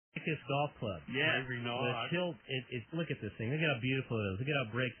Medicus Golf Club. Yeah. Look at this thing. Look at how beautiful it is. Look at how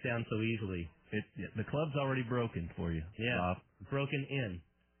it breaks down so easily. The club's already broken for you. Yeah, broken in.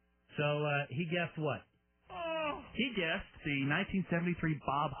 So he guessed what? Oh, he guessed the 1973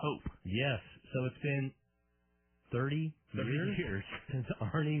 Bob Hope. Yes. So it's been 30 years since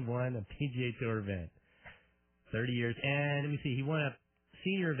Arnie won a PGA Tour event. 30 years. And let me see, he won a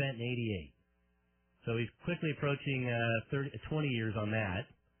senior event in 88. So he's quickly approaching 20 years on that.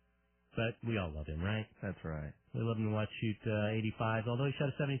 But we all love him, right? That's right. We love him to watch shoot 85, although he shot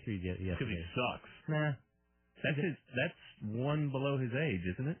a 73 yesterday. Because he sucks. Nah. That's one below his age,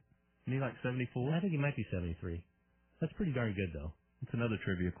 isn't it? Isn't he like 74? I think he might be 73. That's pretty darn good, though. It's another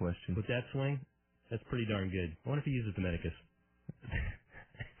trivia question. With that swing, that's pretty darn good. I wonder if he uses the Medicus.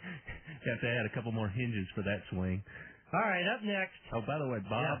 Have to add a couple more hinges for that swing. All right, up next. Oh, by the way,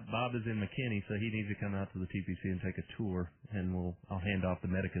 Bob is in McKinney, so he needs to come out to the TPC and take a tour, and I'll hand off the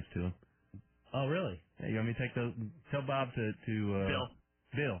Medicus to him. Oh, really? Yeah, you want me to tell Bob to Bill.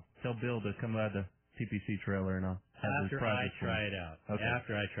 Tell Bill to come by the TPC trailer, and I'll have his private try it out. Okay.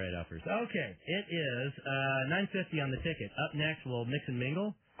 After I try it out first. Okay, it is $9.50 on the ticket. Up next, we'll mix and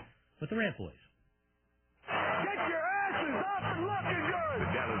mingle with the Rant Boys. Get your asses up and looking good! The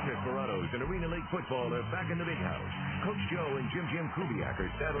Dallas Desperados and Arena League football are back in the big house. Coach Joe and Jim Kubiak are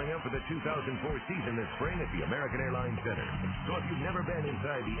saddling up for the 2004 season this spring at the American Airlines Center. So if you've never been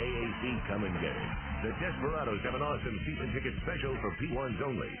inside the AAC, come and get it. The Desperados have an awesome season ticket special for P1s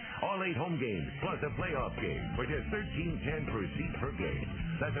only. All 8 home games plus a playoff game for just $13.10 per seat per game.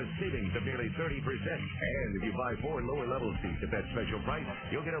 That's a savings of nearly 30%. And if you buy 4 lower level seats at that special price,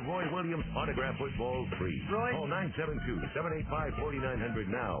 you'll get a Roy Williams autographed football free. Call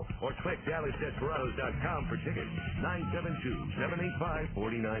 972-785-4900 now or click DallasDesperados.com for tickets.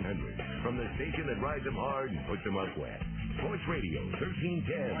 972-785-4900. From the station that rides them hard and puts them up wet. Sports Radio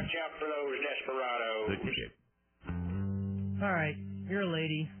 1310. Watch out for those Desperados. The ticket. All right, you're a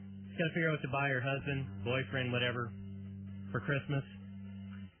lady. She's got to figure out what to buy her husband, boyfriend, whatever, for Christmas.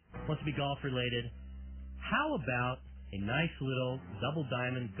 Wants to be golf related. How about a nice little Double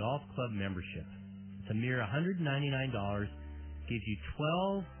Diamond Golf Club membership? It's a mere $199. Gives you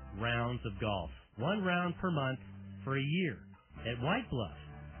 12 rounds of golf. 1 round per month for a year at White Bluff.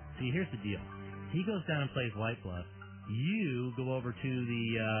 See, here's the deal. He goes down and plays White Bluff. You go over to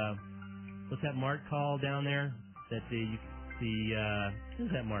the, what's that mart called down there? What's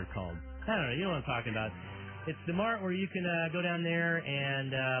that mart called? I don't know. You know what I'm talking about. It's the mart where you can go down there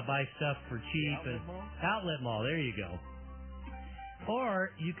and buy stuff for cheap. Outlet Mall. There you go.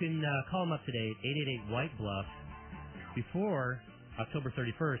 Or you can call them up today at 888-WHITE-BLUFF. Before October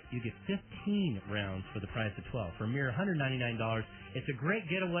 31st, you get 15 rounds for the price of 12 for a mere $199. It's a great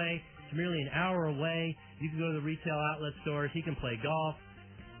getaway. It's merely an hour away. You can go to the retail outlet stores. He can play golf.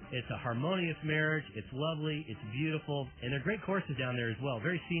 It's a harmonious marriage. It's lovely. It's beautiful. And there are great courses down there as well.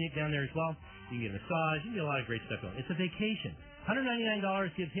 Very scenic down there as well. You can get a massage. You can get a lot of great stuff going. It's a vacation.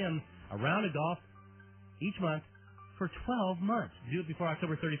 $199 gives him a round of golf each month for 12 months. Do it before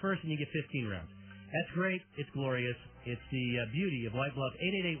October 31st and you get 15 rounds. That's great. It's glorious. It's the beauty of White Bluff.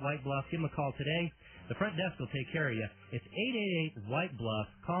 888-WHITE-BLUFF. Give them a call today. The front desk will take care of you. It's 888-WHITE-BLUFF.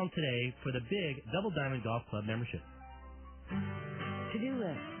 Call them today for the big Double Diamond Golf Club membership. To-do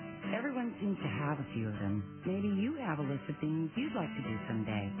list. Everyone seems to have a few of them. Maybe you have a list of things you'd like to do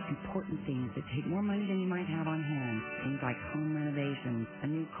someday. Important things that take more money than you might have on hand. Things like home renovations, a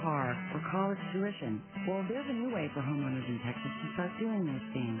new car, or college tuition. Well, there's a new way for homeowners in Texas to start doing those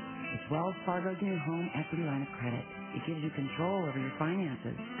things. It's Wells Fargo's new home equity line of credit. It gives you control over your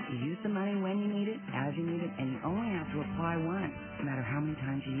finances. You use the money when you need it, as you need it, and you only have to apply once, no matter how many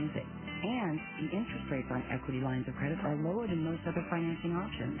times you use it. And the interest rates on equity lines of credit are lower than most other financing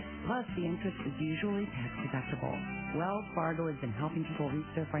options. Plus, the interest is usually tax deductible. Wells Fargo has been helping people reach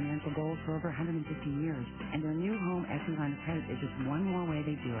their financial goals for over 150 years, and their new home equity line of credit is just one more way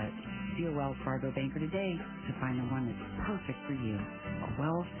they do it. See a Wells Fargo banker today to find the one that's perfect for you. A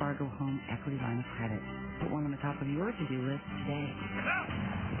Wells Fargo home equity line of credit. Put one on the top of your to-do list today.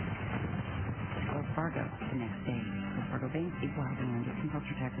 Wells Fargo, the next day. Wells Fargo Bank, equal housing lender. Consult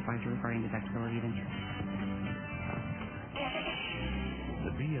your tax advisor regarding deductibility of interest.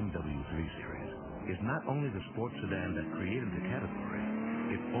 The BMW 3 Series is not only the sports sedan that created the category,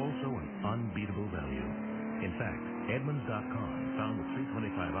 it's also an unbeatable value. In fact, Edmunds.com found the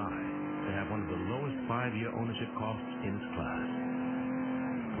 325i to have one of the lowest 5-year ownership costs in its class.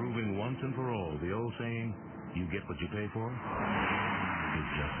 Proving once and for all the old saying, you get what you pay for, is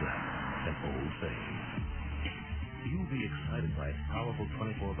just that, an old saying. You'll be excited by its powerful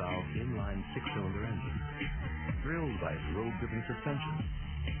 24-valve inline 6-cylinder engine, thrilled by its road-gripping suspension,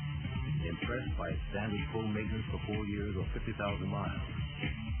 impressed by its standard full maintenance for 4 years or 50,000 miles.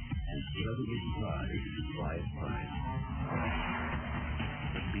 And pleasantly surprised by its price.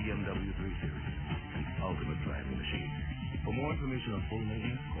 The BMW 3 Series, the ultimate driving machine. For more information on full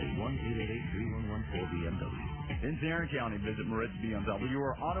maintenance, call 1-888-3114-BMW. In Tarrant County, visit Moritz BMW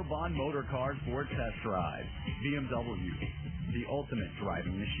or Autobahn Motor Cars for a test drive. BMW, the ultimate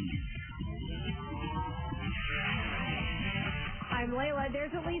driving machine. I'm Layla.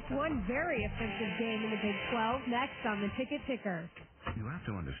 There's at least one very offensive game in the Big 12 next on the Ticket Ticker. You have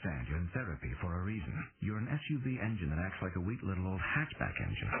to understand, you're in therapy for a reason. You're an SUV engine that acts like a weak little old hatchback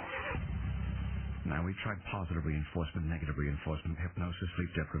engine. Now, we've tried positive reinforcement, negative reinforcement, hypnosis, sleep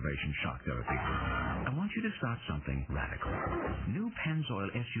deprivation, shock therapy. I want you to start something radical. New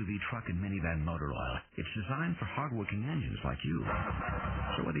Pennzoil SUV truck and minivan motor oil. It's designed for hardworking engines like you.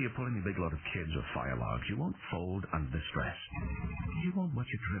 So whether you're pulling a big load of kids or fire logs, you won't fold under the stress. You won't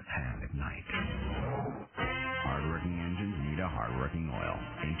watch your drip pan at night. Hardworking engines need a hardworking oil.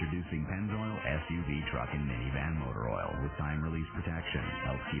 Introducing Pennzoil SUV truck and minivan motor oil with time-release protection.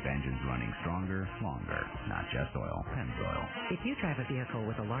 Helps keep engines running stronger, longer. Not just oil, Pennzoil. If you drive a vehicle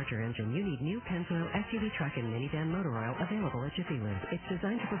with a larger engine, you need new Pennzoil SUV truck and minivan motor oil available at Jiffy Lube. It's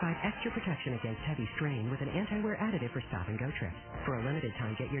designed to provide extra protection against heavy strain with an anti-wear additive for stop-and-go trips. For a limited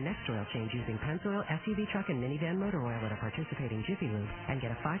time, get your next oil change using Pennzoil SUV truck and minivan motor oil at a participating Jiffy Lube and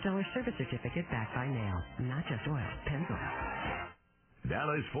get a $5 service certificate back by mail. Not just oil, Pennzoil.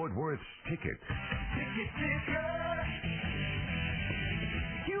 Dallas-Fort Worth's Ticket.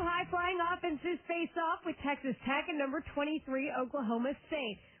 Two high-flying offenses face off with Texas Tech and number 23 Oklahoma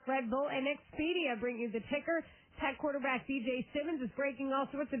State. Red Bull and Expedia bring you the ticker. Tech quarterback DJ Simmons is breaking all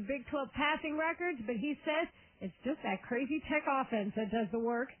sorts of Big 12 passing records, but he says it's just that crazy Tech offense that does the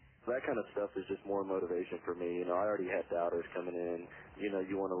work. That kind of stuff is just more motivation for me. I already had doubters coming in.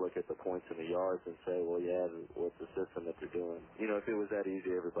 You want to look at the points and the yards and say, well, yeah, what's the system that they're doing? If it was that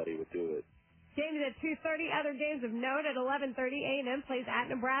easy, everybody would do it. Games at 2:30. Other games of note at 11:30. A&M plays at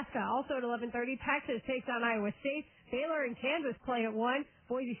Nebraska. Also at 11:30, Texas takes on Iowa State. Baylor and Kansas play at 1.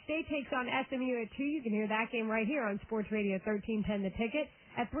 Boise State takes on SMU at 2. You can hear that game right here on Sports Radio 1310 The Ticket.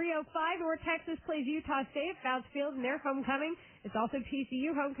 At 3:05, North Texas plays Utah State at Fouts Field in their homecoming. It's also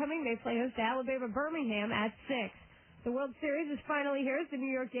TCU homecoming. They play host to Alabama Birmingham at 6. The World Series is finally here as the New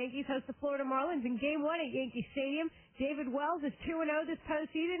York Yankees host the Florida Marlins in Game 1 at Yankee Stadium. David Wells is 2-0 this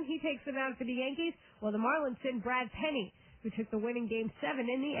postseason. He takes them out for the Yankees, while the Marlins send Brad Penny, who took the winning Game 7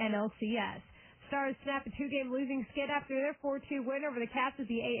 in the NLCS. Stars snap a 2-game losing skid after their 4-2 win over the Cats at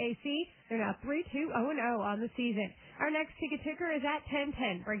the AAC. They're now 3-2-0-0 on the season. Our next Ticket Ticker is at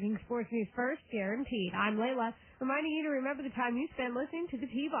 10:10, breaking sports news first, guaranteed. I'm Layla, reminding you to remember the time you spend listening to the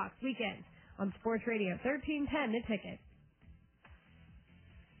T-Box Weekends on Sports Radio 1310 The Ticket.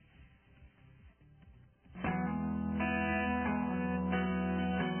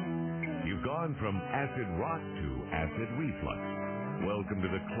 You've gone from acid rock to acid reflux. Welcome to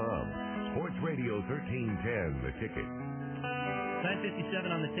the club. Sports Radio 1310 The Ticket.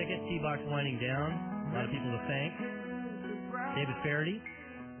 9:57 on The Ticket. T-Box winding down. A lot of people to thank. David Faraday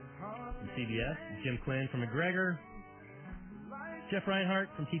from CBS. Jim Quinn from McGregor. Jeff Reinhart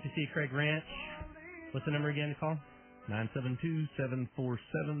from TPC Craig Ranch. What's the number again to call?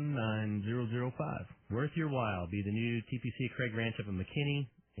 972-747-9005. Worth your while. Be the new TPC Craig Ranch up in McKinney,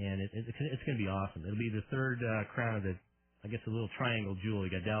 and it's going to be awesome. It'll be the third crown of the, I guess, the little triangle jewel. You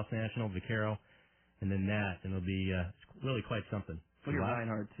got Dallas National, Vaquero, and then that, and it'll be really quite something. Look at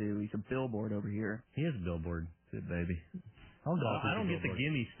Reinhardt, too. He's a billboard over here. He is a billboard. Good baby. I don't get the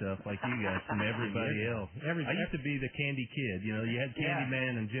gimme stuff like you guys from everybody else. I used to be the candy kid. You had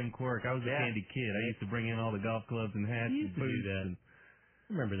Candyman and Jim Quirk. I was the candy kid. I used to bring in all the golf clubs and hats and do that.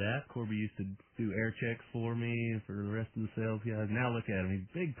 Remember that? Corby used to do air checks for me and for the rest of the sales guys. Now look at him. He's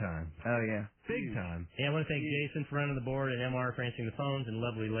big time. Oh, yeah. Big time. And I want to thank Jason for running the board and MR for answering the phones and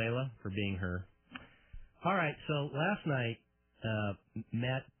lovely Layla for being her. All right, so last night,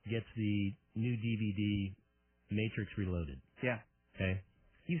 Matt gets the new DVD, Matrix Reloaded. Yeah. Okay.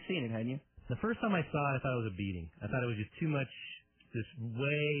 You've seen it, hadn't you? The first time I saw it, I thought it was a beating. I thought it was just too much, this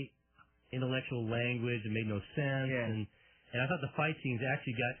way intellectual language. It made no sense. Yeah. And I thought the fight scenes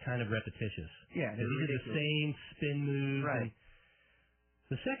actually got kind of repetitious. Yeah. These are the same spin moves. Right. And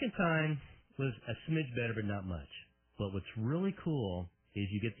the second time was a smidge better, but not much. But what's really cool is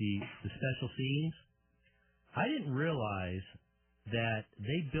you get the special scenes. I didn't realize that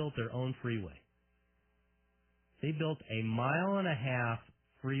they built their own freeway. They built a 1.5 mile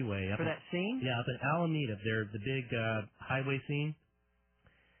freeway. For that scene? Yeah, up in Alameda. They're the big highway scene.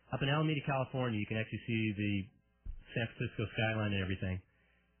 Up in Alameda, California, you can actually see the San Francisco skyline and everything.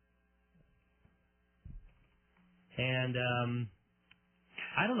 And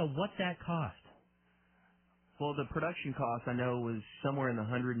I don't know what that cost. Well, the production cost I know was somewhere in the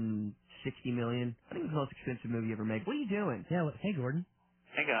 $160 million. I think it was the most expensive movie ever made. What are you doing? Yeah. Hey, Gordon.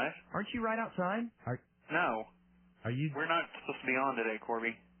 Hey, guys. Aren't you right outside? No. Are you? We're not supposed to be on today,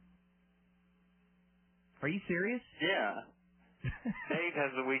 Corby. Are you serious? Yeah. Dave has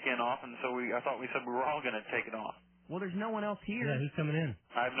the weekend off, and so I thought we said we were all going to take it off. Well, there's no one else here. Yeah, who's coming in?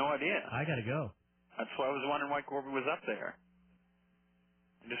 I have no idea. I got to go. That's why I was wondering why Corby was up there.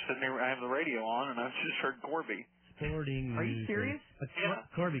 I'm just sitting there, I have the radio on, and I just heard Corby. Sporting. Are you serious? Yeah.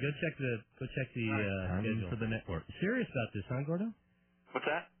 Corby, go check the schedule for the network. Serious about this, huh, Gordo? What's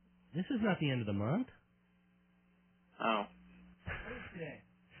that? This is not the end of the month. Oh.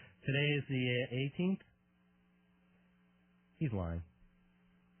 Today is the 18th. He's lying.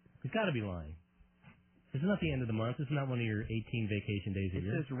 He's got to be lying. This is not the end of the month. This is not one of your 18 vacation days a It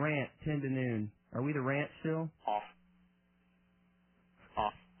year. says Rant, 10 to noon. Are we the Rant still? Off.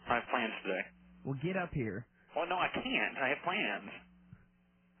 I have plans today. Well, get up here. Well, no, I can't. I have plans.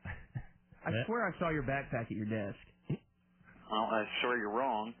 I swear I saw your backpack at your desk. Well, I'm sure you're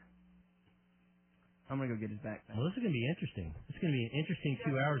wrong. I'm going to go get his backpack. Well, this is going to be interesting. This is going to be an interesting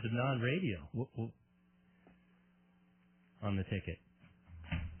 2 hours of non-radio on the ticket.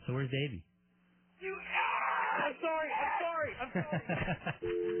 So where's Davey? I'm sorry.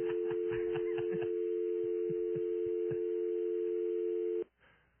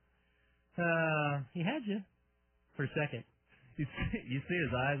 He had you for a second. You see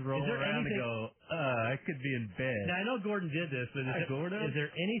his eyes roll around and go, I could be in bed. Now, I know Gordon did this, but is there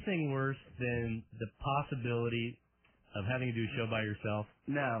anything worse than the possibility of having to do a show by yourself?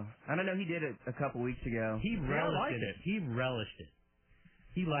 No. I don't know. He did it a couple weeks ago. He relished it. He relished it.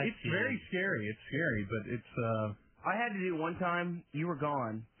 He liked it. It's very scary. It's scary, but it's... I had to do one time, you were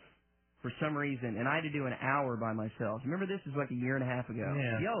gone for some reason, and I had to do an hour by myself. Remember, this was like a year and a half ago.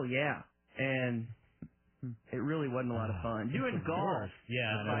 Yeah. Oh, yeah. And it really wasn't a lot of fun. Doing golf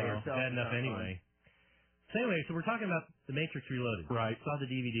by yourself. Bad enough anyway. So anyway, so we're talking about The Matrix Reloaded. Right. Saw the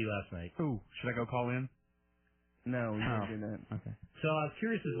DVD last night. Ooh, should I go call in? No, we didn't do that. Okay. So I was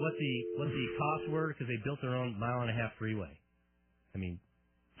curious as what the costs were because they built their own 1.5 mile freeway. I mean,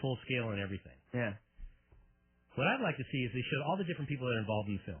 full scale and everything. Yeah. What I'd like to see is they showed all the different people that are involved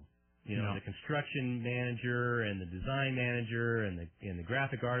in the film. You know, the construction manager and the design manager and the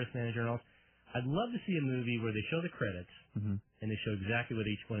graphic artist manager and all. I'd love to see a movie where they show the credits and they show exactly what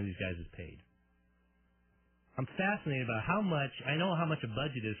each one of these guys is paid. I'm fascinated about how much. I know how much a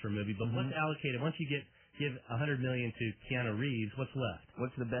budget is for a movie, but what's allocated once you give $100 million to Keanu Reeves? What's left?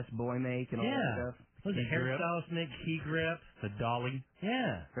 What's the best boy make and all that stuff? What's the hairstylists make? Key grip, the dolly.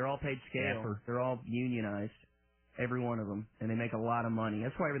 Yeah, they're all paid scale. They're all unionized, every one of them, and they make a lot of money.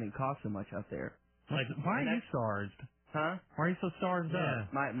 That's why everything costs so much out there. Like, why are you starved? Huh? Why are you so starved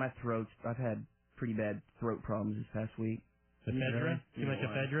up? My throat's. I've had pretty bad throat problems this past week. Ephedra? Too much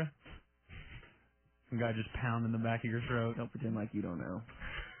ephedra? Some guy just pounding the back of your throat. Don't pretend like you don't know.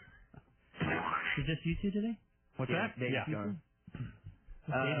 Is this you two today? What's that? Dave's gone.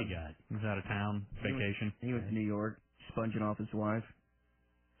 What's Davey got? He's out of town, vacation. He went to New York, sponging off his wife.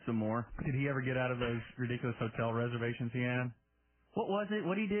 Some more. Did he ever get out of those ridiculous hotel reservations he had? What was it?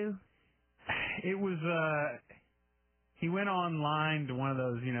 What did he do? It was, he went online to one of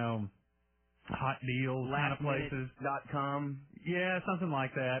those, hot deals kind of places. .com. Yeah, something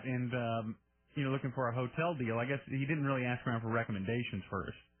like that. And, looking for a hotel deal. I guess he didn't really ask around for recommendations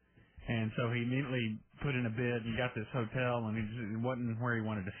first. And so he immediately put in a bid and got this hotel, and it wasn't where he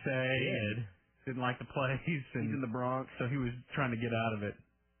wanted to stay. Didn't like the place. And he's in the Bronx. So he was trying to get out of it.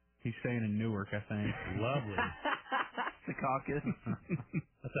 He's staying in Newark, I think. Lovely. The caucus.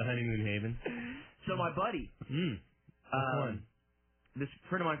 That's a honeymoon haven. So my buddy, this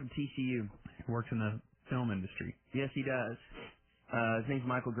friend of mine from TCU, works in the film industry. Yes, he does. His name's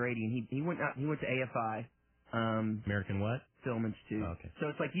Michael Grady, and he went to AFI. American what? Film Institute. Oh, okay.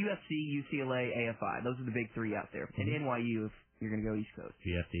 So it's like USC, UCLA, AFI. Those are the big three out there. And NYU if you're going to go East Coast.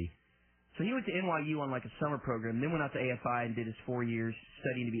 GFD. So he went to NYU on like a summer program, then went out to AFI and did his 4 years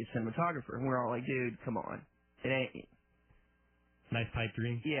studying to be a cinematographer. And we're all like, dude, come on. It ain't. Nice pipe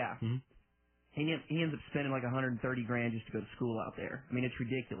dream. Yeah. He ends up spending like $130,000 just to go to school out there. I mean, it's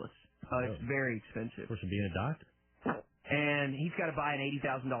ridiculous. It's very expensive. Of course, being a doctor. And he's got to buy an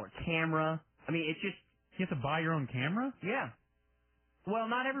 $80,000 camera. I mean, it's just... You have to buy your own camera? Yeah. Well,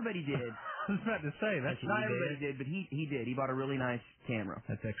 not everybody did. I was about to say, that's not everybody did, but he did. He bought a really nice camera.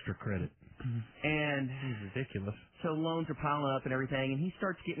 That's extra credit. And it's ridiculous. So loans are piling up and everything, and he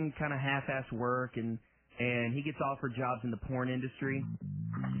starts getting kind of half-ass work, and he gets offered jobs in the porn industry.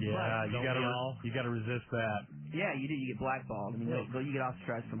 Yeah, you got to resist that. Yeah, you do. You get blackballed. I mean, you get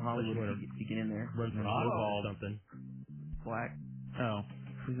ostracized from Hollywood if you get in there. Run for blowball or something. Black. Oh.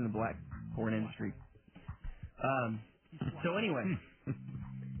 Who's in the black porn industry? So anyway,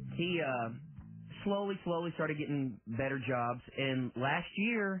 he slowly started getting better jobs. And last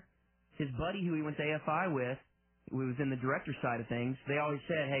year, his buddy who he went to AFI with, who was in the director side of things, they always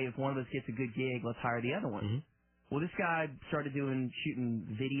said, hey, if one of us gets a good gig, let's hire the other one. Mm-hmm. Well, this guy started shooting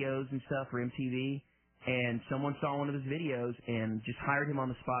videos and stuff for MTV, and someone saw one of his videos and just hired him on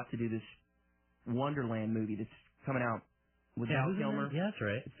the spot to do this Wonderland movie that's coming out with Val Kilmer. Yeah, that's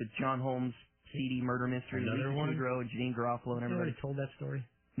right. It's the John Holmes CD murder mystery. Another one? Kudrow and Janine Garofalo and everybody. Told that story?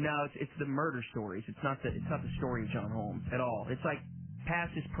 No, it's the murder stories. It's not the story of John Holmes at all. It's like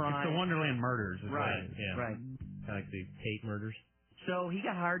past his prime. It's the Wonderland murders. Right. Yeah. Right. Kind of like the Tate murders. So he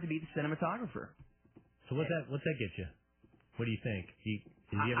got hired to be the cinematographer. So what's that get you? What do you think?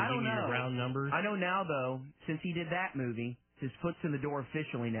 Did you ever give me your round numbers? I know now, though, since he did that movie, his foot's in the door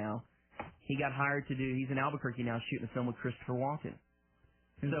officially now. He got hired to do, he's in Albuquerque now shooting a film with Christopher Walken.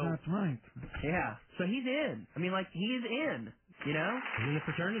 That's right. Yeah. So he's in. I mean, like, he is in, you know? He's in the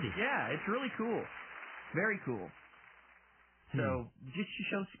fraternity. Yeah, it's really cool. Very cool. So, just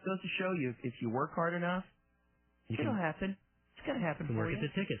goes to show you, if you work hard enough, it'll happen. It's going to happen for work you. at the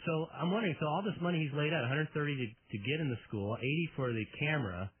ticket. So I'm wondering, so all this money he's laid out, $130 to get in the school, $80 for the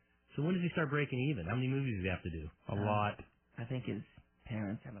camera. So when does he start breaking even? How many movies does he have to do? A lot. I think his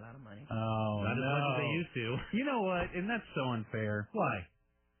parents have a lot of money. Oh, not as much as they used to. You know what? And that's so unfair. Why?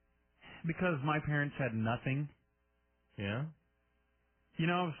 Because my parents had nothing. Yeah? You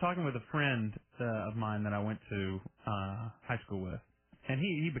know, I was talking with a friend of mine that I went to high school with, and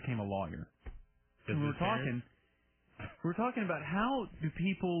he became a lawyer. And we were talking about how do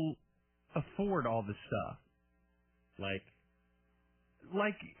people afford all this stuff? Like,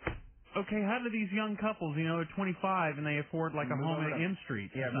 okay, how do these young couples, are 25 and they afford like a home at M Street?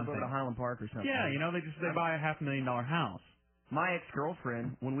 Yeah, move over to Highland Park or something. Yeah, they buy a $500,000 house. My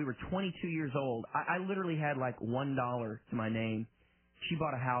ex-girlfriend, when we were 22 years old, I literally had like $1 to my name. She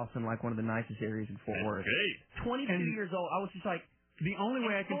bought a house in like one of the nicest areas in Fort Worth. 22 years old, I was just like, the only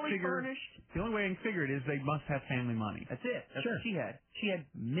way I can figure it is they must have family money. That's it. That's what she had. She had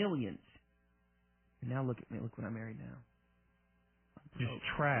millions. And now look at me. Look what I'm married now. Just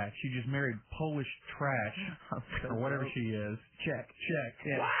trash. She just married Polish trash or whatever she is. Check.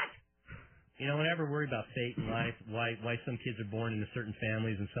 Yeah. What? Whenever worry about fate in life, why some kids are born into certain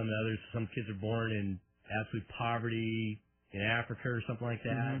families and some kids are born in absolute poverty in Africa or something like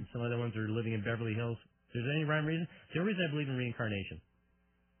that, and some other ones are living in Beverly Hills. Is there any rhyme or reason? The only reason I believe in reincarnation.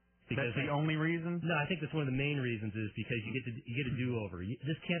 That's the only reason? No, I think that's one of the main reasons is because you get a do-over.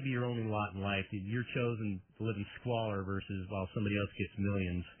 This can't be your only lot in life. You're chosen to live in squalor versus while somebody else gets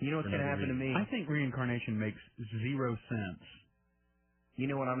millions. You know what's going to happen to me? I think reincarnation makes 0 sense. You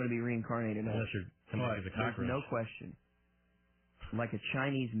know what I'm going to be reincarnated as? Unless you're coming back as a cockroach. There's no question. Like a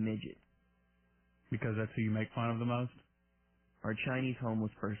Chinese midget. Because that's who you make fun of the most? Or a Chinese homeless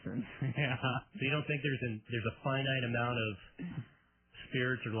person. Yeah. So you don't think there's a finite amount of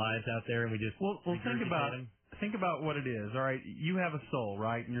spirits or lives out there, and we just think about what it is. All right, you have a soul,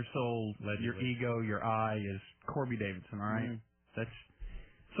 right? And your soul, your ego, your I is Corby Davidson. All right, that's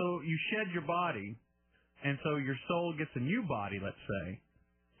so you shed your body, and so your soul gets a new body. Let's say,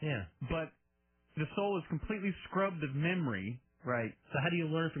 yeah, but the soul is completely scrubbed of memory. Right. So how do you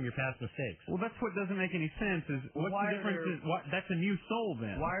learn from your past mistakes? Well, that's what doesn't make any sense. What's the difference? That's a new soul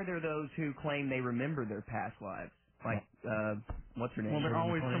then. Why are there those who claim they remember their past lives? Like, what's her name? Well, they're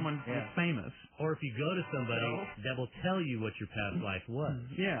always someone famous. Or if you go to somebody that will tell you what your past life was.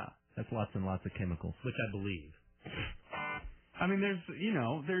 Yeah. That's lots and lots of chemicals, which I believe. I mean,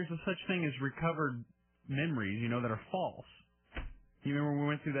 there's a such thing as recovered memories, that are false. You remember when we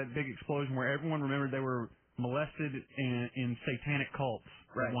went through that big explosion where everyone remembered they were molested in satanic cults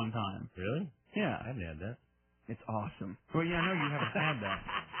at one time. Really? Yeah. I haven't had that. It's awesome. Well, yeah, I know you haven't had that.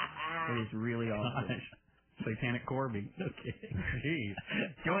 It is really awesome. Gosh. Satanic Corby. Okay. Jeez.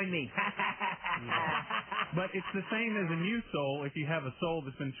 Join me. But it's the same as a new soul if you have a soul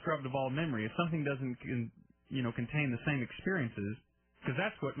that's been scrubbed of all memory. If something doesn't contain the same experiences, because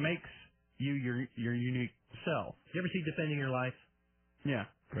that's what makes you your unique self. You ever see Defending Your Life? Yeah.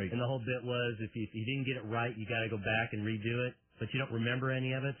 Great. And the whole bit was if you didn't get it right, you got to go back and redo it, but you don't remember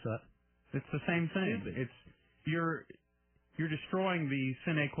any of it. So it's the same thing. Stupid. It's you're destroying the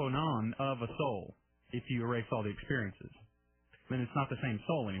sine qua non of a soul if you erase all the experiences. Then it's not the same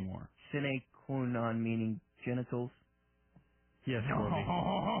soul anymore. Sine qua non meaning genitals. Yes, Corby.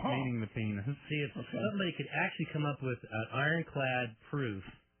 Meaning the penis. See, if somebody could actually come up with an ironclad proof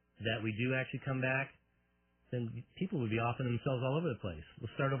that we do actually come back, then people would be offing themselves all over the place.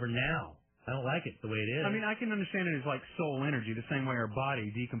 We'll start over now. I don't like it the way it is. I mean, I can understand it as like soul energy, the same way our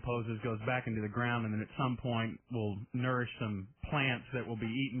body decomposes, goes back into the ground, and then at some point will nourish some plants that will be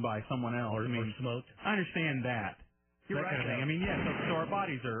eaten by someone else. Or smoked. I understand that. You're that right, kind of thing. I mean, yeah, so our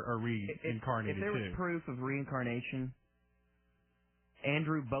bodies are reincarnated, If there was too. proof of reincarnation,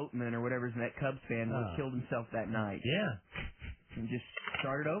 Andrew Boatman, or whatever, that Cubs fan, would have killed himself that night. Yeah. And just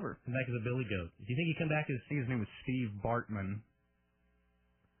started over. Come back as a billy goat. Do you think he'd come back as... I think his name was Steve Bartman.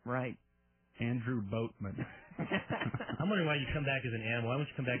 Right. Andrew Boatman. I'm wondering why you come back as an animal. Why would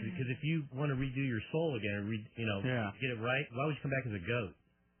you come back? Because if you want to redo your soul again, or get it right, why would you come back as a goat?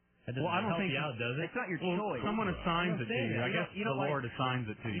 That doesn't I don't help think you out, does it? It's not your choice. Someone assigns it to you. I guess the Lord assigns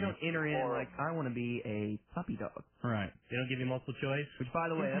it to you. You don't enter in like, I want to be a puppy dog. Right. They don't give you multiple choice? Which, by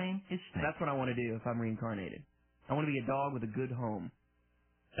the way, that's what I want to do if I'm reincarnated. I want to be a dog with a good home.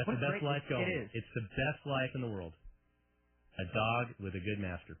 That's the best life going. It is. It's the best life in the world. A dog with a good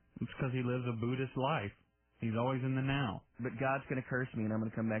master. It's because he lives a Buddhist life. He's always in the now. But God's going to curse me, and I'm going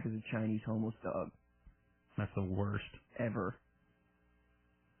to come back as a Chinese homeless dog. That's the worst. Ever.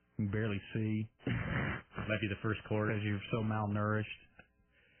 You can barely see. Might be the first course. Because you're so malnourished.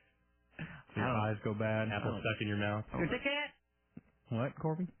 Your eyes go bad. Apple stuck in your mouth. Your ticket! What,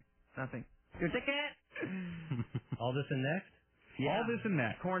 Corby? Nothing. Your ticket! All this and next? Yeah. All this and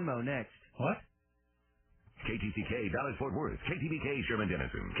next. Cornmow next. What? KTCK, Dallas-Fort Worth. KTBK,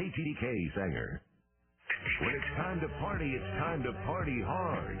 Sherman-Denison. KTDK, Sanger. When it's time to party, it's time to party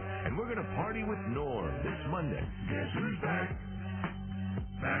hard. And we're going to party with Norm this Monday. Guess who's back?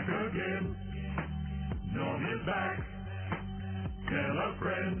 Back again. Norm is back. Tell a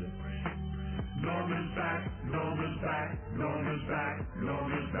friend. Norm is back. Norm is back. Norm is back.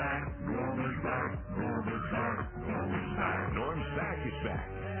 Norm is back. Norm is back. Norm is back. Norm is back. Norm's back is back.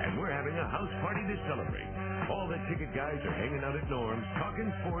 And we're having a house party to celebrate. All the ticket guys are hanging out at Norm's, talking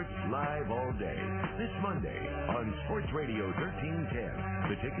sports live all day. This Monday on Sports Radio 1310.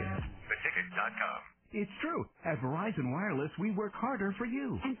 The Ticket. TheTicket.com. It's true. At Verizon Wireless, we work harder for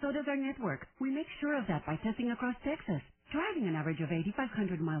you. And so does our network. We make sure of that by testing across Texas, driving an average of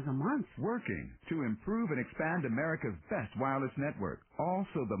 8,500 miles a month. Working to improve and expand America's best wireless network.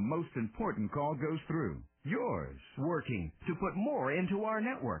 Also, the most important call goes through. Yours. Working to put more into our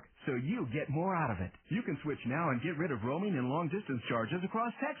network so you get more out of it. You can switch now and get rid of roaming and long-distance charges across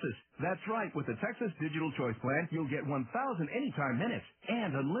Texas. That's right. With the Texas Digital Choice Plan, you'll get 1,000 anytime minutes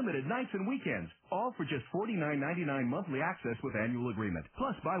and unlimited nights and weekends, all for just $49.99 monthly access with annual agreement.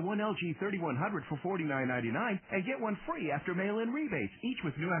 Plus, buy one LG 3100 for $49.99 and get one free after mail-in rebates, each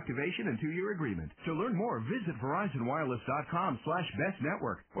with new activation and 2-year agreement. To learn more, visit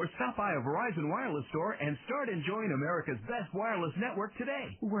VerizonWireless.com/bestnetwork or stop by a Verizon Wireless store and start enjoying America's best wireless network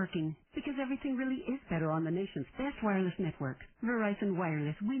today. Working, because everything really is better on the nation's best wireless network. Verizon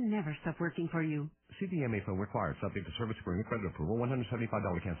Wireless, we never stop working for you. CDMA phone required, subject to service agreement, credit approval,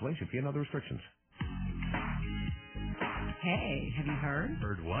 $175 cancellation fee, and other restrictions. Hey, have you heard?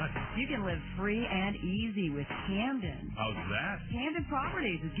 Heard what? You can live free and easy with Camden. How's that? Camden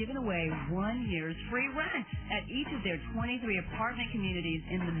Properties is giving away 1 year's free rent at each of their 23 apartment communities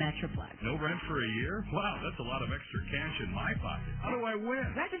in the Metroplex. No rent for a year? Wow, that's a lot of extra cash in my pocket. How do I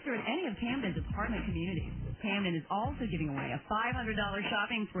win? Register at any of Camden's apartment communities. Camden is also giving away a $500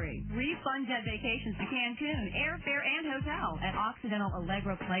 shopping spree, free fun jet vacations to Cancun, airfare and hotel at Occidental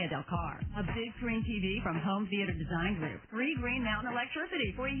Allegro Playa del Car, a big screen TV from Home Theater Design Group, free Green Mountain electricity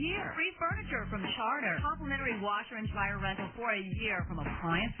for a year, free furniture from Charter, complimentary washer and dryer rental for a year from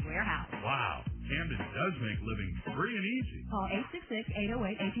Appliance Warehouse. Wow, Camden does make living free and easy. Call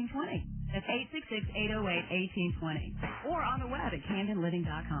 866-808-1820. That's 866-808-1820. Or on the web at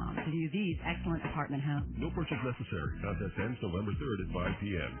CamdenLiving.com to view these excellent apartment homes. No purchase necessary. Contest ends November 3rd at 5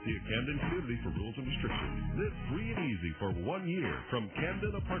 p.m. See a Camden Community for rules and restrictions. Live free and easy for 1 year from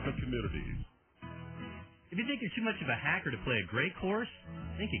Camden Apartment Communities. If you think you're too much of a hacker to play a great course,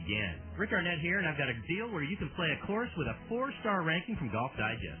 think again. Rick Arnett here, and I've got a deal where you can play a course with a 4-star ranking from Golf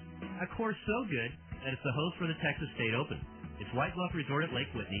Digest. A course so good that it's the host for the Texas State Open. It's White Bluff Resort at Lake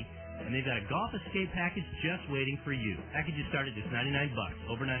Whitney, and they've got a golf escape package just waiting for you. Packages start at just $99,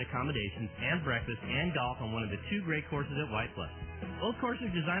 overnight accommodations and breakfast and golf on one of the 2 great courses at White Bluff. Both courses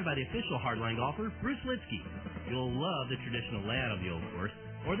are designed by the official hardline golfer, Bruce Litsky. You'll love the traditional layout of the old course,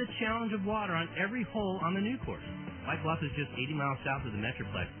 or the challenge of water on every hole on the new course. White Bluff is just 80 miles south of the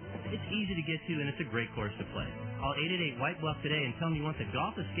Metroplex. It's easy to get to, and it's a great course to play. Call 888-WHITE-BLUFF today and tell them you want the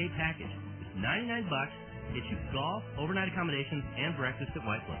Golf Escape Package. It's $99, gets you golf, overnight accommodations, and breakfast at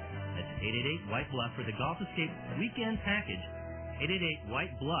White Bluff. That's 888-WHITE-BLUFF for the Golf Escape Weekend Package.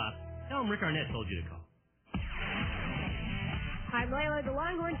 888-WHITE-BLUFF. Tell them Rick Arnett told you to call. I'm Layla. The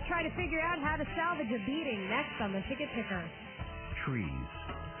Longhorns try to figure out how to salvage a beating. Next on the Ticket Ticker. Trees.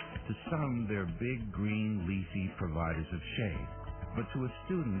 To some, they're big, green, leafy providers of shade. But to a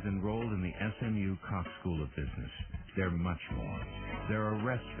student enrolled in the SMU Cox School of Business, they're much more. They're a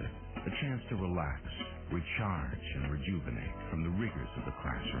respite, a chance to relax, recharge, and rejuvenate from the rigors of the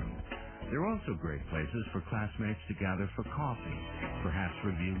classroom. They're also great places for classmates to gather for coffee, perhaps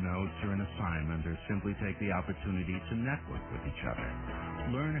review notes or an assignment, or simply take the opportunity to network with each other.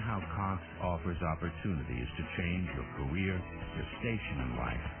 Learn how Cox offers opportunities to change your career, your station in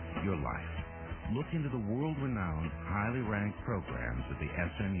life, your life. Look into the world-renowned, highly ranked programs at the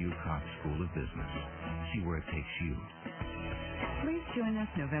SMU Cox School of Business. See where it takes you. Please join us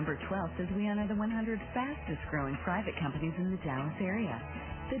November 12th as we honor the 100 fastest-growing private companies in the Dallas area.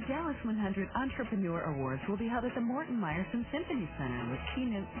 The Dallas 100 Entrepreneur Awards will be held at the Morton Meyerson Symphony Center with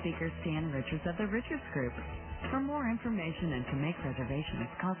keynote speaker Stan Richards of the Richards Group. For more information and to make reservations,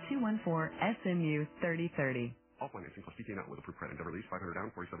 call 214-SMU-3030. All financing plus PTA not with approved credit. Endeavor lease, 500 down,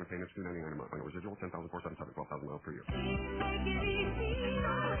 47 payments, $299 a month. Final residual, 10,477, 12,000 miles per year.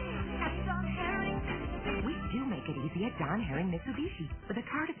 We do make it easy at Don Herring Mitsubishi with a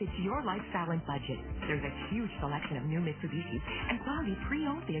car that fits your lifestyle and budget. There's a huge selection of new Mitsubishis and quality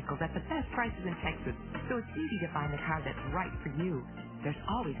pre-owned vehicles at the best prices in Texas, so it's easy to find the car that's right for you. There's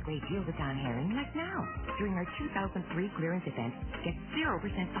always great deals at Don Herring, like now. During our 2003 clearance event, get 0%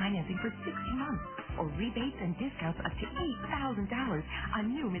 financing for 60 months, or rebates and discounts up to $8,000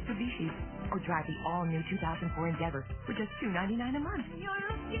 on new Mitsubishis, or drive the all-new 2004 Endeavor for just $299 a month. You're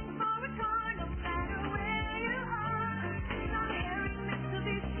looking for a car no matter where you are. Don Herring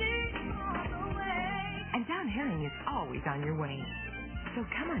Mitsubishi all the way. And Don Herring is always on your way. So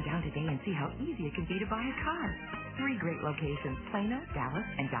come on down today and see how easy it can be to buy a car. 3 great locations, Plano, Dallas,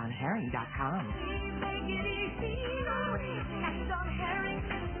 and DonHerring.com.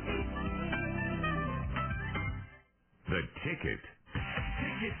 The Ticket.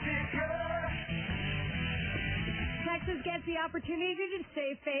 Texas gets the opportunity to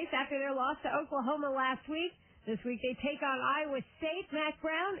save face after their loss to Oklahoma last week. This week they take on Iowa State. Mac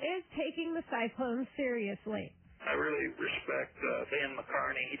Brown is taking the Cyclones seriously. I really respect Dan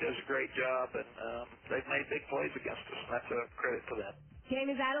McCarney. He does a great job, and they've made big plays against us, and that's a credit to them. Game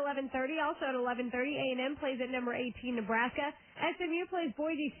is at 11:30. Also at 11:30, A&M plays at number 18, Nebraska. SMU plays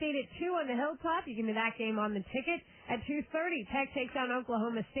Boise State at 2 on the Hilltop. You can do that game on the Ticket. At 2:30, Tech takes on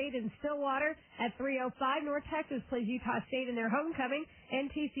Oklahoma State in Stillwater. At 3:05, North Texas plays Utah State in their homecoming, and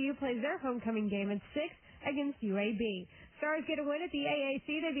TCU plays their homecoming game at 6 against UAB. Stars get a win at the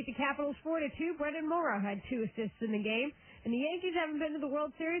AAC. They beat the Capitals 4-2. Brendan Morrow had 2 assists in the game. And the Yankees haven't been to the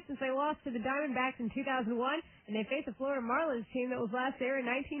World Series since they lost to the Diamondbacks in 2001, and they face the Florida Marlins team that was last there in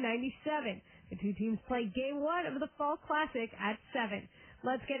 1997. The two teams play Game 1 of the Fall Classic at 7.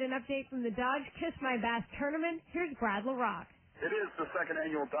 Let's get an update from the Dodge Kiss My Bass tournament. Here's Brad LaRock. It is the second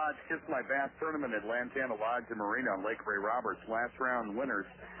annual Dodge Kiss My Bass tournament at Lantana Lodge and Marina on Lake Ray Roberts. Last round winners,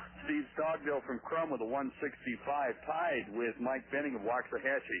 Steve Stogdale from Crum with a 165, tied with Mike Benning of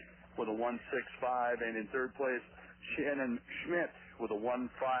Waxahachie with a 165, and in third place, Shannon Schmidt with a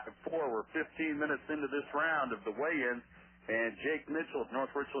 154. We're 15 minutes into this round of the weigh-in, and Jake Mitchell of North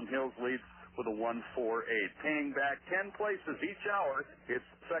Richland Hills leads with a 148. Paying back 10 places each hour, it's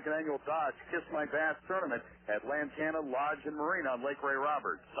the second annual Dodge Kiss My Bass tournament at Lantana Lodge and Marina on Lake Ray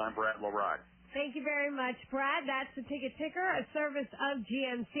Roberts. I'm Brad LaRock. Thank you very much, Brad. That's the Ticket Ticker, a service of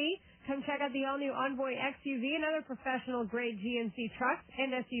GMC. Come check out the all-new Envoy XUV and other professional-grade GMC trucks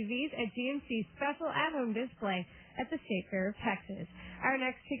and SUVs at GMC's special at-home display at the State Fair of Texas. Our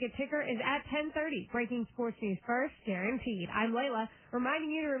next Ticket Ticker is at 10:30. Breaking sports news first, guaranteed. I'm Layla,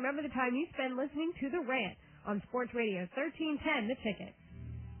 reminding you to remember the time you spend listening to The Rant on Sports Radio 1310, The Ticket.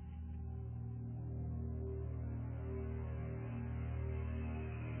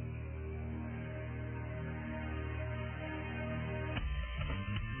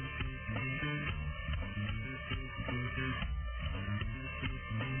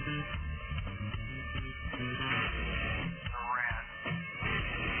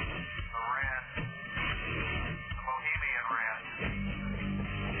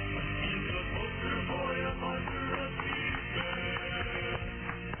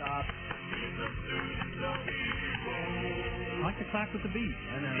 Clap with the beat.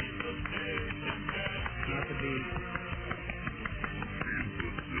 I know. Not the beat.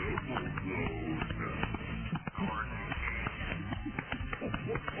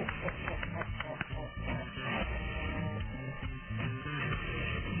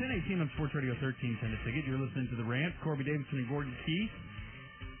 10:18 on Sports Radio 1310 The Ticket. You're listening to The Rant. Corby Davidson and Gordon Keith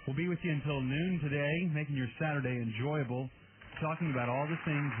will be with you until noon today, making your Saturday enjoyable. talking about all the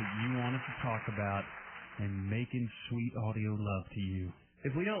things that you want us to talk about and making sweet audio love to you.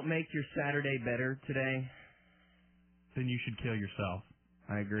 If we don't make your Saturday better today, then you should kill yourself.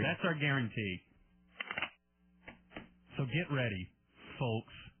 I agree. That's our guarantee. So get ready,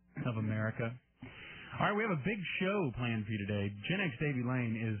 folks of America. All right, we have a big show planned for you today. Gen X Davey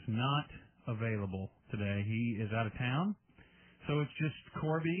Lane is not available today. He is out of town. So it's just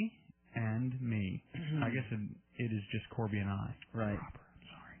Corby and me. I guess it is just Corby and I. Right. Robert, I'm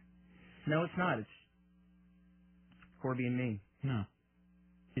sorry. No, it's not. It's Corby and me. No.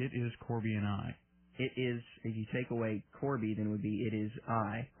 It is Corby and I. It is, if you take away Corby, then it would be it is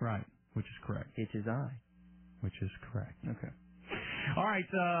I. Right, which is correct. It is I. Which is correct. Okay. All right,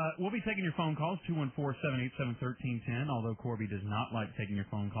 we'll be taking your phone calls, 214-787-1310, although Corby does not like taking your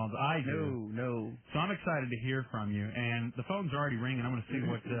phone calls. I do. No. So I'm excited to hear from you, and the phone's already ringing. I'm going to see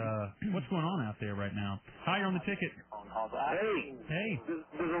what's going on out there right now. Hi, you're on the ticket. Hey. Does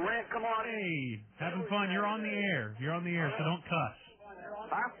a rant come on? Hey, having fun. You're on the air. You're on the air, so don't cuss.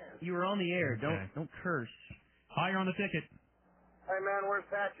 Huh? You were on the air. Okay. Don't curse. Hi, you're on the ticket. Hey, man, where's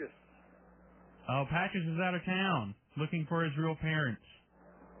Patches? Oh, Patches is out of town, looking for his real parents.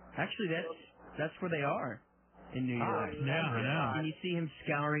 Actually, that's where they are in New York. Yeah, I know. And you see him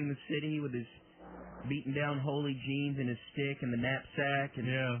scouring the city with his beaten down holy jeans and his stick and the knapsack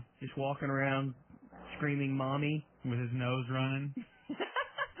and just walking around screaming mommy. With his nose running.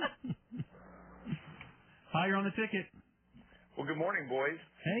 Hi, you're on the ticket. Well, good morning, boys.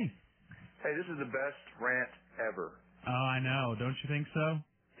 Hey. Hey, this is the best rant ever. Oh, I know. Don't you think so?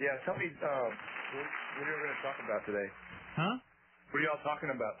 Yeah, tell me, what are you going to talk about today? Huh? What are y'all talking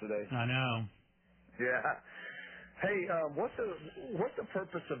about today? I know. Yeah. Hey, what's the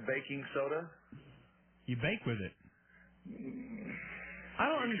purpose of baking soda? You bake with it. I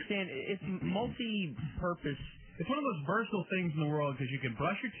don't understand. It's multi-purpose. It's one of those versatile things in the world because you can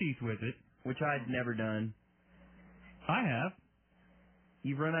brush your teeth with it. Which I'd never done. I have.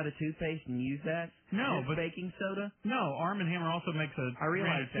 You've run out of toothpaste and used that? No, but baking soda? No, Arm & Hammer also makes a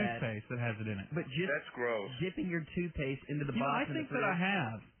brand of toothpaste that has it in it. But just that's gross. Dipping your toothpaste into the I box. think that I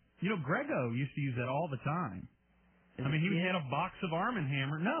have. You know, Grego used to use that all the time. I mean, he had a box of Arm &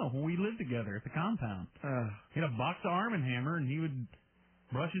 Hammer. No, when we lived together at the compound. He had a box of Arm & Hammer, and he would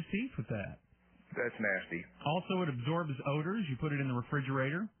brush his teeth with that. That's nasty. Also, it absorbs odors. You put it in the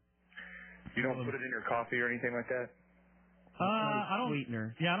refrigerator. You don't put it in your coffee or anything like that? I don't.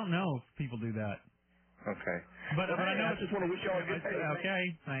 Sweetener. Yeah, I don't know if people do that. Okay. But I know. I just want to wish y'all a good day. Okay,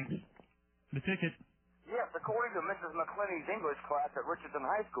 thanks. The ticket. Yes, according to Mrs. McClinney's English class at Richardson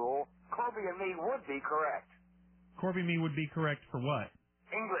High School, Corby and me would be correct. Corby and me would be correct for what?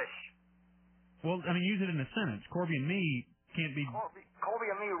 English. Well, I mean, use it in a sentence. Corby and me can't be... Corby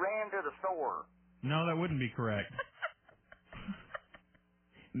and me ran to the store. No, that wouldn't be correct.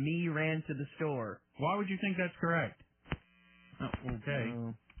 Me ran to the store. Why would you think that's correct? Oh, okay.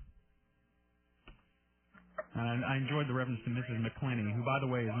 I enjoyed the reference to Mrs. McClinney, who, by the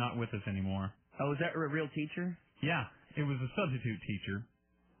way, is not with us anymore. Oh, is that a real teacher? Yeah, it was a substitute teacher.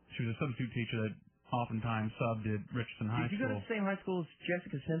 She was a substitute teacher that oftentimes subbed at Richardson High School. Did you go to the same high school as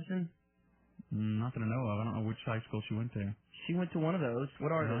Jessica Simpson? Not that I know of. I don't know which high school she went to. She went to one of those.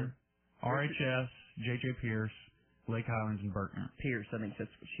 What are they? RHS, J.J. Pierce, Lake Highlands, and Berkner. Pierce, I think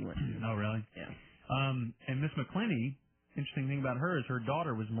that's what she went to. Oh, really? Yeah. And Miss McClinney, interesting thing about her is her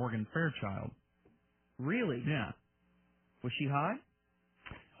daughter was Morgan Fairchild. Really? Yeah. Was she hot?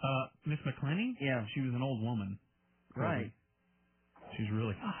 Miss McClinney? Yeah. She was an old woman. Right. She's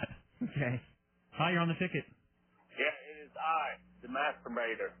really hot. Okay. Hi, you're on the ticket. Yeah, it is I, the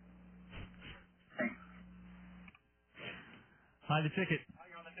masturbator. Hi, the ticket.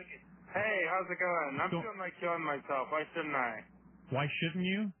 Hey, how's it going? I'm feeling like killing myself. Why shouldn't I? Why shouldn't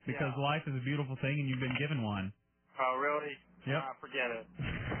you? Because life is a beautiful thing and you've been given one. Oh, really? Yep. Forget it.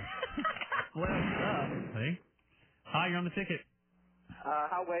 Well, See? Hi, you're on the ticket.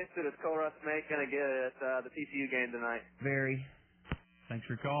 How wasted is Cole Russ Make going to get at the TCU game tonight? Very. Thanks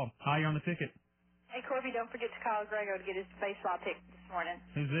for your call. Hi, you're on the ticket. Hey, Corby, don't forget to call Grego to get his baseball pick this morning.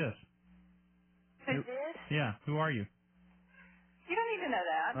 Who's this? Who's this? Yeah, who are you? You don't need to know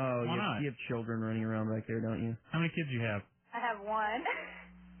that. Oh, Why not? You have children running around back there, don't you? How many kids do you have? I have one.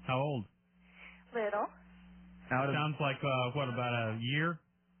 How old? Little. Sounds like, what, about a year?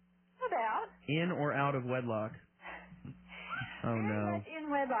 About. In or out of wedlock? Oh, no.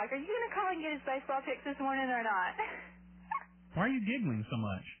 In wedlock. Are you going to call and get his baseball picks this morning or not? Why are you giggling so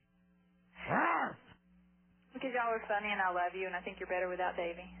much? Because y'all are funny and I love you and I think you're better without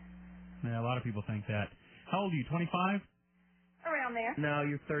Davey. Yeah, a lot of people think that. How old are you, 25? Around there. No,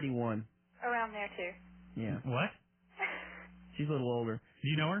 you're 31. Around there, too. Yeah. What? She's a little older. Do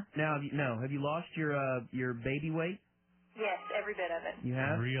you know her? Now, have you lost your baby weight? Yes, every bit of it. You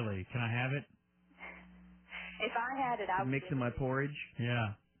have? Really? Can I have it? If I had it, I would Mix in my porridge?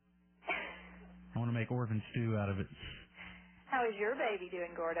 Yeah. I want to make orphan stew out of it. How is your baby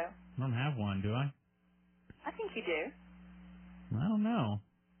doing, Gordo? I don't have one, do I? I think you do. I don't know.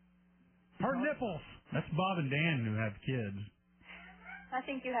 Hard nipples. That's Bob and Dan who have kids. I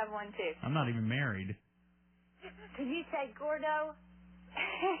think you have one, too. I'm not even married. Can you say Gordo?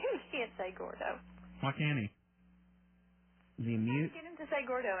 He can't say Gordo. Why can't he? Is he mute? Get him to say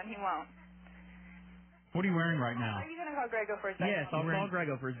Gordo, and he won't. What are you wearing right now? Are you going to call Grego for his Yes, baseball? I'll call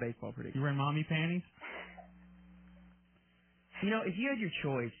Grego for his baseball prediction. You wearing mommy panties? You know, if you had your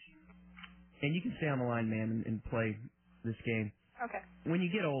choice, and you can stay on the line, man, and play this game. Okay. When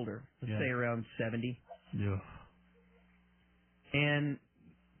you get older, let's say around 70, and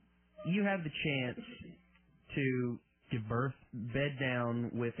you have the chance to give birth, bed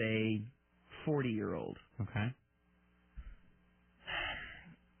down with a 40-year-old. Okay.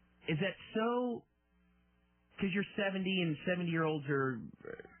 Is that so? Because you're 70 and 70-year-olds are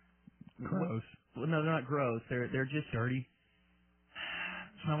gross. Well, no, they're not gross. They're just dirty.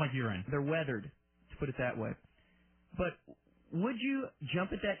 Smell like urine. They're weathered, to put it that way. But would you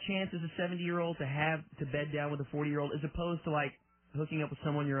jump at that chance as a 70-year-old to bed down with a 40-year-old as opposed to like hooking up with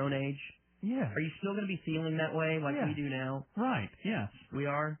someone your own age? Yeah. Are you still going to be feeling that way like we do now? Right. Yes. We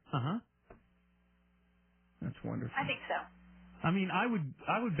are. That's wonderful. I think so. I mean, I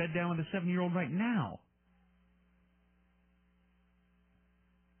would bed down with a 7-year-old right now.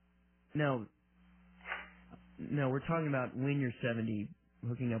 No, we're talking about when you're 70,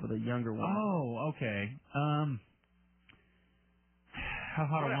 hooking up with a younger woman. Oh, okay. How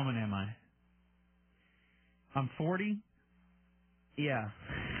hot a woman am I? I'm 40? Yeah.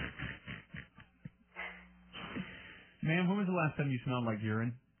 Ma'am, when was the last time you smelled like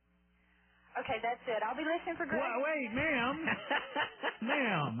urine? Okay, that's it. I'll be listening for Grego. Wait, ma'am.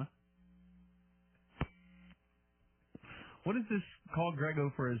 Ma'am. What is this called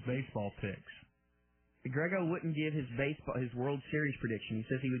Grego for his baseball picks? Grego wouldn't give his World Series prediction. He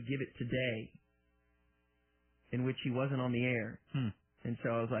says he would give it today, in which he wasn't on the air. And so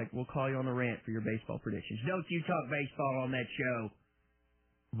I was like, we'll call you on the rant for your baseball predictions. Don't you talk baseball on that show.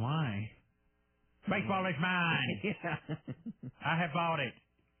 Why? Baseball is mine. Yeah. I have bought it.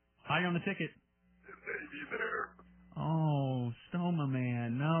 I own the ticket. Davey there. Oh, Stoma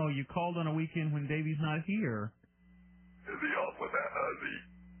man. No, you called on a weekend when Davey's not here. Is he off with that hussy?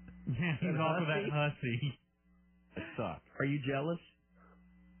 Yeah, he's off with that hussy. Suck. Are you jealous?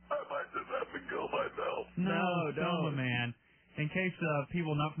 I might just have to kill myself. No, Stoma man. In case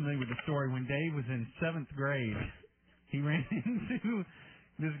people not familiar with the story, when Dave was in 7th grade, he ran into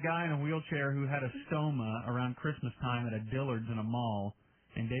this guy in a wheelchair who had a stoma around Christmas time at a Dillard's in a mall.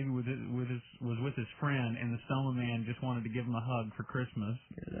 And Davey was with his friend, and the Stoma Man just wanted to give him a hug for Christmas.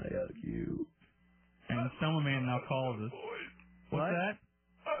 Can I hug you? And the Stoma Man now calls us. What's that?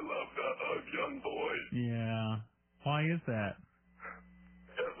 I love to hug young boys. Yeah. Why is that?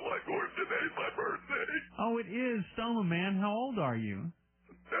 Just like today's my birthday. Oh, it is, Stoma Man. How old are you?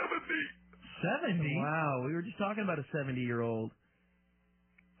 70. 70? Wow, we were just talking about a 70-year-old.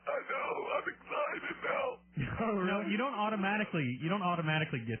 I know. I'm excited now. Oh, really? No, you don't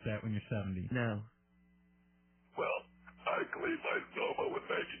automatically get that when you're 70. No. Well, I clean my stoma with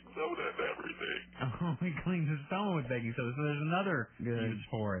baking soda and everything. Oh, he cleans his stoma with baking soda, so there's another use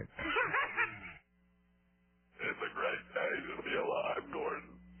for it. It's a great day to be alive, Gordon.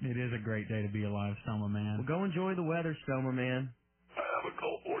 It is a great day to be alive, Stoma Man. Well, go enjoy the weather, Stoma Man. I have a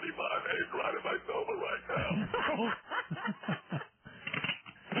cold 45 right in my stoma right now.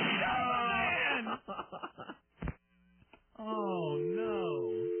 Oh, no.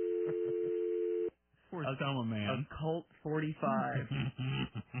 Poor Stoma Man. A Colt 45.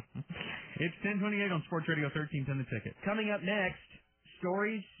 It's 10:28 on Sports Radio 1310 The Ticket. Coming up next,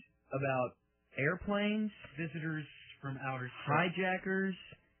 stories about airplanes, Visitors from outer space, hijackers,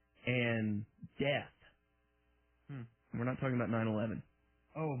 and death. We're not talking about 9/11.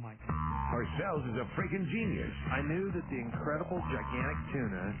 Oh, my God. Parcells is a freaking genius. I knew that the incredible gigantic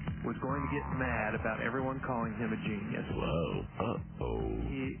tuna was going to get mad about everyone calling him a genius. Whoa. Uh-oh.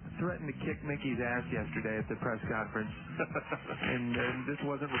 He threatened to kick Mickey's ass yesterday at the press conference. and this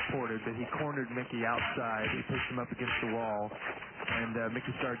wasn't reported, but he cornered Mickey outside. He pushed him up against the wall. And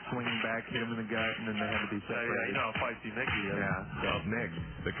Mickey started swinging back, hit him in the gut, and then they had to be separated. Yeah, you know how feisty Mickey is. Yeah. Up next,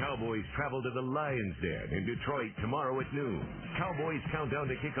 the Cowboys travel to the Lions' Den in Detroit tomorrow at noon. Cowboys Countdown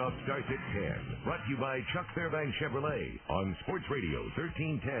to Kickoff starts at 10. Brought to you by Chuck Fairbanks Chevrolet on Sports Radio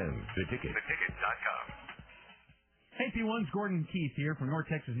 1310. The Ticket. TheTicket.com. Hey, P1's Gordon Keith here from North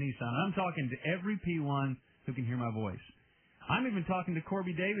Texas Nissan. I'm talking to every P1 who can hear my voice. I'm even talking to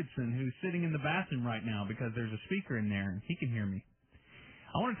Corby Davidson, who's sitting in the bathroom right now because there's a speaker in there and he can hear me.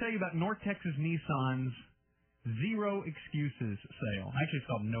 I want to tell you about North Texas Nissan's Zero Excuses sale. Actually,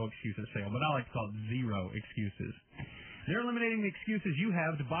 it's called No Excuses sale, but I like to call it Zero Excuses. They're eliminating the excuses you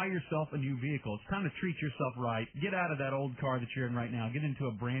have to buy yourself a new vehicle. It's time to treat yourself right. Get out of that old car that you're in right now. Get into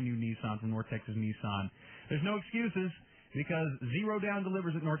a brand new Nissan from North Texas Nissan. There's no excuses because zero down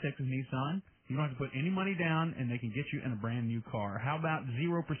delivers at North Texas Nissan. You don't have to put any money down, and they can get you in a brand new car. How about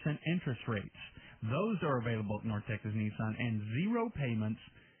 0% interest rates? Those are available at North Texas Nissan, and zero payments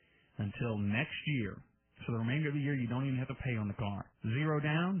until next year. So the remainder of the year, you don't even have to pay on the car. Zero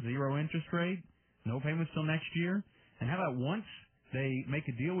down, zero interest rate, no payments till next year. And how about once they make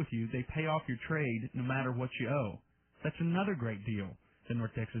a deal with you, they pay off your trade no matter what you owe. That's another great deal that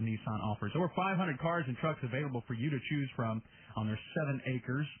North Texas Nissan offers. Over 500 cars and trucks available for you to choose from on their 7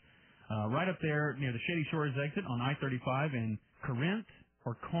 acres. Right up there near the Shady Shores exit on I-35 in Corinth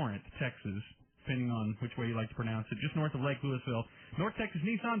or Corinth, Texas, depending on which way you like to pronounce it, just north of Lake Louisville. North Texas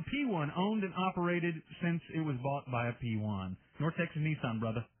Nissan P1, owned and operated since it was bought by a P1. North Texas Nissan,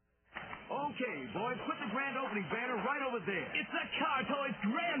 brother. Okay, boys, put the grand opening banner right over there. It's the Car Toys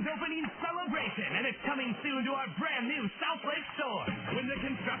Grand Opening Celebration, and it's coming soon to our brand new South Lake store. When the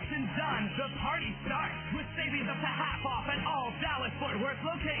construction's done, the party starts with savings up to half off at all Dallas-Fort Worth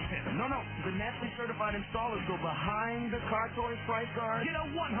locations. No, the nationally certified installers go behind the Car Toys price card. Get a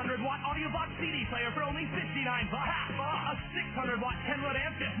 100-watt audio box CD player for only $59. Half off. A 600-watt 10-watt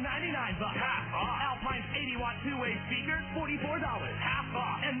amp, just $99. Half off. Alpine's 80-watt two-way speaker, $44. Half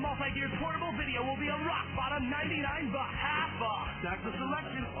off. And multi-gear portable video will be a rock bottom $99. Half off. Stack the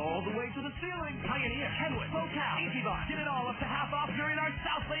selection all the way to the ceiling. Pioneer, Kenwood, Hotel, EasyBox. Get it all up to half off during our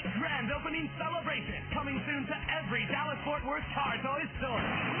South Lake Grand Opening Celebration. Coming soon to every Dallas-Fort Worth Car Toys store.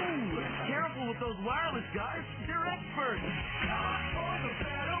 Ooh, careful with those wireless guys. They're experts.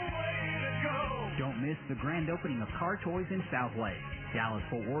 Don't miss the grand opening of Car Toys in South Lake,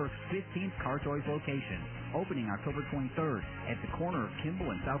 Dallas-Fort Worth's 15th Car Toys location, opening October 23rd at the corner of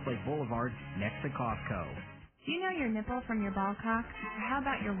Kimball and South Lake Boulevard next to Costco. Do you know your nipple from your ball cock? Or how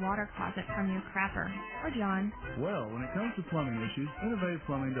about your water closet from your crapper? Or John? Well, when it comes to plumbing issues, Innovative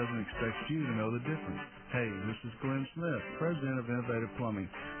Plumbing doesn't expect you to know the difference. Hey, this is Glenn Smith, president of Innovative Plumbing.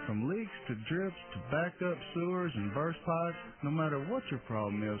 From leaks to drips to backed up sewers and burst pipes, no matter what your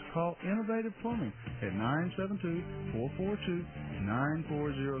problem is, call Innovative Plumbing at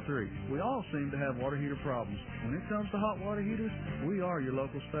 972-442-9403. We all seem to have water heater problems. When it comes to hot water heaters, we are your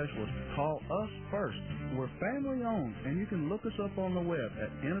local specialist. Call us first. We're family owned, and you can look us up on the web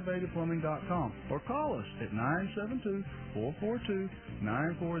at innovativeplumbing.com or call us at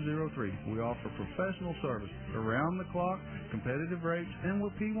 972-442-9403. We offer professional service, around the clock, competitive rates, and we're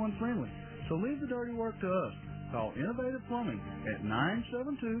P1 friendly. So leave the dirty work to us. Call Innovative Plumbing at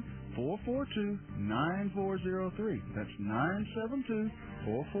 972-442-9403. That's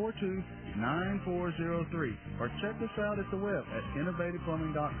 972-442-9403. Or check us out at the web at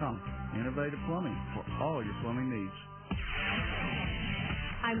innovativeplumbing.com. Innovative Plumbing for all your plumbing needs.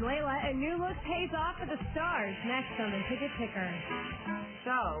 I'm Layla, and new look pays off for the Stars. Next on the Ticket Ticker.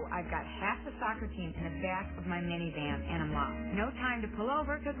 So, I've got half the soccer team in the back of my minivan, and I'm lost. No time to pull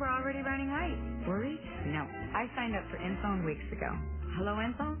over because we're already running late. Worried? No. I signed up for Infone weeks ago. Hello,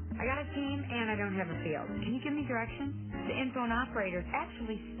 Infone? I got a team, and I don't have a field. Can you give me directions? The Infone operator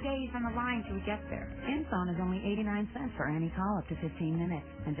actually stays on the line till we get there. Infone is only 89 cents for any call up to 15 minutes,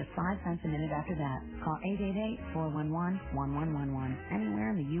 and just 5 cents a minute after that. Call 888-411-1111,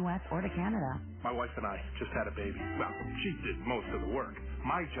 anywhere in the U.S. or to Canada. My wife and I just had a baby. Well, she did most of the work.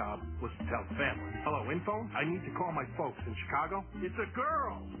 My job was to tell the family. Hello, Infone? I need to call my folks in Chicago. It's a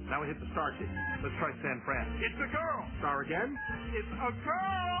girl. Now we hit the star key. Let's try San Fran. It's a girl. Star again. It's a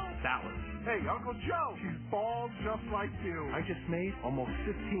girl. Dallas. Hey, Uncle Joe. She's bald just like you. I just made almost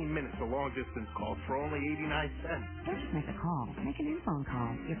 15 minutes of long-distance calls for only 89 cents. Don't just make a call. Make an Infone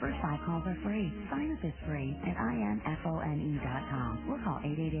call. Your first 5 calls are free. Sign up is free at infone.com. Or call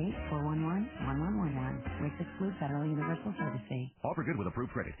 888-411-1111. Rates exclude Federal Universal Service Fee. Offer good with approved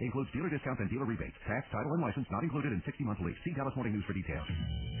credit. Includes dealer discounts and dealer rebates. Tax, title, and license not included in 60-month lease. See Dallas Morning News for details.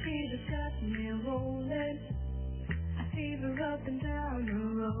 Jesus got me rolling. I fever up and down the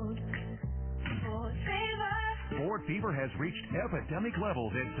road. For favor. Ford fever has reached epidemic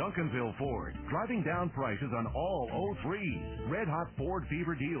levels at Duncanville Ford, driving down prices on all 03s. Red-hot Ford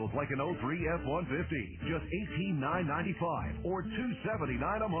fever deals like an 03 F-150, just $18,995 or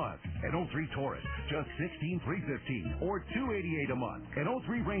 $279 a month. An 03 Taurus, just $16,315 or $288 a month. An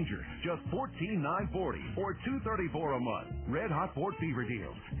 03 Ranger, just $14,940 or $234 a month. Red-hot Ford fever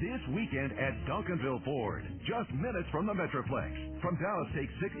deals this weekend at Duncanville Ford, just minutes from the Metroplex. From Dallas,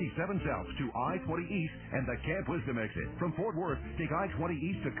 take 67 South to I-20 East and the Camp Wisdom exit. From Fort Worth, take I-20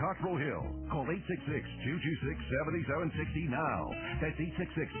 East to Cottrell Hill. Call 866-226-7760 now. That's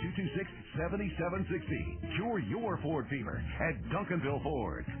 866-226-7760. Cure your Ford fever at Duncanville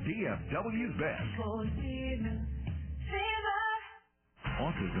Ford, DFW's best.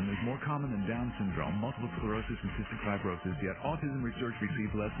 Autism is more common than Down syndrome, multiple sclerosis, and cystic fibrosis, yet autism research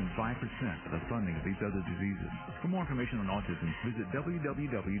receives less than 5% of the funding of these other diseases. For more information on autism, visit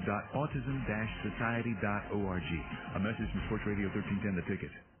www.autism-society.org. A message from Sports Radio 1310 The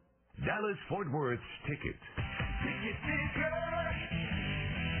Ticket. Dallas-Fort Worth's Ticket.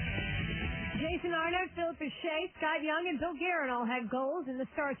 Jason Arnott, Philip Shea, Scott Young, and Bill Guerin all had goals in the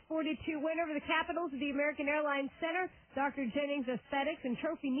Stars' 42 win over the Capitals at the American Airlines Center. Dr. Jennings Aesthetics and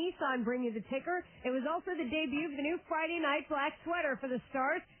Trophy Nissan bring you the ticker. It was also the debut of the new Friday night black sweater for the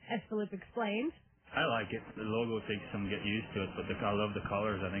Stars, as Philip explains. I like it. The logo takes some get used to it, but I love the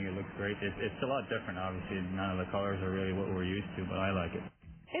colors. I think it looks great. It's a lot different, obviously. None of the colors are really what we're used to, but I like it.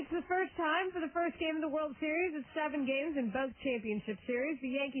 It's the first time for the first game of the World Series with 7 games in both championship series.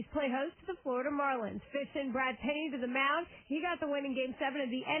 The Yankees play host to the Florida Marlins. Fish sent Brad Penny to the mound. He got the win in Game 7 of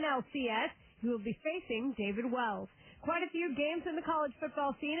the NLCS. He will be facing David Wells. Quite a few games in the college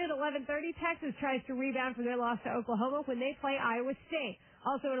football scene. At 11:30, Texas tries to rebound from their loss to Oklahoma when they play Iowa State.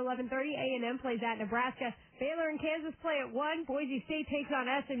 Also at 11:30, A&M plays at Nebraska. Baylor and Kansas play at 1. Boise State takes on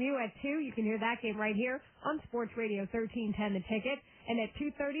SMU at 2. You can hear that game right here on Sports Radio 1310 The Ticket. And at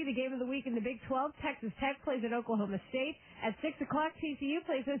 2:30, the game of the week in the Big 12, Texas Tech plays at Oklahoma State. At 6 o'clock, TCU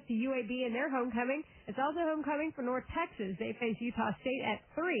plays host to UAB in their homecoming. It's also homecoming for North Texas. They face Utah State at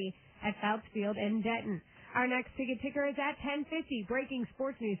 3 at Fouts Field in Denton. Our next ticket ticker is at 10:50. Breaking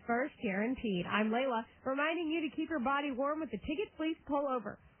sports news first, guaranteed. I'm Layla, reminding you to keep your body warm with the Ticket Fleece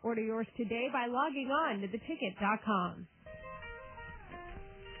Pullover. Order yours today by logging on to theticket.com.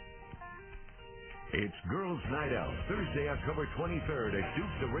 It's Girls Night Out, Thursday, October 23rd at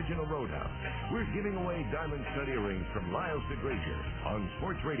Duke's Original Roadhouse. We're giving away diamond study rings from Lyles to Grazier on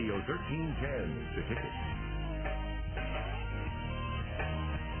Sports Radio 1310, The Ticket.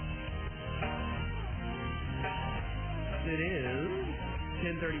 It is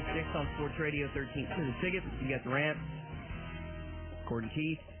 10:36 on Sports Radio 1310, The Ticket. You got the Rant. Gordon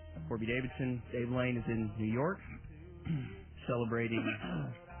Keith, Corby Davidson, Dave Lane is in New York celebrating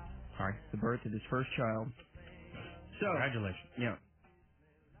the birth of his first child. So, congratulations. Yeah.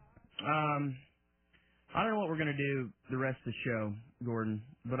 I don't know what we're going to do the rest of the show, Gordon,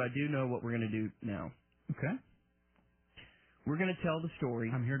 but I do know what we're going to do now. Okay. We're going to tell the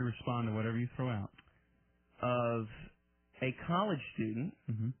story. I'm here to respond to whatever you throw out. Of a college student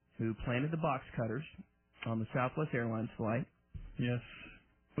who planted the box cutters on the Southwest Airlines flight. Yes.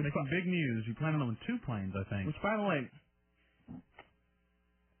 Making big news. You planted on 2 planes, I think. Which, by the way,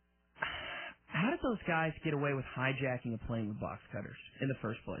 how did those guys get away with hijacking a plane with box cutters in the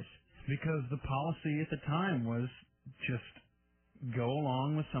first place? Because the policy at the time was just go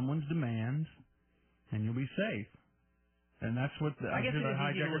along with someone's demands and you'll be safe. And that's what the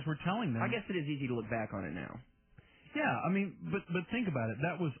hijackers were telling them. I guess it is easy to look back on it now. Yeah, I mean, but think about it.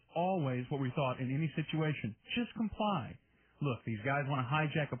 That was always what we thought in any situation. Just comply. Look, these guys want to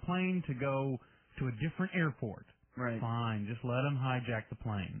hijack a plane to go to a different airport. Right. Fine, just let them hijack the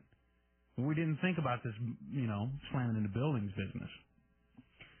plane. We didn't think about this, slamming into buildings business.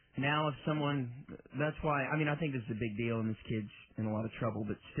 Now if someone, that's why, I think this is a big deal and this kid's in a lot of trouble,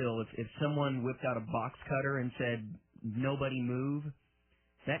 but still, if someone whipped out a box cutter and said, nobody move,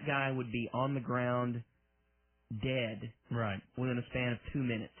 that guy would be on the ground, dead. Right. Within a span of 2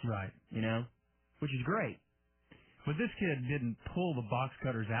 minutes. Right. Which is great. But this kid didn't pull the box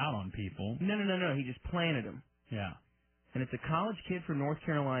cutters out on people. No. He just planted them. Yeah. And it's a college kid from North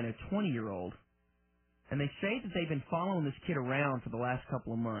Carolina, a 20-year-old. And they say that they've been following this kid around for the last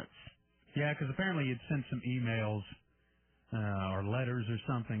couple of months. Yeah, because apparently he'd sent some emails or letters or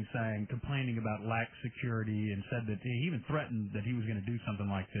something complaining about lax security, and said that he even threatened that he was going to do something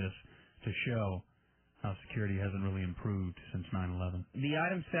like this to show how security hasn't really improved since 9/11. The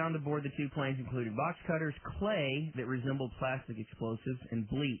items found aboard the 2 planes included box cutters, clay that resembled plastic explosives, and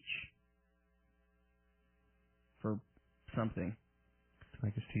bleach for something. to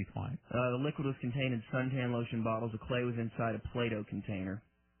make his teeth white. The liquid was contained in suntan lotion bottles. The clay was inside a Play-Doh container.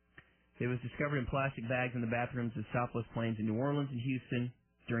 It was discovered in plastic bags in the bathrooms of Southwest Plains in New Orleans and Houston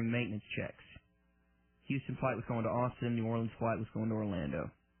during maintenance checks. Houston flight was going to Austin. New Orleans flight was going to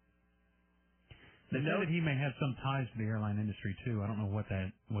Orlando. They said that he may have some ties to the airline industry, too. I don't know what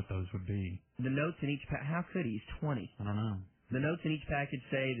those would be. The notes in each how could he? He's 20. I don't know. The notes in each package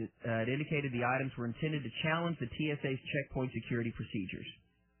say that it indicated the items were intended to challenge the TSA's checkpoint security procedures.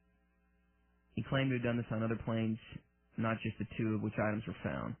 He claimed to have done this on other planes, not just the two of which items were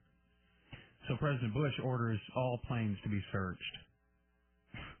found. So President Bush orders all planes to be searched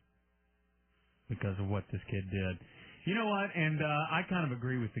because of what this kid did. You know what? And I kind of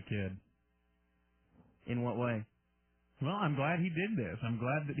agree with the kid. In what way? Well, I'm glad he did this. I'm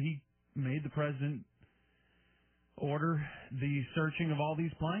glad that he made the president order the searching of all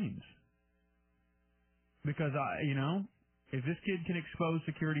these planes. Because, if this kid can expose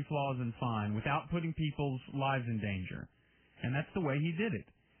security flaws, then fine, without putting people's lives in danger. And that's the way he did it.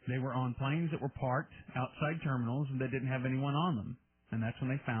 They were on planes that were parked outside terminals and that didn't have anyone on them. And that's when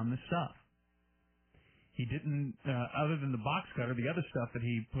they found this stuff. He didn't, other than the box cutter, the other stuff that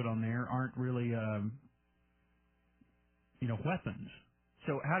he put on there aren't really, weapons.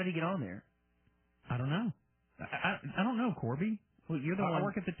 So how did he get on there? I don't know. I don't know, Corby. Well, you're the one. I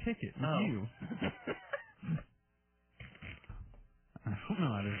work at the ticket with you. I don't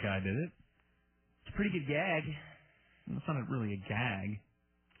know how this guy did it. It's a pretty good gag. It's not really a gag.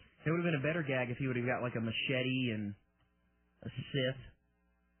 It would have been a better gag if he would have got like a machete and a scythe.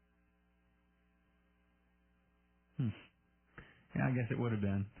 Yeah, I guess it would have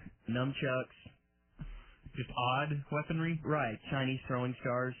been. Nunchucks. Just odd weaponry? Right. Chinese throwing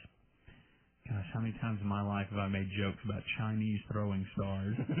stars. Gosh, how many times in my life have I made jokes about Chinese throwing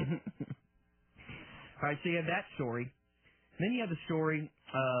stars? All right, so you have that story. Then you have the story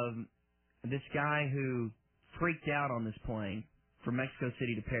of this guy who freaked out on this plane from Mexico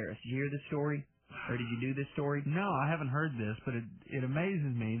City to Paris. Did you hear this story? Or did you do this story? No, I haven't heard this, but it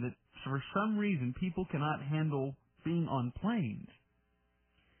amazes me that for some reason people cannot handle being on planes.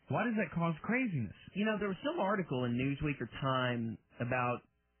 Why does that cause craziness? There was some article in Newsweek or Time about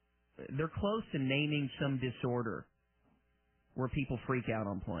they're close to naming some disorder where people freak out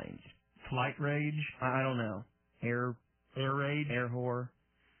on planes. Flight rage? I don't know. Air rage? Air whore.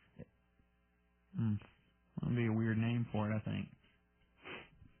 That'd be a weird name for it, I think.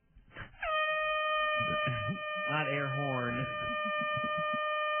 Not air horn.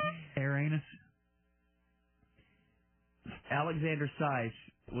 Air anus? Alexander Seiss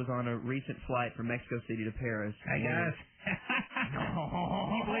was on a recent flight from Mexico City to Paris. Hey, guys.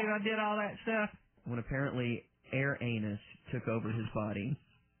 Can you believe I did all that stuff? When apparently air anus took over his body.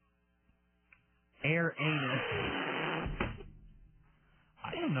 Air anus.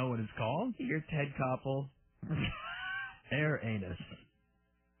 I don't know what it's called. You're Ted Koppel. Air anus.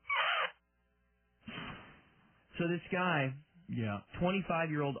 So this guy,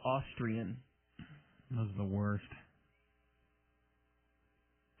 25-year-old Austrian. Those are the worst.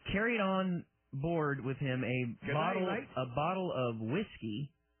 Carried on board with him a bottle of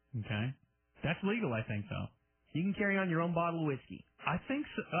whiskey. Okay. That's legal, I think, though. You can carry on your own bottle of whiskey. I think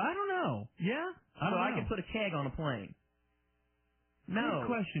so. I don't know. Yeah? I can put a keg on a plane. No. Good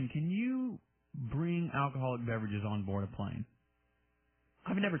question. Can you bring alcoholic beverages on board a plane?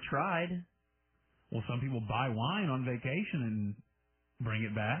 I've never tried. Well, some people buy wine on vacation and bring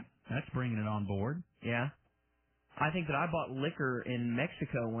it back. That's bringing it on board. Yeah. I think that I bought liquor in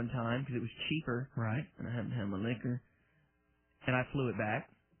Mexico one time because it was cheaper. Right. And I hadn't had my liquor. And I flew it back.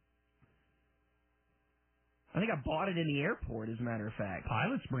 I think I bought it in the airport, as a matter of fact.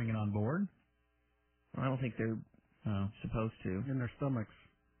 Pilots bring it on board. I don't think they're supposed to. In their stomachs.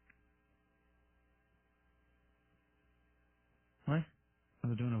 What? I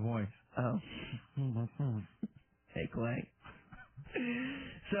was doing a voice. Oh. Hey, Clay.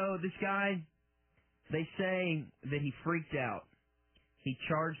 So this guy, they say that he freaked out. He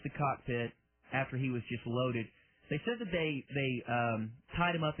charged the cockpit after he was just loaded. They said that they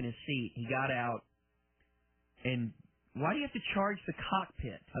tied him up in his seat. He got out. And why do you have to charge the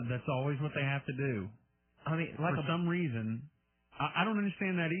cockpit? That's always what they have to do. I mean, for some reason, I don't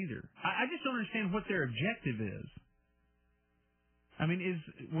understand that either. I just don't understand what their objective is. I mean,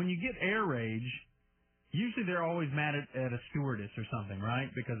 when you get air rage, usually they're always mad at a stewardess or something,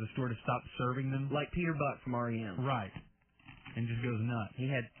 right? Because the stewardess stopped serving them. Like Peter Buck from REM. Right. And just goes nuts. He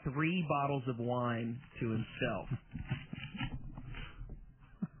had 3 bottles of wine to himself.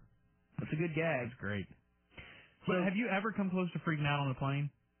 That's a good gag. That's great. But have you ever come close to freaking out on a plane?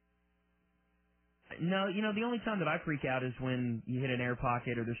 No, the only time that I freak out is when you hit an air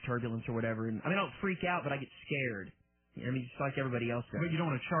pocket or there's turbulence or whatever. And I don't freak out, but I get scared. Just like everybody else does. But you don't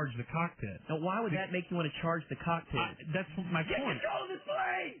want to charge the cockpit. Now, why would that make you want to charge the cockpit? That's my Get point. control of this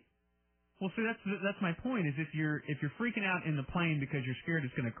plane! Well, see, that's my point. Is if you're freaking out in the plane because you're scared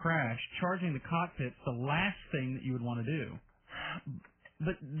it's going to crash, charging the cockpit's the last thing that you would want to do.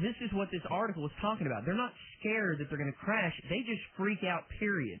 But this is what this article was talking about. They're not scared that they're going to crash. They just freak out.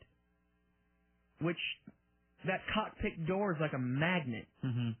 Period. Which that cockpit door is like a magnet,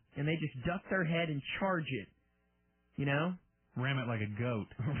 and they just duck their head and charge it. Ram it like a goat.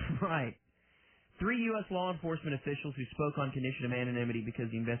 Right. 3 U.S. law enforcement officials who spoke on condition of anonymity because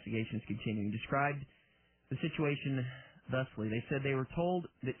the investigation is continuing described the situation thusly. They said they were told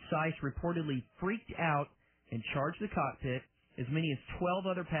that Seiss reportedly freaked out and charged the cockpit. As many as 12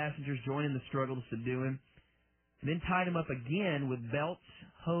 other passengers joined in the struggle to subdue him, then tied him up again with belts,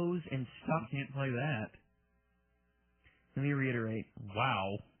 hose, and stuff. You can't play that. Let me reiterate.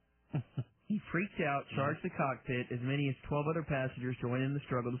 Wow. He freaked out, charged the cockpit. As many as 12 other passengers joined in the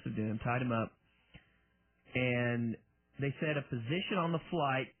struggle to subdue him, tied him up. And they said a physician on the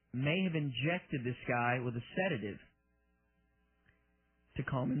flight may have injected this guy with a sedative to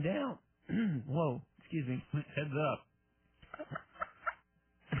calm him down. Whoa, excuse me. Heads up.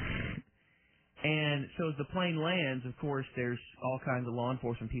 And so as the plane lands, of course, there's all kinds of law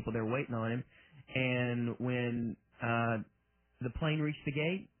enforcement people there waiting on him. And when the plane reached the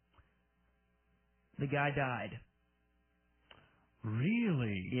gate, the guy died.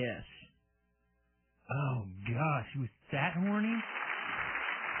 Really? Yes. Oh, gosh. He was that horny?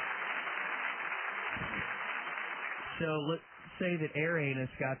 So let's say that air anus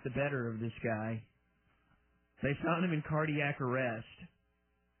got the better of this guy. They found him in cardiac arrest.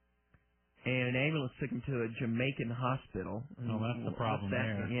 And an ambulance took him to a Jamaican hospital. Oh, that's the problem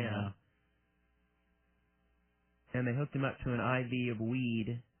there. Yeah. And they hooked him up to an IV of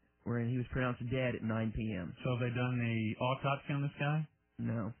weed, wherein he was pronounced dead at 9 p.m. So have they done the autopsy on this guy?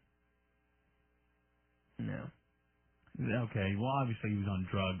 No. Okay, well, obviously he was on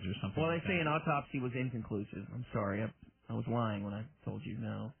drugs or something. Well, they say an autopsy was inconclusive. I'm sorry, I was lying when I told you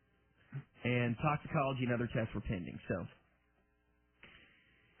no. And toxicology and other tests were pending, so.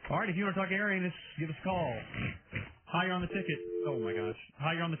 All right, if you want to talk air anus, give us a call. Hi, you're on the ticket. Oh, my gosh.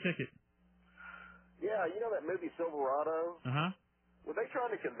 Hi, you're on the ticket. Yeah, you know that movie Silverado? Uh-huh. Were they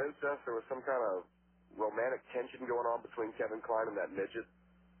trying to convince us there was some kind of romantic tension going on between Kevin Kline and that midget?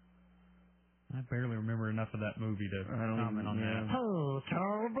 I barely remember enough of that movie to comment on that. Oh,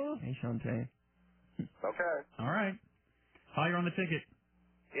 terrible. Hey, Shantae. Okay. All right. Hi, you're on the ticket.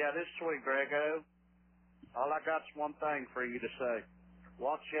 Yeah, this is Sweet Grego. All I got's one thing for you to say.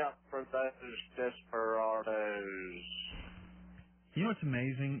 Watch out for those desperados. You know what's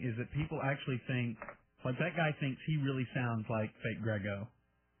amazing is that people actually think, like that guy thinks he really sounds like fake Grego.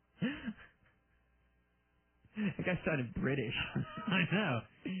 That guy sounded British. I know.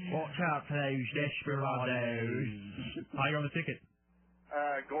 Watch out for those desperados. Hi, you're on the ticket.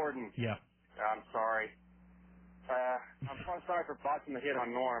 Gordon. Yeah. I'm sorry. I'm so sorry for botching the hit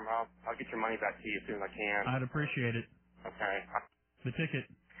on Norm. I'll get your money back to you as soon as I can. I'd appreciate it. Okay. The ticket.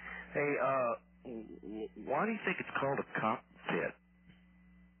 Hey, why do you think it's called a cockpit?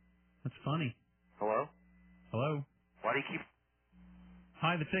 That's funny. Hello? Hello? Why do you keep...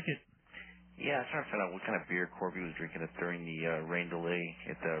 Hi, the ticket. Yeah, I was trying to find out what kind of beer Corby was drinking during the rain delay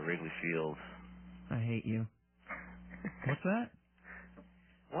at Wrigley Field. I hate you. What's that?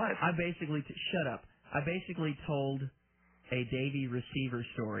 What? Shut up. I basically told a Davey receiver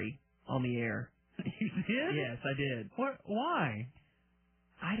story on the air. You did? Yes, I did. What? Why?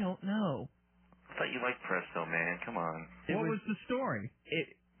 I don't know. I thought you liked Presto, man. Come on. What was the story?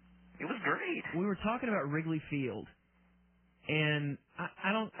 It was great. We were talking about Wrigley Field. And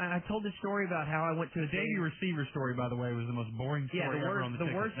I told this story about how I went to the Davey receiver story, by the way, was the most boring story ever on the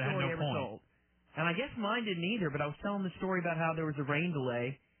ticket. worst story ever told. And I guess mine didn't either, but I was telling the story about how there was a rain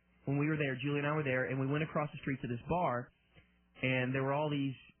delay when we were there. Julie and I were there, and we went across the street to this bar, and there were all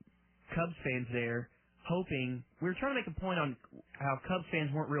these Cubs fans there hoping. We were trying to make a point on how Cubs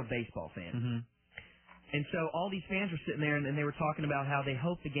fans weren't real baseball fans. Mm-hmm. And so all these fans were sitting there, and they were talking about how they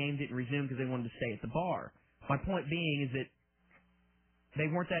hoped the game didn't resume because they wanted to stay at the bar. My point being is that they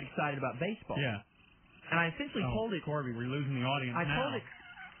weren't that excited about baseball. Yeah. And I essentially told it... Corby, we're losing the audience I now. told it,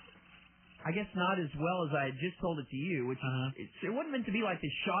 I guess not as well as I had just told it to you, which it wasn't meant to be like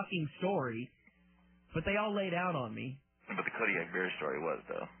this shocking story, but they all laid out on me. But the Kodiak Bear story was,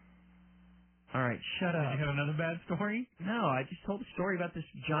 though. All right, shut up. Did you have another bad story? No, I just told a story about this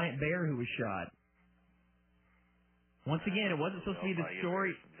giant bear who was shot. Once again, it wasn't supposed to be the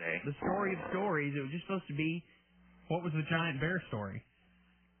story of stories. It was just supposed to be... What was the giant bear story?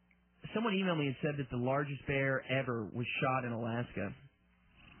 Someone emailed me and said that the largest bear ever was shot in Alaska.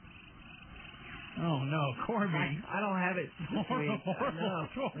 Oh, no, Corby. I don't have it this week. Horrible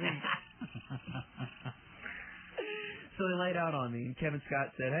story. So they laid out on me, and Kevin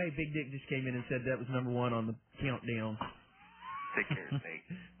Scott said, hey, Big Dick just came in and said that was number one on the countdown. Take care, mate.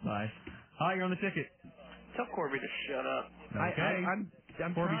 Bye. Hi, you're on the ticket. Tell Corby to shut up. Okay.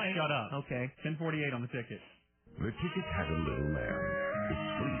 I'm Corby, trying. shut up. Okay. 10:48 on the ticket. The ticket had a little lamb. Its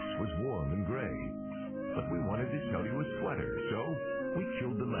fleece was warm and gray. But we wanted to sell you a sweater, so we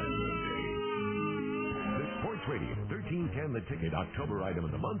killed the lamb one day. The Sports Radio 1310 The Ticket October item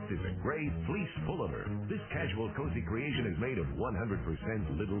of the month is a gray fleece pullover. This casual, cozy creation is made of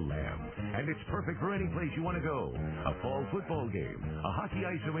 100% little lamb. And it's perfect for any place you want to go. A fall football game, a hockey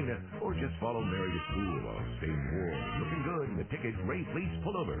ice arena, or just follow Mary to school while staying warm. Looking good in the Ticket gray fleece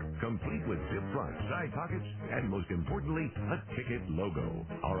pullover. Complete with zip front, side pockets, and most importantly, a Ticket logo.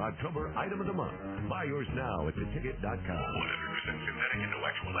 Our October item of the month. Buy yours now at theticket.com. 100% synthetic and no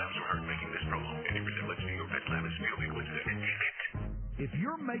actual lambs were hurt making this promo. Any resemblance to your pet lamb is merely coincidental. If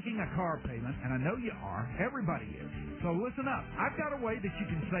you're making a car payment, and I know you are, everybody is, so listen up. I've got a way that you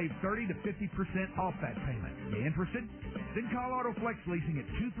can save 30 to 50% off that payment. You interested? Then call AutoFlex Leasing at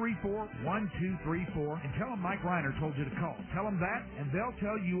 234-1234 and tell them Mike Reiner told you to call. Tell them that, and they'll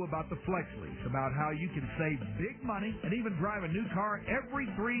tell you about the Flex Lease, about how you can save big money and even drive a new car every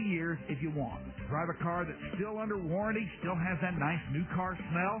 3 years if you want. Drive a car that's still under warranty, still has that nice new car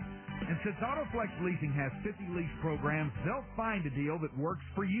smell. And since AutoFlex Leasing has 50 lease programs, they'll find a deal that works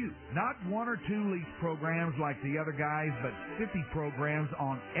for you. Not 1 or 2 lease programs like the other guys, but 50 programs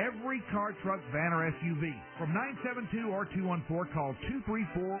on every car, truck, van, or SUV. From 972 or 214, call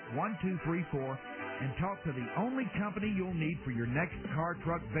 234-1234 and talk to the only company you'll need for your next car,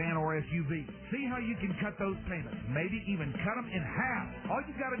 truck, van, or SUV. See how you can cut those payments, maybe even cut them in half. All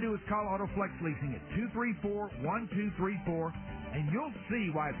you got to do is call AutoFlex Leasing at 234-1234, and you'll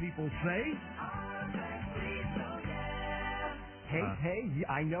see why people say, Hey,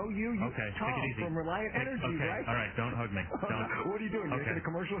 I know you. Okay, Tom take it easy. From Reliant Energy, okay, right? all right, don't hug me. Don't. What are you doing? You're Okay. in a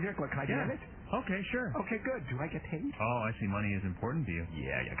commercial here? Can I get it? Okay, sure. Okay, good. Do I get paid? Oh, I see money is important to you.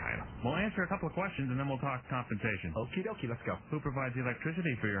 Yeah, kind of. We'll answer a couple of questions, and then we'll talk compensation. Okie dokie, let's go. Who provides the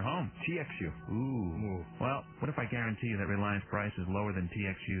electricity for your home? TXU. Ooh. Well, what if I guarantee you that Reliance price is lower than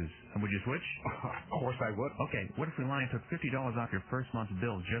TXU's? Would you switch? Of course I would. Okay, what if Reliance took $50 off your first month's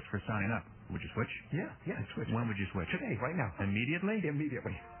bill just for signing up? Would you switch? Yeah, I'd switch. When would you switch? Today, right now. Immediately?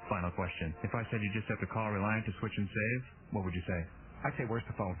 Immediately. Final question. If I said you just have to call Reliant to switch and save, what would you say? I'd say, where's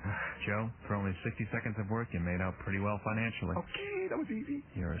the phone? Joe, for only 60 seconds of work, you made out pretty well financially. Okay, that was easy.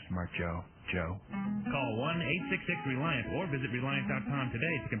 You're a smart Joe. Call 1-866-RELIANT or visit Reliant.com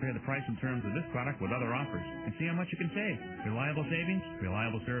today to compare the price and terms of this product with other offers and see how much you can save. Reliable savings,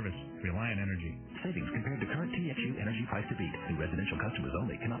 reliable service. Reliant Energy. Savings compared to current TXU energy price to beat. New residential customers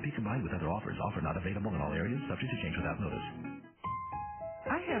only. Cannot be combined with other offers. Offer not available in all areas. Subject to change without notice.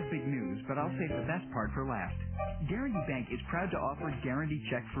 I have big news, but I'll save the best part for last. Guaranty Bank is proud to offer Guaranty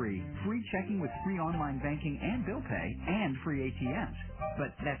Check Free. Free checking with free online banking and bill pay, and free ATMs.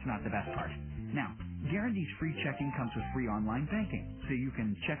 But that's not the best part. Now, Guaranty's free checking comes with free online banking, so you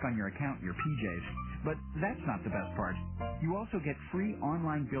can check on your account, your PJs. But that's not the best part. You also get free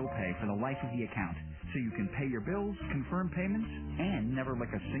online bill pay for the life of the account, so you can pay your bills, confirm payments, and never lick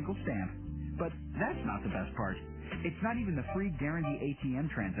a single stamp. But that's not the best part. It's not even the free Guaranty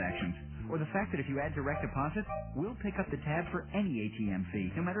ATM transactions, or the fact that if you add direct deposit, we'll pick up the tab for any ATM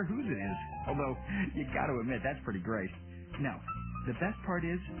fee, no matter whose it is. Although, you gotta admit, that's pretty great. No, the best part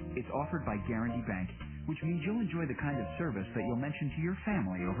is, it's offered by Guaranty Bank, which means you'll enjoy the kind of service that you'll mention to your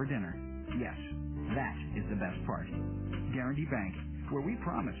family over dinner. Yes, that is the best part. Guaranty Bank, where we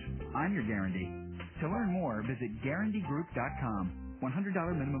promise, I'm your guarantee. To learn more, visit GuarantyGroup.com.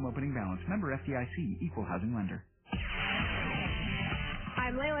 $100 minimum opening balance. Member FDIC, Equal Housing Lender.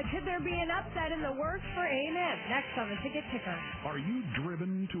 I'm Layla. Could there be an upset in the works for A&M? Next on the Ticket Ticker. Are you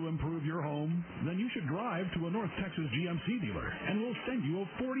driven to improve your home? Then you should drive to a North Texas GMC dealer, and we'll send you a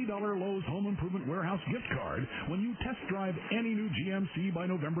 $40 Lowe's Home Improvement Warehouse gift card when you test drive any new GMC by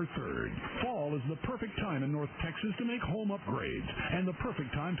November 3rd. Fall is the perfect time in North Texas to make home upgrades, and the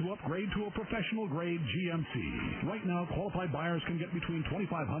perfect time to upgrade to a professional-grade GMC. Right now, qualified buyers can get between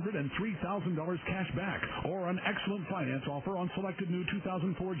 $2,500 and $3,000 cash back, or an excellent finance offer on selected new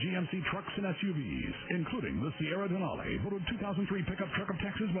 2004 GMC trucks and SUVs, including the Sierra Denali, voted 2003 pickup truck of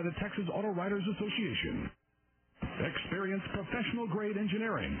Texas by the Texas Auto Writers Association. Experience professional-grade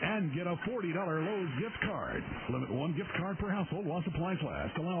engineering and get a $40 Lowe's gift card. Limit one gift card per household while supplies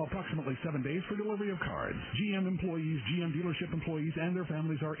last. Allow approximately 7 days for delivery of cards. GM employees, GM dealership employees, and their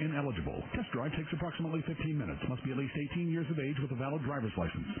families are ineligible. Test drive takes approximately 15 minutes. Must be at least 18 years of age with a valid driver's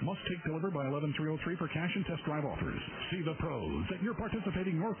license. Must take delivery by 11/303 for cash and test drive offers. See the pros at your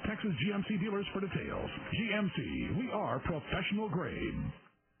participating North Texas GMC dealers for details. GMC, we are professional grade.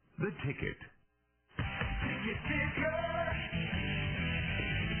 The Ticket.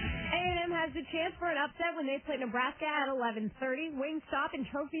 A&M has the chance for an upset when they play Nebraska at 11:30. Wingstop and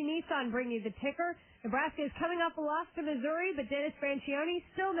Trophy Nissan bring you the ticker. Nebraska is coming off a loss to Missouri, but Dennis Francione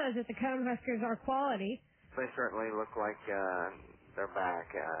still knows that the Cornhuskers are quality. They certainly look like they're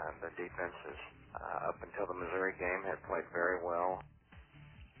back. Their defenses, up until the Missouri game, had played very well.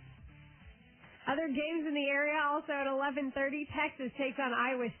 Other games in the area also at 11:30. Texas takes on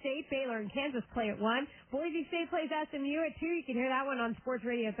Iowa State. Baylor and Kansas play at 1. Boise State plays SMU at 2. You can hear that one on Sports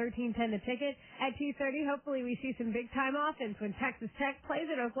Radio 1310 The Ticket. At 2:30, hopefully we see some big-time offense when Texas Tech plays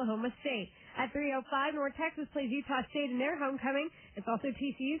at Oklahoma State. At 3:05, North Texas plays Utah State in their homecoming. It's also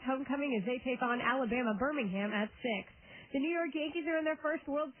TCU's homecoming as they take on Alabama Birmingham at 6. The New York Yankees are in their first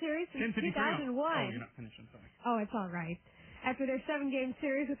World Series since 2001. Oh, you're not finished. I'm sorry. Oh, it's all right. After their 7-game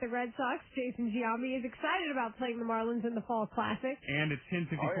series with the Red Sox, Jason Giambi is excited about playing the Marlins in the Fall Classic. And it's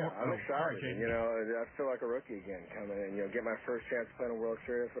 10:54. Oh, yeah, I'm excited. I feel like a rookie again coming in. Get my first chance to play in a World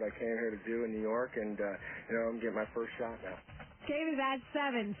Series, what I came here to do in New York, and, I'm getting my first shot now. Game is at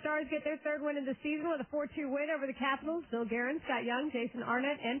 7. Stars get their third win of the season with a 4-2 win over the Capitals. Bill Guerin, Scott Young, Jason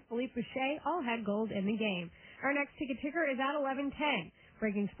Arnett, and Philippe Boucher all had goals in the game. Our next ticket ticker is at 11:10.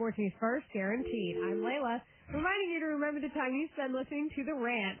 Breaking sports news first, guaranteed. I'm Layla, reminding you to remember the time you spend listening to The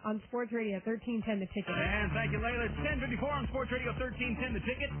Rant on Sports Radio 1310 The Ticket. And thank you, Layla. It's 10:54 on Sports Radio 1310 The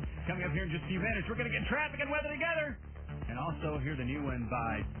Ticket. Coming up here in just a few minutes, we're going to get traffic and weather together. And also hear the new one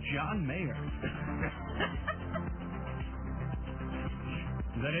by John Mayer.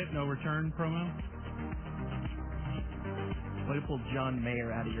 Is that it? No return promo? Way to pull John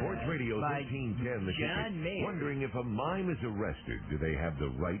Mayer out of your Sports Radio 1310 The John Ticket. Mayer. Wondering if a mime is arrested, do they have the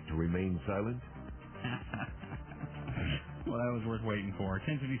right to remain silent? Well, that was worth waiting for.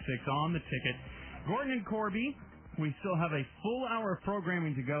 10:56 on The Ticket. Gordon and Corby, we still have a full hour of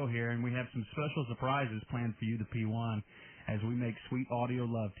programming to go here, and we have some special surprises planned for you, the P1, as we make sweet audio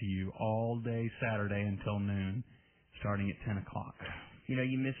love to you all day Saturday until noon, starting at 10 o'clock.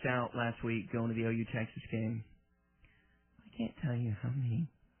 You missed out last week going to the OU Texas game. I can't tell you how many.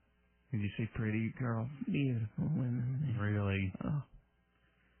 Did you see pretty girls? Beautiful women. Really? Oh.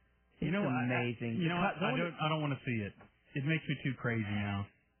 It's amazing. I don't want to see it. It makes me too crazy now.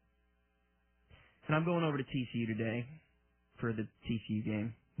 And I'm going over to TCU today for the TCU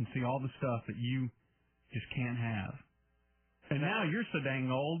game. And see all the stuff that you just can't have. And now you're so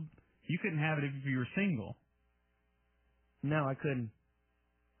dang old, you couldn't have it if you were single. No, I couldn't.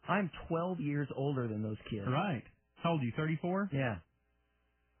 I'm 12 years older than those kids. Right. How old are you, 34? Yeah.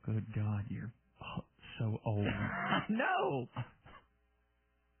 Good God, you're so old. No!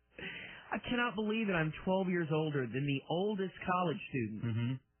 I cannot believe that I'm 12 years older than the oldest college student.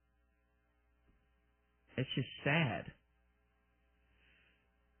 Mm-hmm. It's just sad.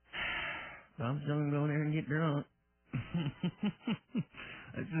 I'm still going to go there and get drunk.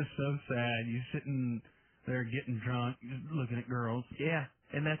 It's just so sad. You're sitting there getting drunk, just looking at girls. Yeah,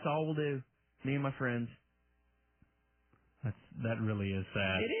 and that's all we'll do. Me and my friends. That really is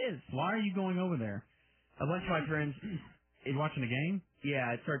sad. It is. Why are you going over there? A bunch of my friends. You watching the game?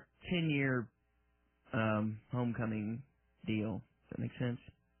 Yeah, it's our 10-year homecoming deal. Does that make sense?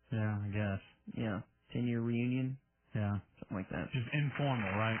 Yeah, I guess. Yeah, 10-year reunion. Yeah. Something like that. Just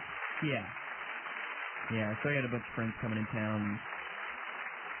informal, right? Yeah. Yeah, so I had a bunch of friends coming in town.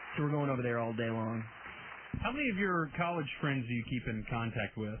 So we're going over there all day long. How many of your college friends do you keep in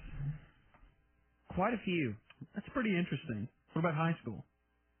contact with? Quite a few. That's pretty interesting. What about high school?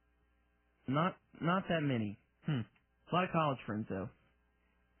 Not that many. A lot of college friends, though.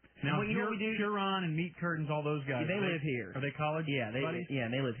 Now, what we do? Huron and Meat Curtains, all those guys. They live here. Are they college buddies? Yeah,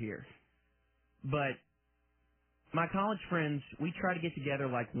 they live here. But my college friends, we try to get together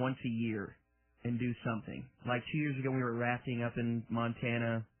like once a year and do something. Like 2 years ago, we were rafting up in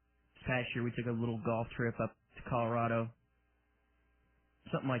Montana. This past year, we took a little golf trip up to Colorado.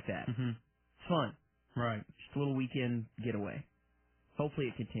 Something like that. Mm-hmm. It's fun. Right. Just a little weekend getaway. Hopefully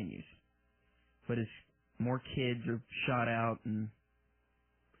it continues. But as more kids are shot out and...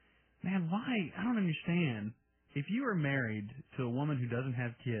 Man, why? I don't understand. If you are married to a woman who doesn't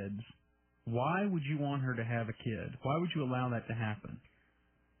have kids, why would you want her to have a kid? Why would you allow that to happen?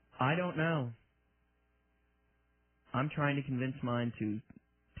 I don't know. I'm trying to convince mine to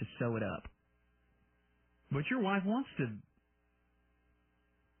sew it up. But your wife wants to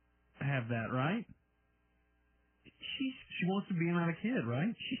have that, right? She wants to be another kid,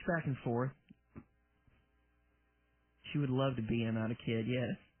 right? She's back and forth. She would love to BM out a kid,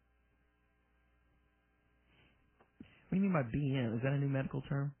 yes. What do you mean by BM? Is that a new medical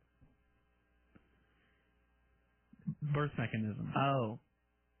term? Birth mechanism. Oh.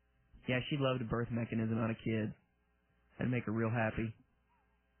 Yeah, she'd love to birth mechanism out a kid. That'd make her real happy.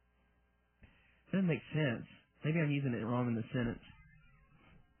 Doesn't make sense. Maybe I'm using it wrong in the sentence.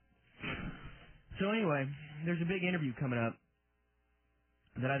 So anyway, there's a big interview coming up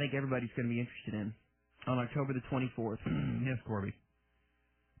that I think everybody's going to be interested in on October the 24th. Yes, Corby.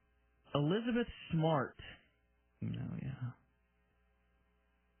 Elizabeth Smart. No, yeah.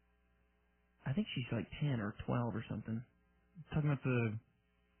 I think she's like 10 or 12 or something. Talking about the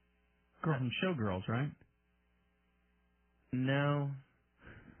girl from Showgirls, right? No.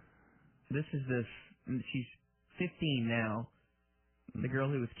 This is she's 15 now. The girl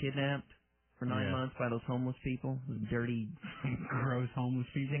who was kidnapped for 9 months by those homeless people. Those dirty, gross homeless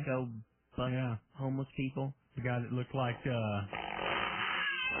people. Sicko, homeless people. The guy that looked like,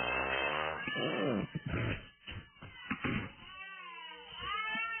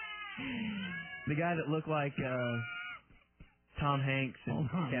 the guy that looked like, Tom Hanks in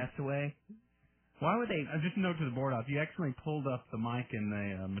Castaway. Why would they... Just a note to the board off. You accidentally pulled up the mic in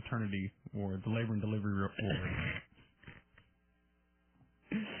the maternity ward, the labor and delivery ward.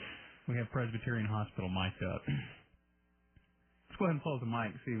 We have Presbyterian Hospital mic'd up. Let's go ahead and close the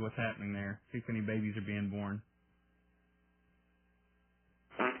mic, see what's happening there, see if any babies are being born.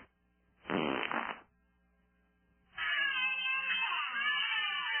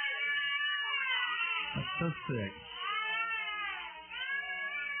 That's so sick.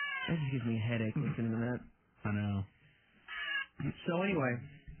 That just gives me a headache listening to that. I know. So anyway,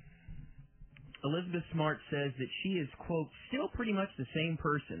 Elizabeth Smart says that she is, quote, still pretty much the same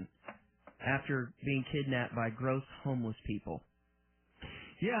person after being kidnapped by gross homeless people.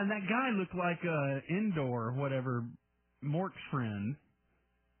 Yeah, and that guy looked like Indoor, whatever, Mork's friend.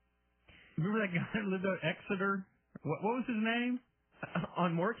 Remember that guy that lived out Exeter? What was his name?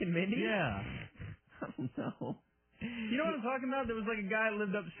 On Mork and Mindy? Yeah. I don't know. You know what I'm talking about? There was like a guy that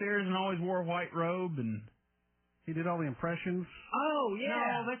lived upstairs and always wore a white robe, and he did all the impressions. Oh,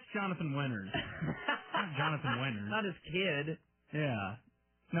 yeah. No, that's Jonathan Winters. Not Jonathan Winters. Not his kid. Yeah.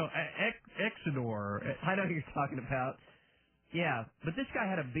 No, Exedor. I know who you're talking about. Yeah, but this guy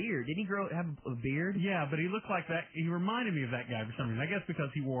had a beard. Didn't he have a beard? Yeah, but he looked like that. He reminded me of that guy for some reason. I guess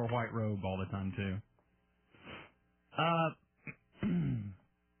because he wore a white robe all the time, too.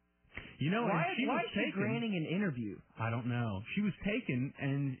 You know, why she was is she granting an interview? I don't know. She was taken,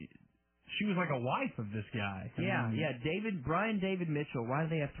 and she was like a wife of this guy. Brian David Mitchell. Why do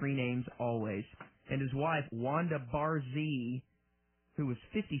they have three names always? And his wife, Wanda Barzee, who was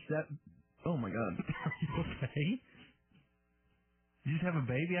 57. Oh, my God. Are you okay? Did you just have a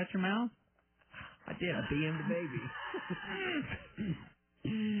baby out your mouth? I did. I BM'd the baby.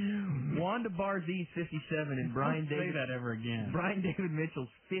 Wanda Barzee's 57, and Don't say that ever again. Brian David Mitchell's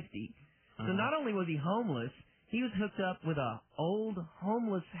 50. So not only was he homeless, he was hooked up with a old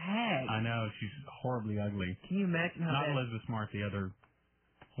homeless hag. I know, she's horribly ugly. Can you imagine how Not Elizabeth Smart, the other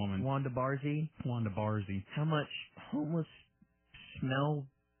woman. Wanda Barzee? Wanda Barzee. How much homeless smell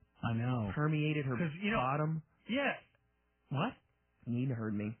I know permeated her bottom? Yeah. What? You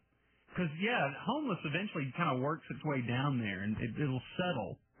heard me. Because, homeless eventually kind of works its way down there, and it'll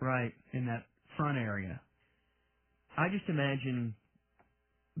settle. Right. In that front area. I just imagine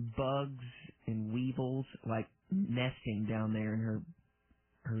bugs and weevils, like, nesting down there in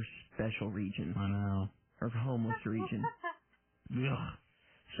her special region. I know. Her homeless region. Ugh.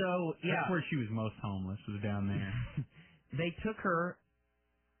 So, That's where she was most homeless, was down there. They took her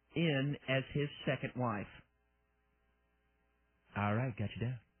in as his second wife. All right, got you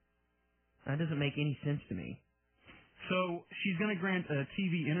down. That doesn't make any sense to me. So she's going to grant a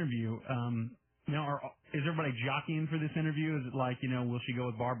TV interview. Now, is everybody jockeying for this interview? Is it like, will she go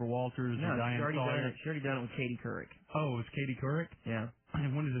with Barbara Walters or Diane Sawyer? She's already done it with Katie Couric. Oh, it was Katie Couric? Yeah.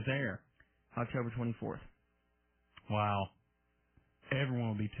 And when does this air? October 24th. Wow. Everyone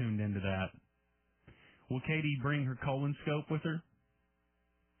will be tuned into that. Will Katie bring her colonoscope with her?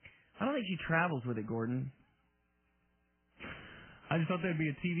 I don't think she travels with it, Gordon. I just thought there'd be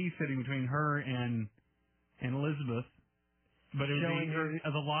a TV sitting between her and Elizabeth, but it would be her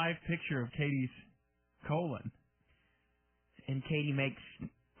as a live picture of Katie's colon. And Katie makes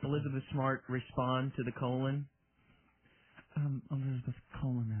Elizabeth Smart respond to the colon. Elizabeth,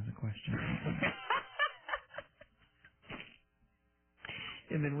 colon has a question.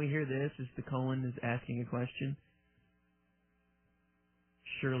 And then we hear this as the colon is asking a question.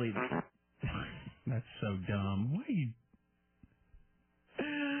 Surely. That's so dumb. Why are you...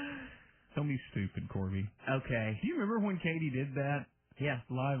 Don't be stupid, Corby. Okay. Do you remember when Katie did that? Yeah.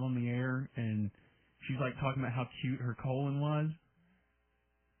 Live on the air, and she's like talking about how cute her colon was?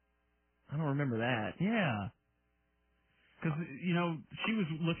 I don't remember that. Yeah. Because, you know, she was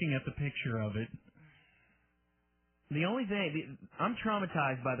looking at the picture of it. The only thing, I'm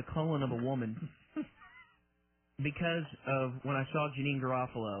traumatized by the colon of a woman because of when I saw Janine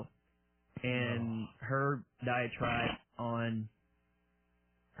Garofalo and her diatribe on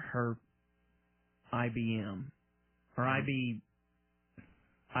her IBM or IBC,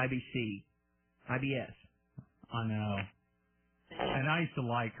 IBS. I know. And I used to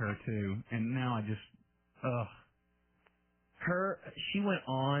like her too, and now I just, ugh. She went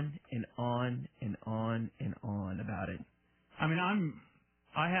on and on and on and on about it. I mean,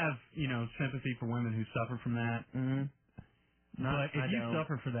 I have, you know, sympathy for women who suffer from that. Mm-hmm. But if you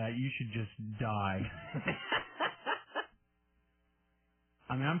suffer for that, you should just die.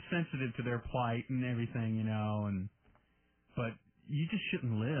 I mean, I'm sensitive to their plight and everything, you know, but you just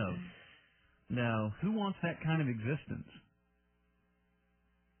shouldn't live. No. Who wants that kind of existence?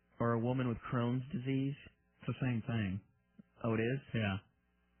 Or a woman with Crohn's disease? It's the same thing. Oh, it is? Yeah.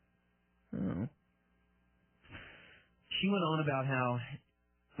 Oh. She went on about how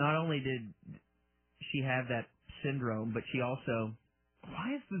not only did she have that syndrome, but she also...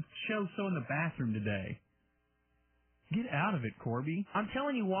 Why is the show so in the bathroom today? Get out of it, Corby. I'm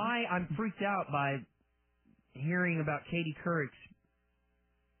telling you why I'm freaked out by hearing about Katie Couric's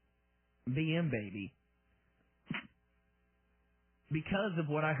BM baby. Because of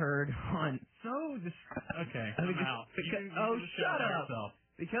what I heard on... Okay, I'm out. Shut up. Yourself.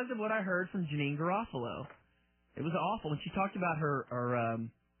 Because of what I heard from Janine Garofalo. It was awful. When she talked about her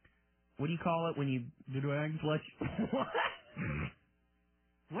what do you call it when you... Dudwag? What?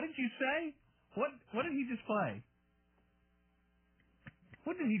 What did you say? What did he just play?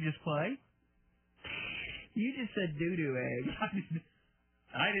 What did he just play? You just said doo-doo egg.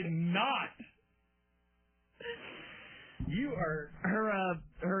 I did not. You are her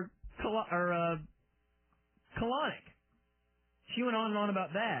colonic. She went on and on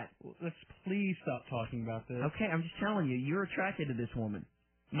about that. Let's please stop talking about this. Okay, I'm just telling you, you're attracted to this woman.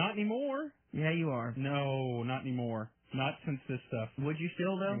 Not anymore. Yeah, you are. No, not anymore. Not since this stuff. Would you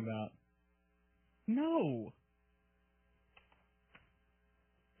still though? About. No.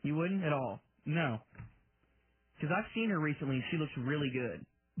 You wouldn't at all? No. Because I've seen her recently and she looks really good.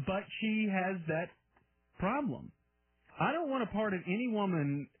 But she has that problem. I don't want a part of any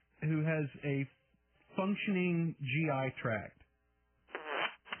woman who has a functioning GI tract.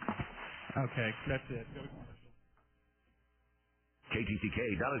 Okay, that's it.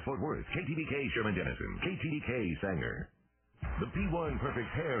 KTTK Dallas-Fort Worth, KTDK Sherman Denison, KTDK Sanger. The P1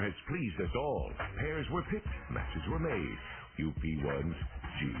 Perfect Pair has pleased us all. Pairs were picked, matches were made. You P1s,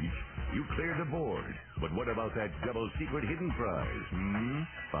 geez, you cleared the board. But what about that double secret hidden prize?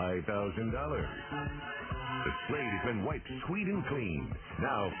 $5,000. The slate has been wiped sweet and clean.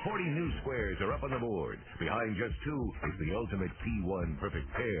 Now 40 new squares are up on the board. Behind just two is the ultimate P1 Perfect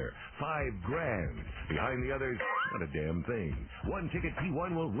Pair. $5,000. Behind the others, not a damn thing. One ticket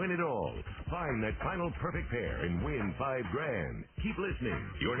P1 will win it all. Find that final perfect pair and win $5,000. Keep listening.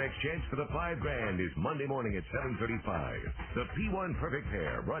 Your next chance for the $5,000 is Monday morning at 7:35. The P1 Perfect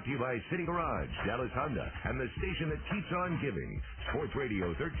Pair, brought to you by City Garage, Dallas Honda, and the station that keeps on giving. Sports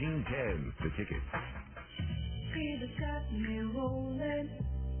Radio 1310. The Ticket. Fever's got me rolling.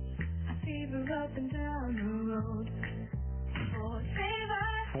 I fever up and down the road. Ford Fever.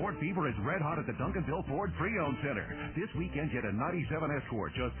 Ford Fever is red hot at the Duncanville Ford Pre-Owned Center. This weekend, get a 97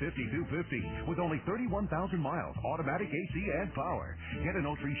 Escort, just $5,250, with only 31,000 miles, automatic AC and power. Get an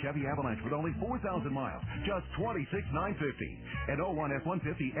 03 Chevy Avalanche with only 4,000 miles, just $26,950. An 01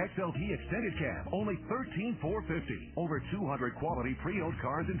 F-150 XLT Extended Cab, only $13,450. Over 200 quality pre-owned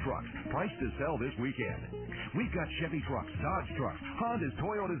cars and trucks, priced to sell this weekend. We've got Chevy trucks, Dodge trucks, Hondas,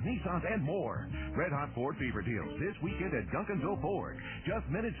 Toyotas, Nissans, and more. Red hot Ford Fever deals this weekend at Duncanville Ford, just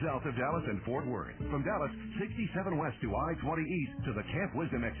minutes south of Dallas and Fort Worth. From Dallas, 67 west to I-20 east to the Camp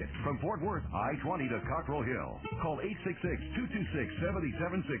Wisdom exit. From Fort Worth, I-20 to Cockrell Hill. Call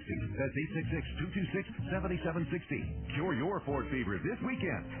 866-226-7760. That's 866-226-7760. Cure your Ford fever this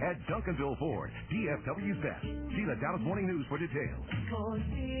weekend at Duncanville Ford, DFW's best. See the Dallas Morning News for details. Ford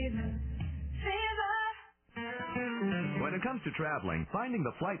Fever. Fever. When When it comes to traveling, finding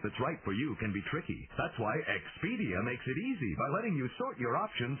the flight that's right for you can be tricky. That's why Expedia makes it easy by letting you sort your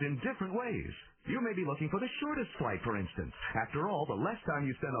options in different ways. You may be looking for the shortest flight, for instance. After all, the less time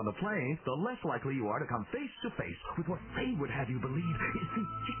you spend on the plane, the less likely you are to come face to face with what they would have you believe is the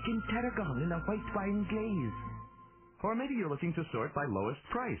chicken tarragon in a white wine glaze. Or maybe you're looking to sort by lowest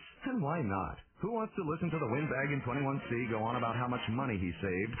price. Then why not? Who wants to listen to the windbag in 21C go on about how much money he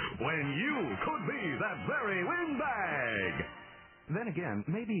saved when you could be that very windbag? Then again,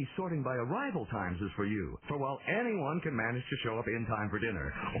 maybe sorting by arrival times is for you. For while anyone can manage to show up in time for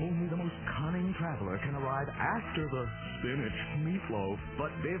dinner, only the most cunning traveler can arrive after the spinach meatloaf, but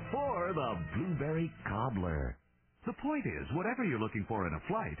before the blueberry cobbler. The point is, whatever you're looking for in a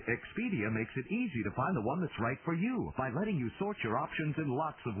flight, Expedia makes it easy to find the one that's right for you by letting you sort your options in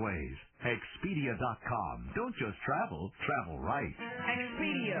lots of ways. Expedia.com. Don't just travel, travel right.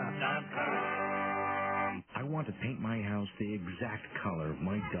 Expedia.com. I want to paint my house the exact color of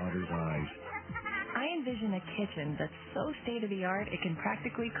my daughter's eyes. I envision a kitchen that's so state-of-the-art it can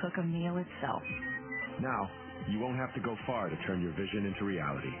practically cook a meal itself. Now, you won't have to go far to turn your vision into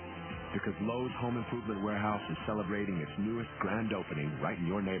reality. Because Lowe's Home Improvement Warehouse is celebrating its newest grand opening right in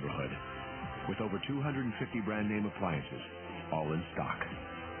your neighborhood. With over 250 brand name appliances, all in stock.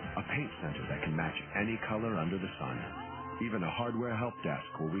 A paint center that can match any color under the sun. Even a hardware help desk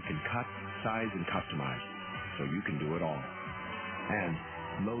where we can cut, size, and customize, so you can do it all.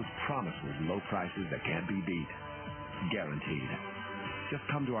 And Lowe's promises low prices that can't be beat. Guaranteed. Just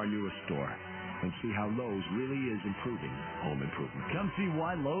come to our newest store and see how Lowe's really is improving home improvement. Come see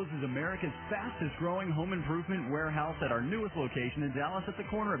why Lowe's is America's fastest-growing home improvement warehouse at our newest location in Dallas at the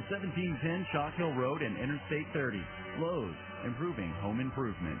corner of 1710 Chalk Hill Road and Interstate 30. Lowe's, improving home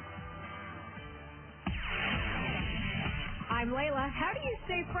improvement. I'm Layla. How do you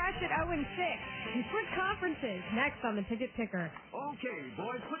stay fresh at 0-6? You switch conferences. Next on the Ticket Ticker. Okay,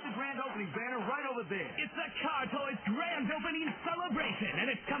 boys, put the grand opening banner right over there. It's the Car Toys Grand Opening Celebration,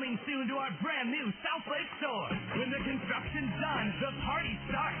 and it's coming soon to our brand new South Lake store. When the construction's done, the party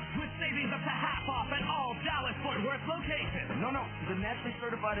starts with savings up to half off at all Dallas-Fort Worth locations. No, the naturally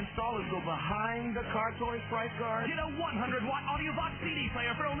certified installers go behind the Car Toys price card. Get a 100-watt AudioVox CD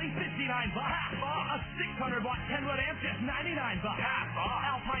player for only $59. Half off. A 600-watt 10-watt amp just $99. Half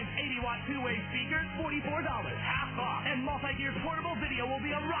off. Alpine's 80-watt two-way speakers, $44. Half off. And multi-gear portable video will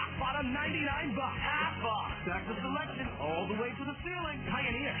be a rock bottom $99. Half off. Stack the selection all the way to the ceiling.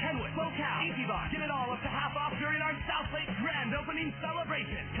 Pioneer, Kenwood, SoCal, EasyBar. Get it all up to half off during our South Lake Grand Opening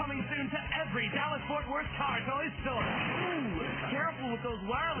Celebration. Coming soon to every Dallas-Fort Worth Car Toys store. Ooh, careful with those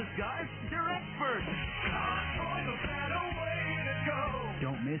wireless guys. They're experts. Car Toys, a better way to go.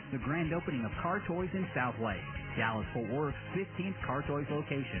 Don't miss the grand opening of Car Toys in South Lake, Dallas-Fort Worth's 15th Car Toys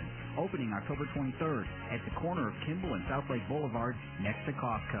location, opening October 23rd at the corner of Kimball and South Lake Boulevard next to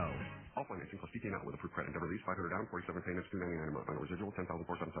Costco. All financing plus PTA out with approved credit. Endeavor lease, $500 down, 47 payments, $299 a month. Final residual, $10,477,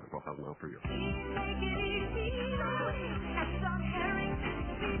 12,000 miles per year.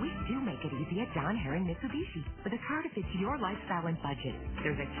 We do make it easy at Don Herring Mitsubishi with a car to fit your lifestyle and budget.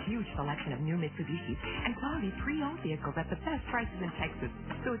 There's a huge selection of new Mitsubishis and quality pre-owned vehicles at the best prices in Texas,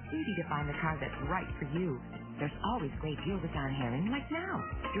 so it's easy to find the car that's right for you. There's always great deals at Don Herring, like now.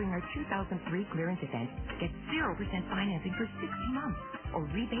 During our 2003 clearance event, get 0% financing for 60 months, or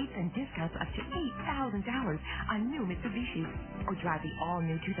rebates and discounts up to $8,000 on new Mitsubishis, or drive the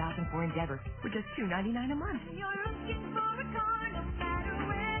all-new 2004 Endeavor for just $299 a month. You're looking for a car no matter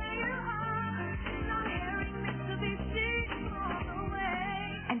where you are. Don Herring Mitsubishi all the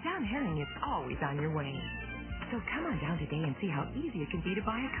way. And Don Herring is always on your way. So come on down today and see how easy it can be to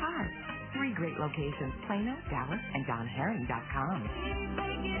buy a car. 3 great locations, Plano, Dallas, and DonHerring.com.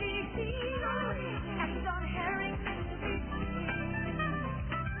 Make it easy at Don Herring Mitsubishi.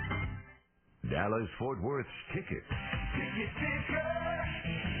 Dallas-Fort Worth's Ticket. Ticket Ticker.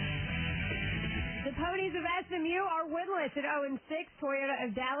 The ponies of SMU are winless at 0-6. Toyota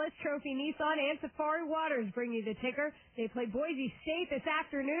of Dallas, Trophy Nissan, and Safari Waters bring you the ticker. They play Boise State this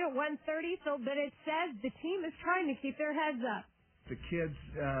afternoon at 1:30. Phil Bennett says the team is trying to keep their heads up. The kids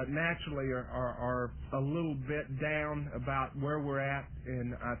naturally are a little bit down about where we're at,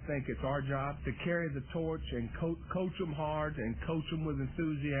 and I think it's our job to carry the torch and coach them hard and coach them with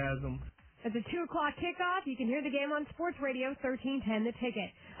enthusiasm. At the 2 o'clock kickoff, you can hear the game on Sports Radio 1310 The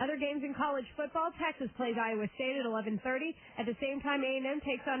Ticket. Other games in college football, Texas plays Iowa State at 11:30. At the same time, A&M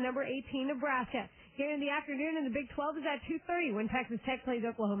takes on number 18 Nebraska. Game in the afternoon in the Big 12 is at 2:30 when Texas Tech plays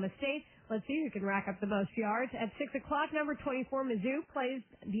Oklahoma State. Let's see who can rack up the most yards. At 6 o'clock, number 24 Mizzou plays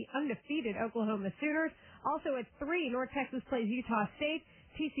the undefeated Oklahoma Sooners. Also at 3, North Texas plays Utah State.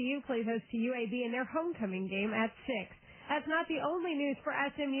 TCU plays host to UAB in their homecoming game at 6. That's not the only news for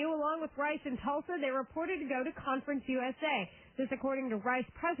SMU. Along with Rice and Tulsa, they reported to go to Conference USA. This according to Rice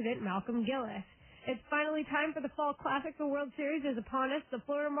President Malcolm Gillis. It's finally time for the Fall Classic. The World Series is upon us. The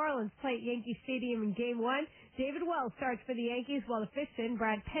Florida Marlins play at Yankee Stadium in Game 1. David Wells starts for the Yankees while the fifth send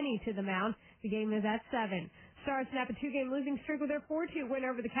Brad Penny to the mound. The game is at 7. Stars snap a 2-game losing streak with their 4-2 win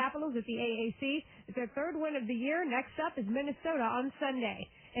over the Capitals at the AAC. It's their third win of the year. Next up is Minnesota on Sunday.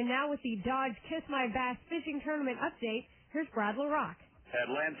 And now with the Dodge Kiss My Bass Fishing Tournament update, here's Brad LaRock. At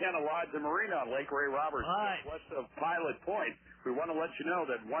Lantana Lodge and Marina on Lake Ray Roberts, west of Pilot Point. We want to let you know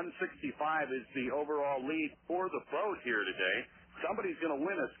that 165 is the overall lead for the boat here today. Somebody's going to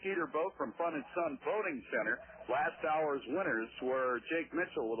win a Skeeter boat from Fun and Sun Boating Center. Last hour's winners were Jake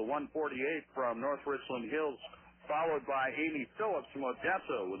Mitchell with a 148 from North Richland Hills, followed by Amy Phillips from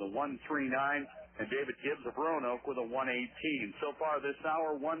Odessa with a 139, and David Gibbs of Roanoke with a 118. So far this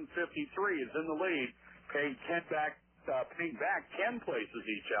hour, 153 is in the lead, paying back 10 places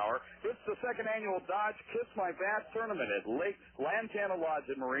each hour. It's the second annual Dodge Kiss My Bass Tournament at Lake Lantana Lodge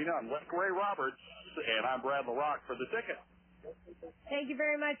and Marina on Lake Ray Roberts, and I'm Brad LaRock for the ticket. Thank you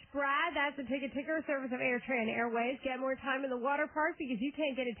very much, Brad. That's the ticket ticker service of AirTran Airways. Get more time in the water park because you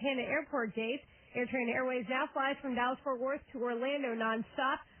can't get a Tana Airport dates. AirTran Airways now flies from Dallas-Fort Worth to Orlando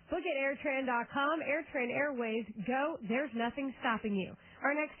nonstop. Book at airtran.com. AirTran Airways, go. There's nothing stopping you.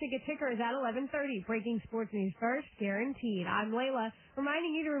 Our next ticket ticker is at 11:30. Breaking sports news first, guaranteed. I'm Layla,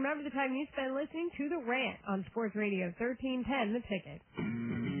 reminding you to remember the time you spend listening to The Rant on Sports Radio 1310, The Ticket.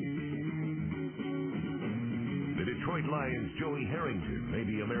 The Detroit Lions' Joey Harrington may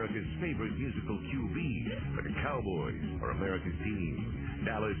be America's favorite musical QB, but the Cowboys are America's team.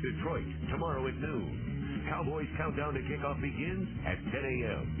 Dallas, Detroit, tomorrow at noon. Cowboys countdown to kickoff begins at 10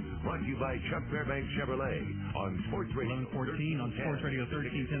 a.m. Brought to you by Chuck Fairbanks Chevrolet on Sports Radio 11:14 on Sports Radio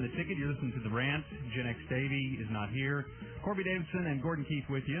 1310 The Ticket. You're listening to The Rant. Gen X Davey is not here. Corby Davidson and Gordon Keith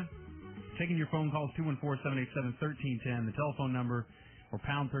with you. Taking your phone calls, 214-787-1310, the telephone number, or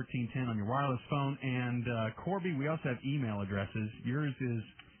pound 1310 on your wireless phone. And, Corby, we also have email addresses. Yours is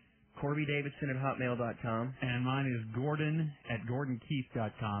CorbyDavidson@hotmail.com. And mine is Gordon at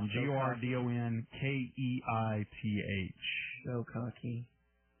GordonKeith.com. GordonKeith. So cocky.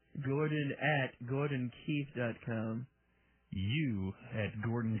 Gordon at GordonKeith.com. You at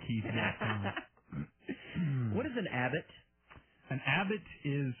GordonKeith.com. What is an abbot? An abbot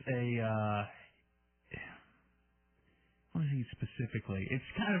is a, what is he specifically?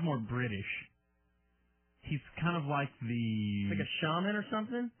 It's kind of more British. He's kind of like the... Like a shaman or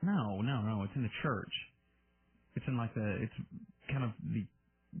something? No. It's in the church. It's in like it's kind of the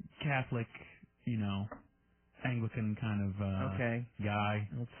Catholic, Anglican kind of guy.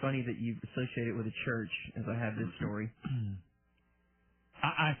 Well, it's funny that you associate it with a church, as I have this story.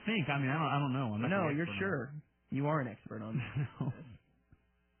 I think. I don't know. I'm not no, you're sure. You are an expert on this. No.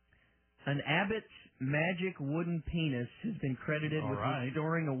 An abbot's magic wooden penis has been credited with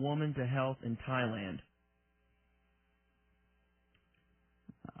restoring a woman to health in Thailand.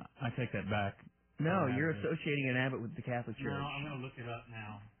 I take that back. No, you're associating an abbot with the Catholic Church. No, I'm going to look it up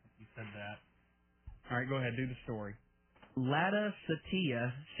now. You said that. All right, go ahead. Do the story. Lada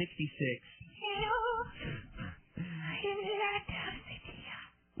Satya, 66,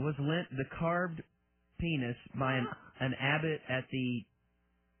 was lent the carved penis by an abbot at the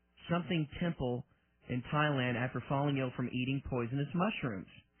something temple in Thailand after falling ill from eating poisonous mushrooms.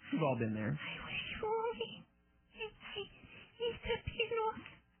 We've all been there.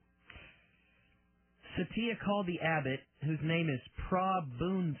 Satya called the abbot, whose name is Pra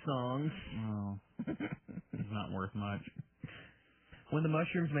Boon Song. Oh, he's not worth much. When the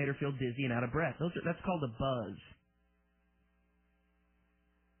mushrooms made her feel dizzy and out of breath. That's called a buzz.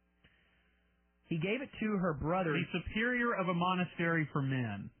 He gave it to her brother. The superior of a monastery for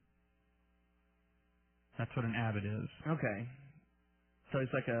men. That's what an abbot is. Okay. So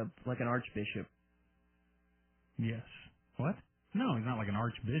he's like an archbishop. Yes. What? No, he's not like an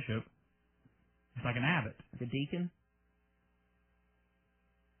archbishop. He's like an abbot. Like a deacon?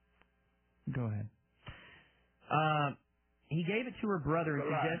 Go ahead. He gave it to her brother and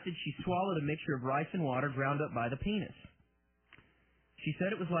suggested she swallowed a mixture of rice and water ground up by the penis. She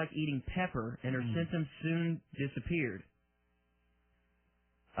said it was like eating pepper, and her symptoms soon disappeared.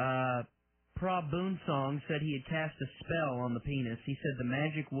 Pra Boon Song said he had cast a spell on the penis. He said the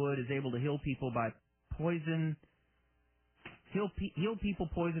magic wood is able to heal people poisoned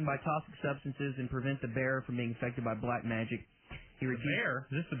by toxic substances and prevent the bear from being affected by black magic. The bear?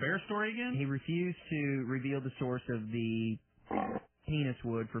 Is this the bear story again? He refused to reveal the source of the penis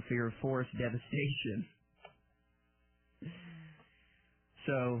wood for fear of forest devastation.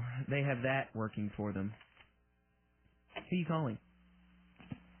 So they have that working for them. Who are you calling?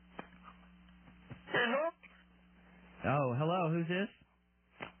 Hello? Oh, hello. Who's this?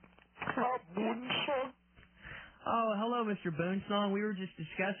 Boonsong. Oh, hello, Mr. Boonsong. We were just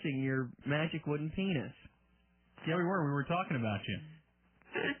discussing your magic wooden penis. Yeah, we were. We were talking about you.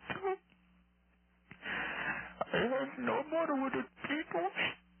 I have no more wooden penis.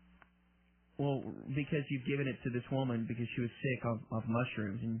 Well, because you've given it to this woman because she was sick of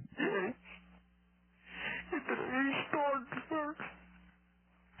mushrooms. And Yes.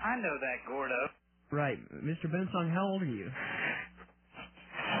 I know that, Gordo. right. Mr. Boonsong, how old are you?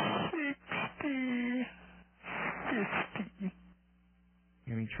 60. 50.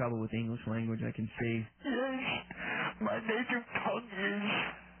 You're having trouble with English language, I can see. Yes. My native tongue is...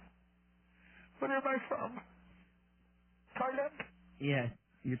 Where am I from? Thailand? Yeah,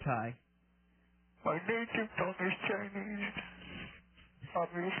 you're Thai. My native tongue is Chinese.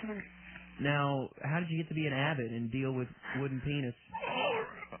 Obviously. Now, how did you get to be an abbot and deal with wooden penis?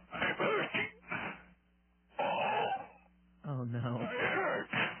 I'm hurting. Oh, no. I hurt.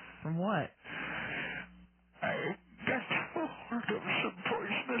 From what? I got hold of some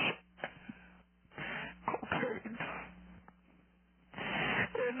poisonous cocaine.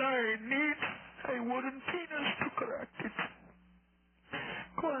 And I need a wooden penis to correct it.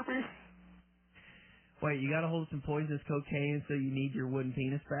 Corby. Wait, you got a hold of some poisonous cocaine, so you need your wooden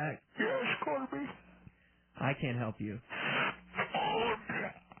penis back? Yes, Corby. I can't help you. Oh,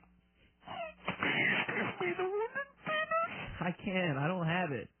 please give me the wooden penis. I can't. I don't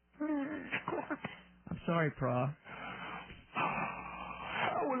have it. Please, Corby. I'm sorry, Pa.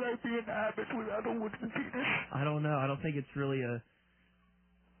 How will I be an abbot without a wooden penis? I don't know. I don't think it's really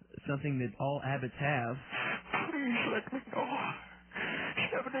something that all abbots have. Please let me know.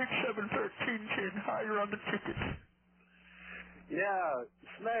 787-1310, higher on the ticket. Yeah,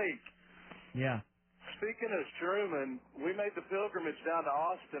 Snake. Yeah. Speaking of Truman, we made the pilgrimage down to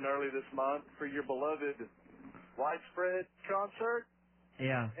Austin early this month for your beloved Widespread concert.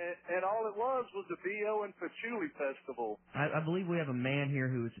 Yeah. And all it was the B.O. and Patchouli Festival. I believe we have a man here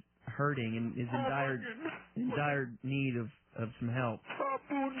who is hurting and is in dire need of some help.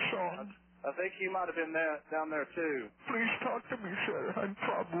 Boonsong. I think he might have been down there too. Please talk to me, sir. I'm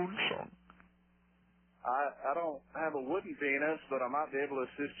Boonsong. I don't have a wooden penis, but I might be able to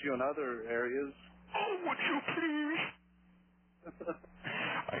assist you in other areas. Oh, would you please?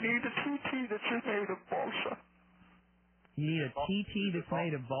 I need a TT that's made of balsa. You need a TT that's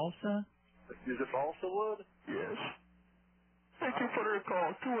made of balsa? Is it balsa wood? Yes. Thank you for your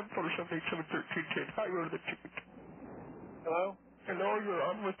call. 214-787-1310. Hi, you're the ticket. Hello? Hello, you're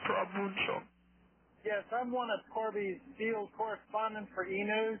on with Boonsong. Yes, I'm one of Corby's field correspondents for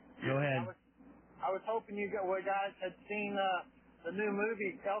E-News. Go ahead. I was hoping you guys had seen the new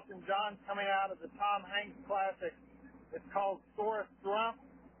movie Elton John coming out of the Tom Hanks classic. It's called Forrest Gump.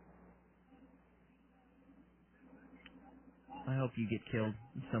 I hope you get killed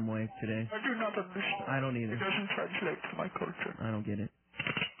in some way today. I do not understand. I don't either. It doesn't translate to my culture. I don't get it.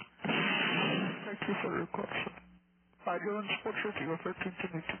 Thank you for your call, sir. Hi, you're on Sports Radio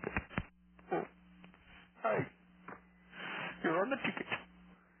 1310 ticket. Oh. Hi. You're on the ticket.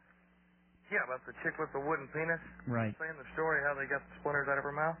 Yeah, about the chick with the wooden penis. Right. Saying the story how they got the splinters out of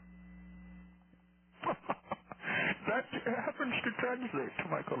her mouth. That happens to translate to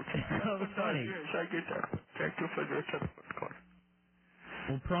my culture. Oh, funny. Yes, I get that. Thank you for your telephone call.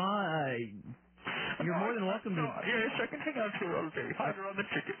 Well, you're more than welcome to... Yes, I can hang out here all day. Hi, you're on the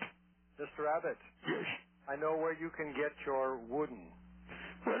ticket. Mr. Abbott. Yes. I know where you can get your wooden.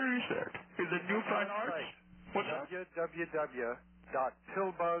 Where is that? Is it New Fine Arts? What's that?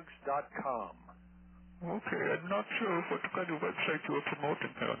 www.pillbugs.com. Okay, I'm not sure what kind of website you are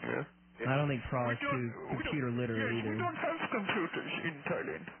promoting down here. I don't think Pra is too computer literate either. We don't have computers in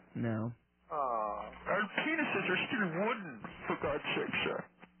Thailand. No. Our penises are still wooden, for God's sake, sir.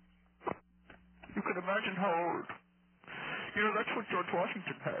 You can imagine how old. You know, that's what George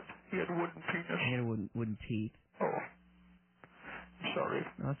Washington had. He had a wooden penis. He had wooden teeth. Oh. I'm sorry.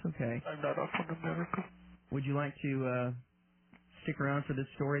 That's okay. I'm not up from America. Would you like to stick around for this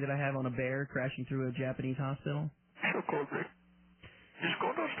story that I have on a bear crashing through a Japanese hospital? Sure, Colby. Is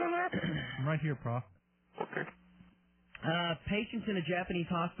Gordo still there? I'm right here, Prof. Okay. Patients in a Japanese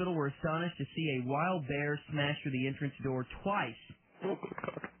hospital were astonished to see a wild bear smash through the entrance door twice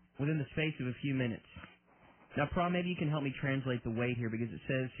within the space of a few minutes. Now, Pra, maybe you can help me translate the weight here, because it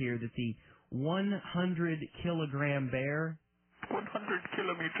says here that the 100-kilogram bear... 100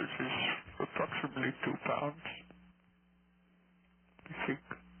 kilometers is approximately 2 pounds. I think.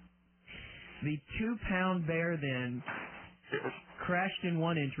 The 2-pound bear then crashed in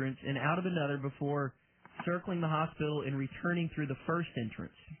one entrance and out of another before circling the hospital and returning through the first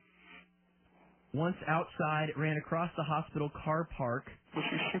entrance. Once outside, it ran across the hospital car park. Was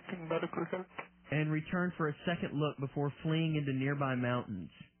he seeking medical help? And returned for a second look before fleeing into nearby mountains.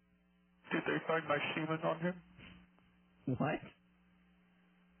 Did they find my semen on him? What?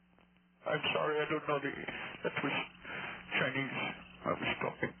 I'm sorry, I don't know that was Chinese I was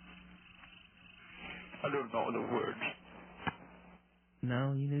talking. I don't know the words.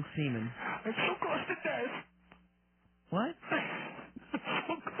 No, you knew semen. I'm so close to death. What? I'm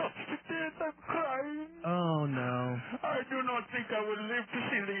so close to death, I'm crying. Oh, no. I do not think I will live to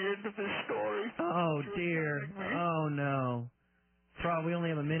see the end of this story. Oh, dear. Oh, no. Rob, we only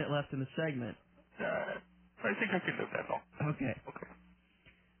have a minute left in the segment. I think I can live that long. Okay.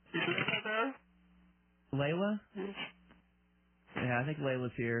 Is Layla there? Layla? Yes. Yeah, I think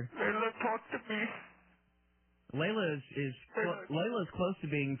Layla's here. Layla, talk to me. Layla is close to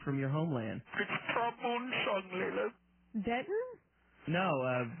being from your homeland. It's trombone song, Layla. Denton? No,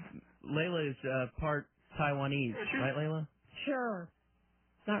 Layla is part Taiwanese, right, Layla? Sure.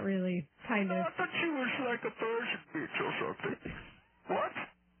 Not really. Kind of. I thought she was like a Persian bitch or something. What?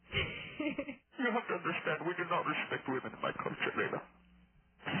 You have to understand, we do not respect women in my culture, Layla.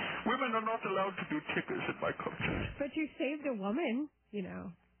 Women are not allowed to be tickers in my culture. But you saved a woman, you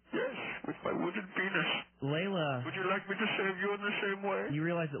know. Yes, with my wooden penis. Layla. Would you like me to save you in the same way? You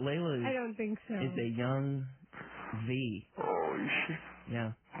realize that Layla is, I don't think so. is a young V. Oh, is she?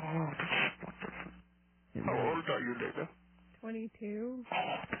 Yeah. Oh, that's wonderful. How old are you, Layla? 22.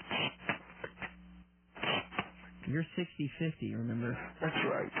 You're 60-50, remember? That's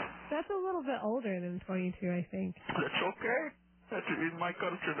right. That's a little bit older than 22, I think. That's okay. That's in my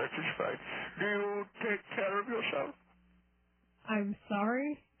culture, that is fine. Do you take care of yourself? I'm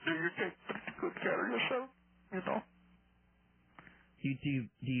sorry? Do you take pretty good care of yourself? You know? Do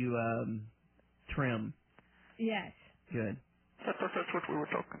you trim? Yes. Good. I thought that's what we were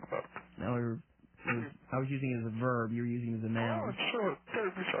talking about. No, I was using it as a verb. You were using it as a noun. Oh, sure.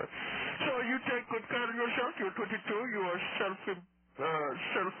 Terribly sorry. So you take good care of yourself. You're 22. You are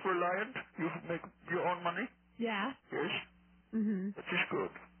self-reliant. You make your own money. Yeah. Yes. Mhm. That is good.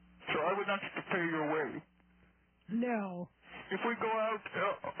 So I would not have to pay your way. No. If we go out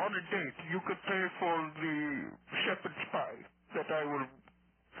on a date, you could pay for the shepherd's pie that I will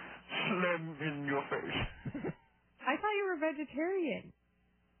slam in your face. I thought you were vegetarian.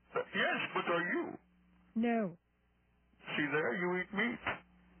 Yes, but are you? No. See there, you eat meat.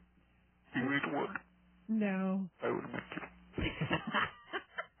 You eat wood. No. I will make you.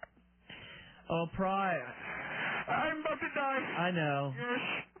 Oh, Pry. I'm about to die. I know. Yes,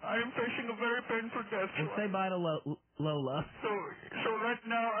 I am facing a very painful death. Well, say bye to Lola. So right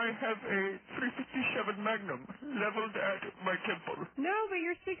now I have a .357 Magnum leveled at my temple. No, but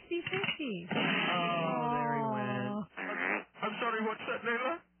you're 60-50. Oh, there he went. I'm sorry, what's that,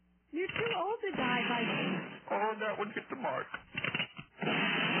 Layla? You're too old to die by... Oh, that one hit the mark.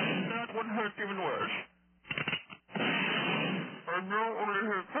 That one hurt even worse. I know only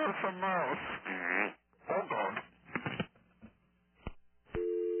hurt half a mouth. Oh, God.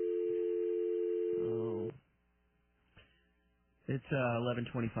 Oh. It's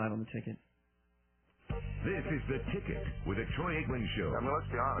 11:25 on the ticket. This is The Ticket with the Troy Aikman Show. I mean, let's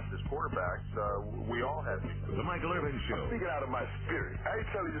be honest. As quarterbacks, we all have weaknesses. The Michael Irvin Show. I'm speaking out of my spirit. I ain't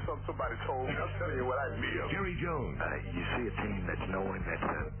telling you something somebody told me. I'm telling you what I feel. Jerry Jones. You see a team that's knowing that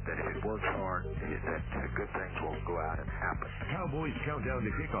if it works hard, that good things will go out and happen. Cowboys countdown to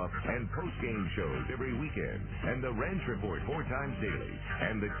kickoff and post-game shows every weekend. And the Rant Report 4 times daily.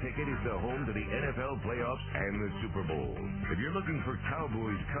 And The Ticket is the home to the NFL playoffs and the Super Bowl. If you're looking for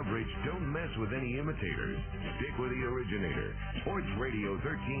Cowboys coverage, don't mess with any imitators. Stick with the originator. Sports Radio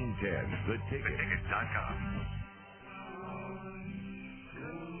 1310, TheTicket.com.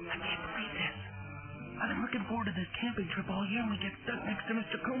 I can't believe this. I've been looking forward to this camping trip all year, and we get stuck next to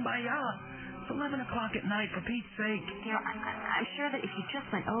Mr. Kumbaya. It's 11 o'clock at night, for Pete's sake. You know, I'm sure that if you just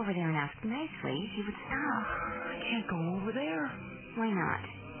went over there and asked nicely, he would stop. I can't go over there. Why not?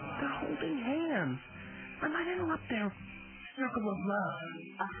 They're holding hands. I might interrupt their circle of love.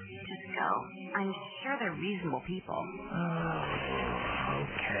 Just go. I'm sure they're reasonable people.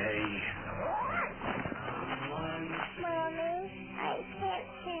 Okay. Mommy, I can't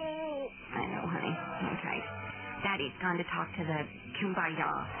sleep. I know, honey. Okay. Daddy's gone to talk to the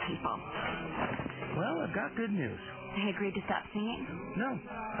Kumbaya people. Well, I've got good news. I agreed to stop singing? No,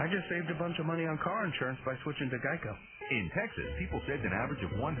 I just saved a bunch of money on car insurance by switching to Geico. In Texas, people saved an average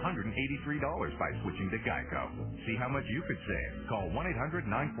of $183 by switching to Geico. See how much you could save. Call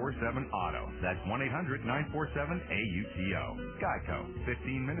 1-800-947-AUTO. That's 1-800-947-AUTO. Geico.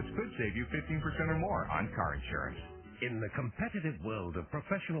 15 minutes could save you 15% or more on car insurance. In the competitive world of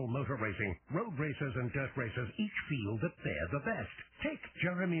professional motor racing, road racers and dirt racers each feel that they're the best. Take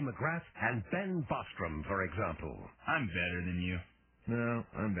Jeremy McGrath and Ben Bostrom, for example. I'm better than you. No,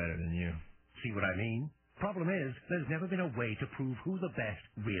 I'm better than you. See what I mean? Problem is, there's never been a way to prove who the best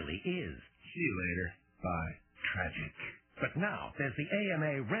really is. See you later. Bye. Tragic. But now, there's the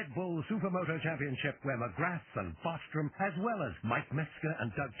AMA Red Bull Supermoto Championship where McGrath and Bostrom, as well as Mike Metzger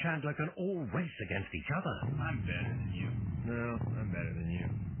and Doug Chandler, can all race against each other. I'm better than you. No, I'm better than you.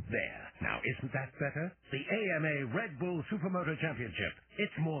 There. Now, isn't that better? The AMA Red Bull Supermoto Championship.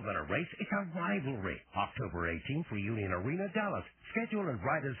 It's more than a race, it's a rivalry. October 18th, Reunion Arena, Dallas. Schedule and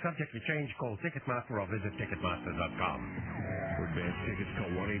riders subject to change. Call Ticketmaster or visit Ticketmaster.com. For advance tickets, call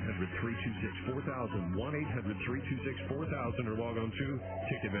 1-800-326-4000, 1-800-326-4000, or log on to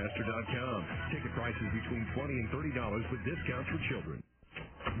Ticketmaster.com. Ticket prices between $20 and $30 with discounts for children.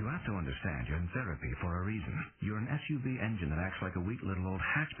 You have to understand, you're in therapy for a reason. You're an SUV engine that acts like a weak little old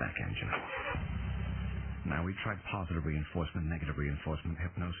hatchback engine. Now, we tried positive reinforcement, negative reinforcement,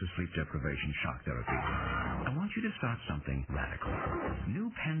 hypnosis, sleep deprivation, shock therapy. I want you to start something radical. New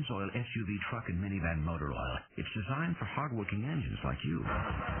Pennzoil SUV truck and minivan motor oil. It's designed for hardworking engines like you.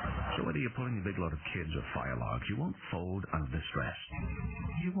 So whether you're pulling a big load of kids or fire logs, you won't fold under the stress.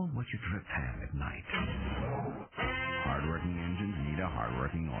 You won't wet your drip pan at night. Hardworking engines need a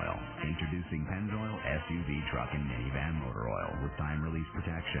hardworking oil. Introducing Pennzoil SUV truck and minivan motor oil with time-release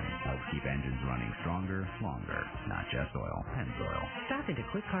protection. Helps keep engines running stronger, longer. Not just oil, Pennzoil. Stop into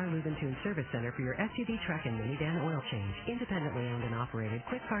Quick Car Lube and Tune Service Center for your SUV truck and minivan oil change. Independently owned and operated,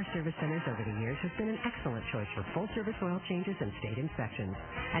 Quick Car Service Centers over the years has been an excellent choice for full-service oil changes and state inspections.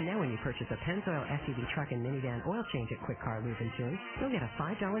 And now when you purchase a Pennzoil SUV truck and minivan oil change at Quick Car Lube and Tune, you'll get a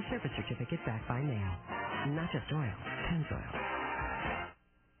 $5 service certificate back by mail. Not just oil, Pennzoil.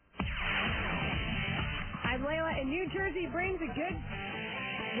 I'm Layla, and New Jersey brings a good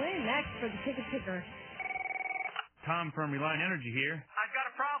win next for the ticket picker. Tom from Reliant Energy here. I've got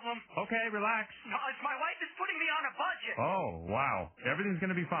a problem. Okay, relax. No, it's my wife is putting me on a budget. Oh, wow. Everything's going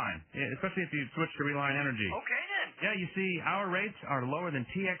to be fine, especially if you switch to Reliant Energy. Okay, then. Yeah, you see, our rates are lower than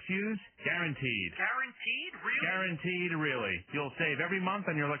TXU's, guaranteed. Guaranteed? Really? Guaranteed, really. You'll save every month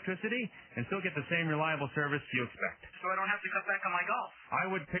on your electricity and still get the same reliable service you expect. So I don't have to cut back on my golf? I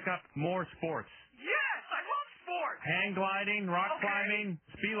would pick up more sports. Yes, I love sports. Hang gliding, rock climbing,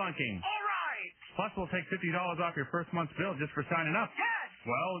 spelunking. All right. Plus, we'll take $50 off your first month's bill just for signing up. Yes.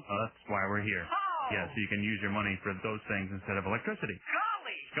 Well, that's why we're here. Oh. Yeah, so you can use your money for those things instead of electricity.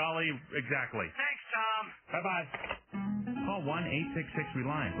 Golly, exactly. Thanks, Tom. Bye-bye. Call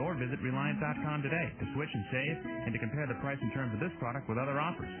 1-866-RELIANCE or visit Reliant.com today to switch and save and to compare the price and terms of this product with other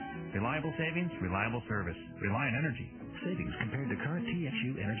offers. Reliable savings, reliable service. Reliant Energy. Savings compared to current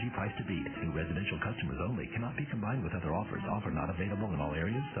TXU energy price to beat. New residential customers only. Cannot be combined with other offers. Offer not available in all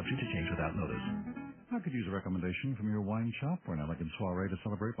areas. Subject to change without notice. I could use a recommendation from your wine shop for an elegant soiree to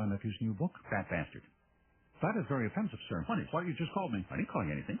celebrate my nephew's new book. Fat bastard. That is very offensive, sir. What is? Why you just called me? I didn't call you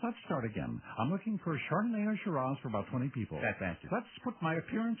anything. Let's start again. I'm looking for a Chardonnay or Shiraz for about 20 people. Fat bastard. Let's put my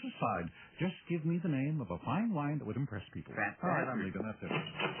appearance aside. Just give me the name of a fine wine that would impress people. Fat bastard. All right, I'm leaving. That's it.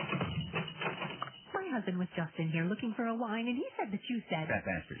 My husband was just in here looking for a wine, and he said that you said... Fat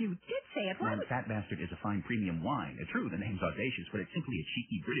bastard. You did say it. Why would... Fat bastard is a fine premium wine. It's true, the name's audacious, but it's simply a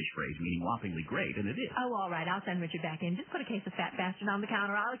cheeky British phrase meaning whoppingly great, and it is. Oh, all right. I'll send Richard back in. Just put a case of Fat Bastard on the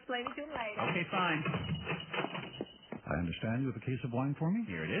counter. I'll explain it to him later. Okay, fine. I understand you have a case of wine for me?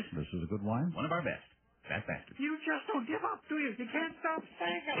 Here it is. This is a good wine? One of our best. Fat bastard. You just don't give up, do you? You can't stop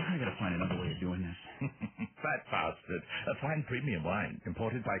saying it. I gotta find another way of doing this. Fat bastard. A fine premium wine.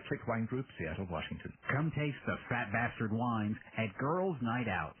 Imported by Click Wine Group, Seattle, Washington. Come taste the Fat Bastard wines at Girls' Night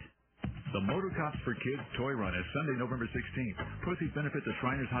Out. The Motor Cops for Kids Toy Run is Sunday, November 16th. Proceeds benefit the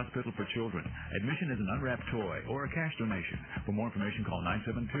Shriners Hospital for Children. Admission is an unwrapped toy or a cash donation. For more information, call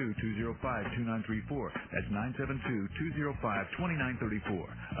 972-205-2934. That's 972-205-2934.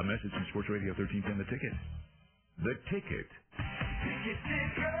 A message from Sports Radio 1310 The Ticket. The Ticket.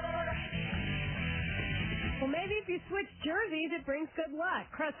 Well, maybe if you switch jerseys, it brings good luck.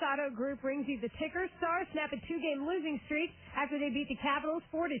 Crest Auto Group brings you the Ticker. Stars snap a 2-game losing streak after they beat the Capitals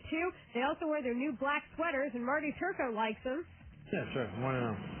 4-2. They also wear their new black sweaters, and Marty Turco likes them. Yeah, sure.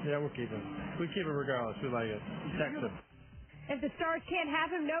 1-0. Yeah, we'll keep it. We keep it regardless. We like it. Texas. If the Stars can't have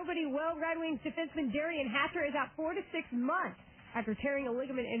him, nobody will. Red Wings defenseman Darian Hatcher is out 4 to 6 months after tearing a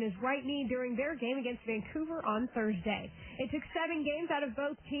ligament in his right knee during their game against Vancouver on Thursday. It took 7 games out of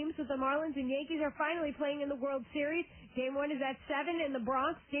both teams, but the Marlins and Yankees are finally playing in the World Series. Game 1 is at 7 in the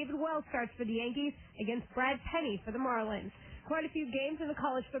Bronx. David Wells starts for the Yankees against Brad Penny for the Marlins. Quite a few games in the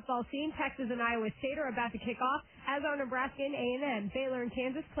college football scene. Texas and Iowa State are about to kick off, as are Nebraska and A&M. Baylor and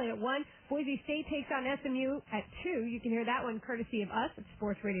Kansas play at 1. Boise State takes on SMU at 2. You can hear that one courtesy of us at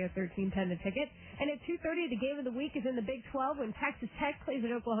Sports Radio 1310 The Ticket. And at 2:30, the game of the week is in the Big 12 when Texas Tech plays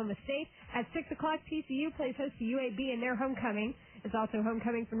at Oklahoma State. At 6 o'clock, TCU plays host to UAB in their homecoming. It's also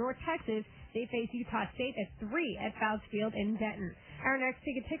homecoming for North Texas. They face Utah State at 3 at Fouts Field in Denton. Our next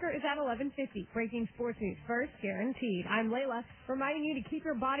ticket ticker is at 11:50. Breaking sports news first, guaranteed. I'm Layla, reminding you to keep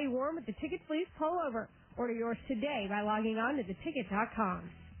your body warm with the Ticket Fleece Pullover. Order yours today by logging on to theticket.com.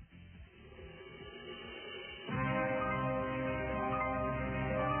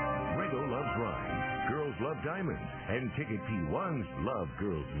 Rego loves rhymes, girls love diamonds, and Ticket P1s love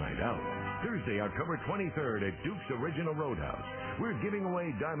Girls Night Out. Thursday, October 23rd at Duke's Original Roadhouse. We're giving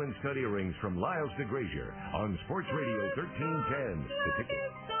away diamond study rings from Lyles to Grazier on Sports Radio 1310. The Ticket.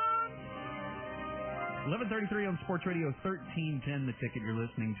 11:33 on Sports Radio 1310. The Ticket. You're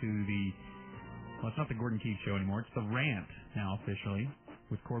listening to well, it's not the Gordon Keith Show anymore. It's the Rant now officially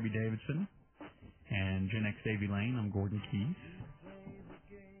with Corby Davidson and Gen X Davy Lane. I'm Gordon Keith.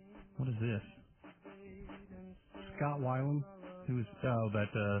 What is this? Scott Weiland. Who is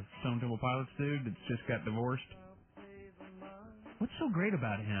that Stone Temple Pilots dude that's just got divorced? What's so great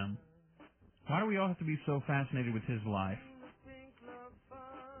about him? Why do we all have to be so fascinated with his life?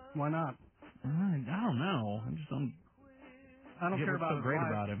 Why not? I don't know. I don't care about what's so great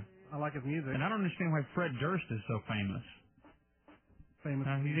life. about him. I like his music. And I don't understand why Fred Durst is so famous.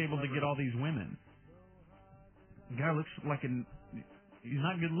 He's able to get all these women. The guy looks like he's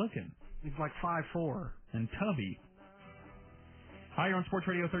not good looking. He's like 5'4". And tubby. Hi, you're on Sports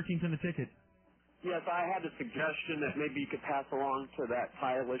Radio 1310 The Ticket. Yes, I had a suggestion that maybe you could pass along to that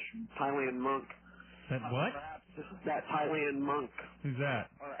Thailand monk. That what? That Thailand monk. Who's that?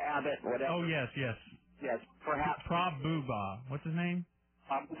 Or abbot, whatever. Oh, yes. Yes, perhaps. Prabhupada. What's his name?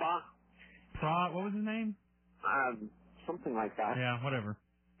 Prabhupada? What was his name? Something like that. Yeah, whatever.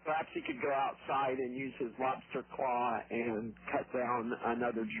 Perhaps he could go outside and use his lobster claw and cut down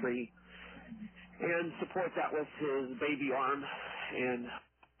another tree and support that with his baby arm. And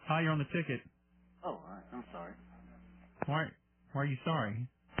hi, you're on The Ticket. Oh, all right. I'm sorry. Why are you sorry?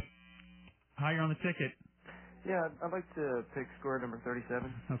 Hi, you're on The Ticket. Yeah, I'd like to pick score number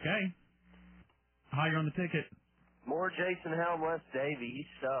 37. Okay. Hi, you're on The Ticket. More Jason Helm, less Davey. He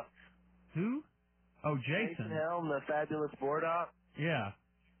sucks. Who? Oh, Jason. Jason Helm, the fabulous board op. Yeah.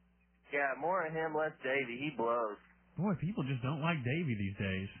 Yeah, more of him, less Davey. He blows. Boy, people just don't like Davey these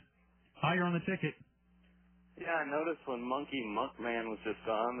days. Hi, you're on The Ticket. Yeah, I noticed when Monkey Monkman was just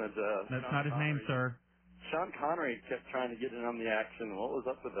on that. That's not his name, sir. Sean Connery kept trying to get in on the action. What was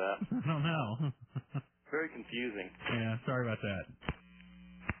up with that? I don't know. Very confusing. Yeah, sorry about that.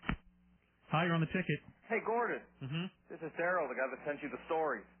 Hi, you're on The Ticket. Hey, Gordon. Mm-hmm. This is Daryl, the guy that sent you the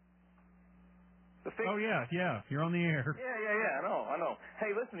stories. Oh, yeah, you're on the air. Yeah, I know.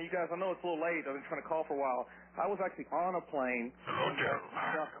 Hey, listen, you guys, I know it's a little late. I've been trying to call for a while. I was actually on a plane Hello, Daryl.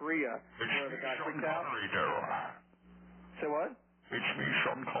 South Korea where the guy freaked out. Connery, Daryl. Say what? It's me,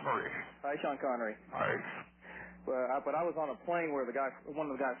 Sean Connery. Hi, Sean Connery. Hi. But I was on a plane where one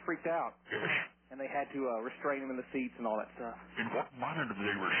of the guys freaked out. Yes. And they had to restrain him in the seats and all that stuff. In what manner did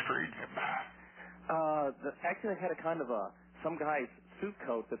they restrain him? Actually, they had some guy's suit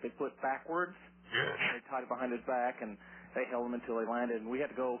coat that they put backwards. Yes. They tied it behind his back, and they held him until they landed. And we had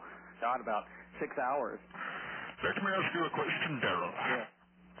to go, about 6 hours. Let me ask you a question, Daryl. Yeah.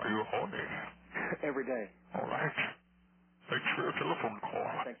 Are you horny? Every day. All right. Thanks for your telephone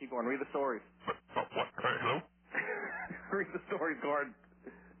call. Thank you, Gordon. Read the stories. What? Hello? Read the stories, Gordon.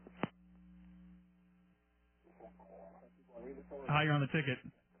 Hi, you're on The Ticket.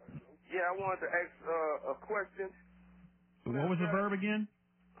 Yeah, I wanted to ask a question. What was the verb again?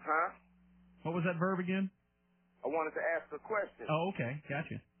 Huh? What was that verb again? I wanted to ask a question. Oh, okay.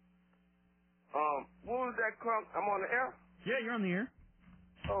 Gotcha. What was that club? I'm on the air? Yeah, you're on the air.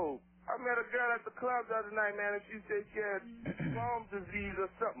 Oh, I met a girl at the club the other night, man, and she said she had Crohn's disease or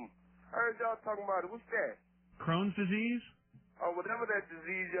something. I heard y'all talking about it. What's that? Crohn's disease? Oh, whatever that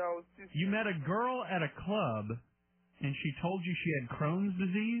disease, y'all. You met a girl at a club, and she told you she had Crohn's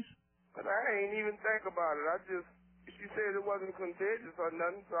disease? But I ain't even think about it. She said it wasn't contagious or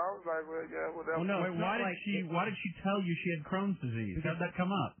nothing, so I was like, well, yeah, whatever. Well, no, why did she tell you she had Crohn's disease? How did that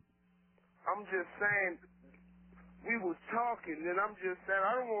come up? I'm just saying, we was talking, and I'm just saying,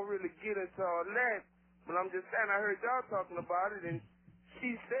 I don't want to really get into all that, but I'm just saying, I heard y'all talking about it, and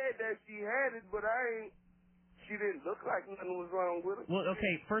she said that she had it, but she didn't look like nothing was wrong with her. Well,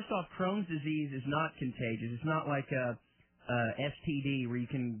 okay, first off, Crohn's disease is not contagious. It's not like a STD where you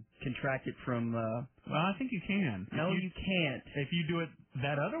can contract it from... well, I think you can. No, you can't. If you do it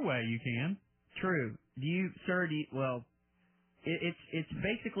that other way, you can. True. It's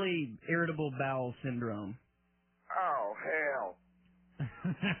basically irritable bowel syndrome. Oh, hell.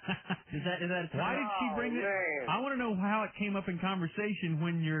 Is that Why did she bring it? I want to know how it came up in conversation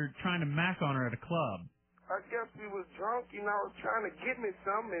when you're trying to mac on her at a club. I guess we was drunk, was trying to get me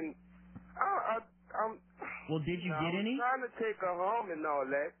some, and I'm... Well, did you get any? I'm trying to take her home and all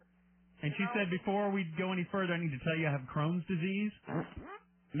that. And she said, before we go any further, I need to tell you I have Crohn's disease?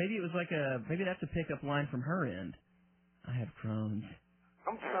 Maybe it was maybe that's a pickup line from her end. I have Crohn's.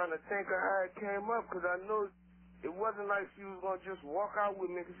 I'm trying to think of how it came up, because I know it wasn't like she was going to just walk out with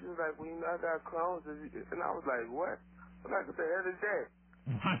me, because she was like, well, I got Crohn's disease. And I was like, what? I'm like, what the hell is that?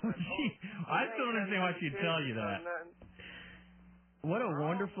 Why would she? I still don't understand why she'd tell you that. What a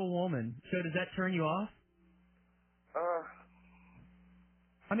wonderful woman. So does that turn you off?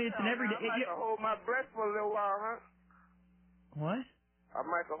 I mean, it's an everyday... I might hold my breath for a little while, huh? What? I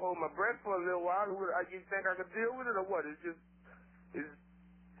might hold my breath for a little while. You think I could deal with it, or what? It's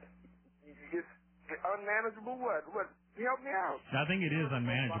unmanageable. What? Help me out. I think it is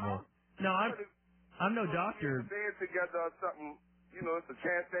unmanageable. No, I'm no doctor. If we bed together or something, it's a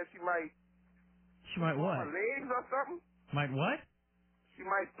chance that she might. She might what? My legs or something. Might what? She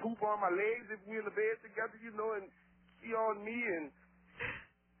might poop on my legs if we in the bed together, and she on me, and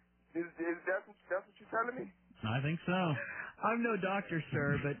is that what you're telling me? I think so. I'm no doctor,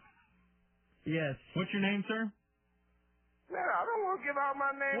 sir, but yes. What's your name, sir? Man, I don't want to give out my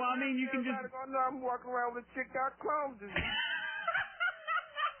name. Well, I mean, you can just... Gonna know I'm walking around with a chick got Crohn's disease.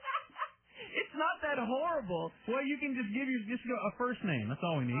 It's not that horrible. Well, you can just give a first name. That's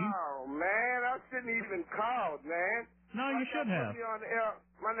all we need. Oh, man, I shouldn't even called, man. No, you should have. On the air.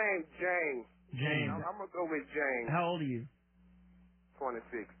 My name's James. James. I'm going to go with James. How old are you?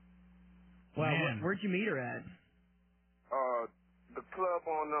 26. Wow, where'd you meet her at? The club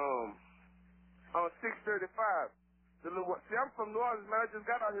on 635. See, I'm from New Orleans, man. I just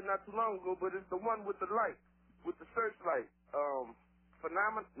got out here not too long ago, but it's the one with the light, with the searchlight.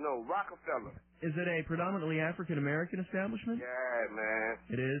 Rockefeller. Is it a predominantly African-American establishment? Yeah, man.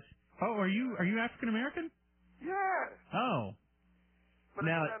 It is? Oh, are you African-American? Yeah. Oh. But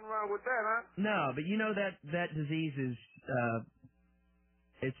there's nothing wrong with that, huh? No, but that disease is,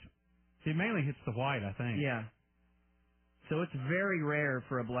 it mainly hits the white, I think. Yeah. So it's very rare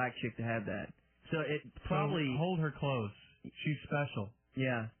for a black chick to have that. So it probably... So hold her close. She's special.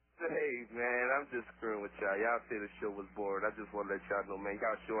 Yeah. Hey, man, I'm just screwing with y'all. Y'all say the show was bored. I just want to let y'all know, man,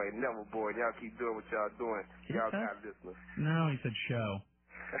 y'all show ain't never bored. Y'all keep doing what y'all doing. Y'all got listeners. No, he said show.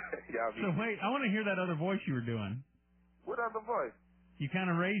 So wait, I want to hear that other voice you were doing. What other voice? You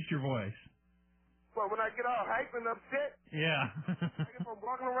kind of raised your voice. Well, when I get all hyped and upset? Yeah. Like if I'm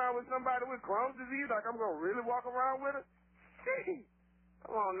walking around with somebody with Crohn's disease, like I'm going to really walk around with her? Hey,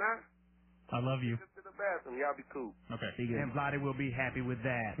 come on now. I love you. Just to the bathroom. Y'all be cool. Okay. And Vladdy will be happy with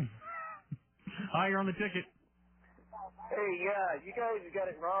that. Hi, you're on the ticket. Hey, yeah, you guys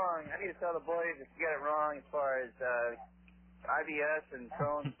got it wrong. I need to tell the boys that you got it wrong as far as IBS and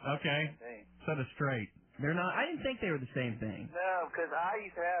Crohn's. Okay. Set us straight. They're not. I didn't think they were the same thing. No, because I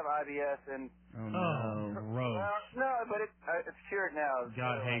used to have IBS and. Oh no. Gross. Well, no, but it's cured now.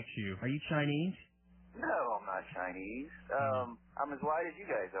 God hates you. Are you Chinese? No, I'm not Chinese. I'm as white as you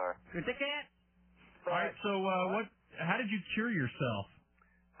guys are. You're the cat. All right. So how did you cure yourself?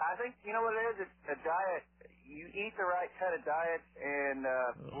 I think you know what it is. It's a diet. You eat the right kind of diet, and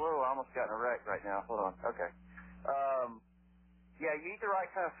whoa, I almost got in a wreck right now. Hold on. Okay. Yeah, you eat the right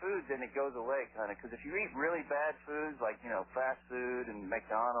kind of food, then it goes away, kind of. Because if you eat really bad foods, like fast food and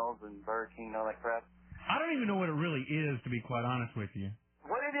McDonald's and Burger King and all that crap. I don't even know what it really is, to be quite honest with you.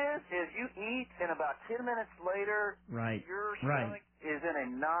 What it is you eat, and about 10 minutes later, your stomach is in a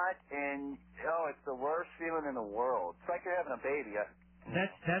knot, and it's the worst feeling in the world. It's like you're having a baby.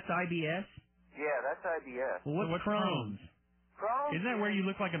 That's IBS? Yeah, that's IBS. Well, what's Crohn's? Crohn's? Isn't that where you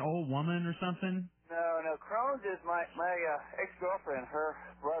look like an old woman or something? No. Crohn's is my ex-girlfriend. Her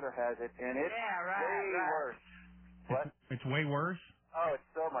brother has it, and it's way worse. What? It's way worse? Oh, it's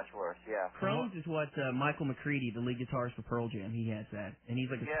so much worse, yeah. Crohn's is what Michael McCready, the lead guitarist for Pearl Jam, he has that. And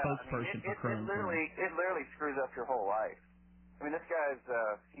he's like a spokesperson for Crohn's. It literally screws up your whole life. I mean, this guy's,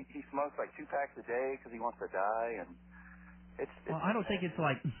 he smokes like 2 packs a day because he wants to die, and it's well, I don't think it's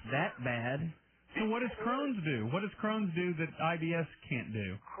like that bad. So what does Crohn's do? What does Crohn's do that IBS can't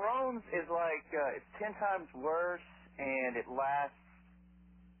do? Crohn's is like, it's 10 times worse, and it lasts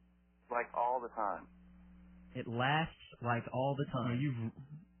like all the time. It lasts like all the time.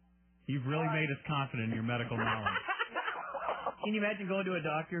 You've really made us confident in your medical knowledge. Can you imagine going to a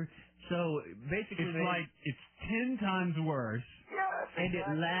doctor? So basically, it's 10 times worse. Yes, and it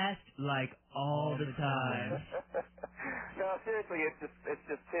lasts like all the time. No, seriously, it's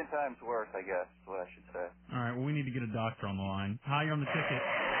just 10 times worse, I guess, is what I should say. All right, well, we need to get a doctor on the line. Hi, you're on the ticket.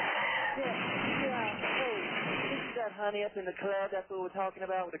 Yeah. Hey, this is that honey up in the club. That's what we're talking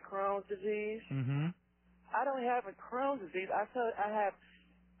about with the Crohn's disease. Mm-hmm. I don't have a Crohn's disease. I have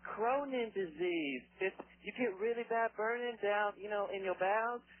Cronin disease. You get really bad burning down, in your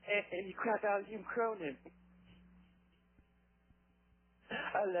bowels, and you crap out human Cronin.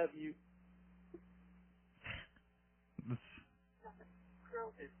 I love you.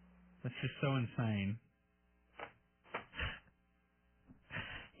 That's just so insane.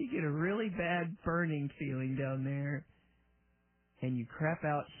 You get a really bad burning feeling down there, and you crap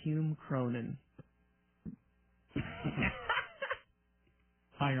out Hume Cronin.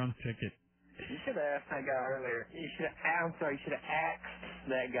 Hi, you're on the ticket. You should have asked that guy earlier. You should have asked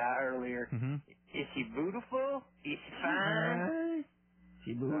that guy earlier. Mm-hmm. Is she beautiful? Is she fine?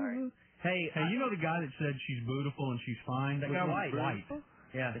 She beautiful? Hey, you know the guy that said she's beautiful and she's fine? That guy was white.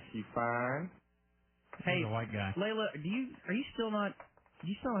 Yeah. Is she fine? Hey, a white guy. Layla, do you still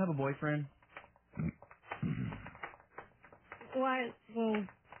have a boyfriend? What? Well,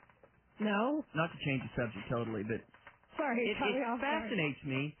 no. Not to change the subject totally, but Sorry, it fascinates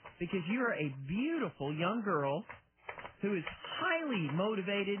me because you are a beautiful young girl who is highly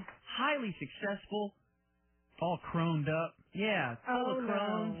motivated, highly successful, all croned up. Yeah, full of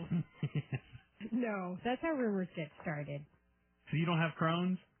Crohn's. No. No, that's how rumors get started. So you don't have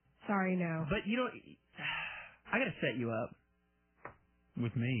Crohn's? Sorry, no. But I gotta set you up.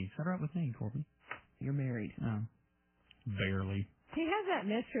 With me. Set her up with me, Corbin. You're married. No. Barely. He has that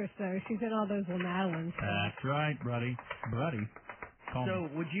mistress, though. She's in all those Madeline stuff. That's right, buddy. Call me.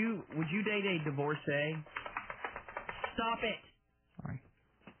 Would you date a divorcee? Stop it. Sorry.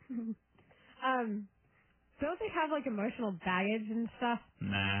 Don't they have, emotional baggage and stuff?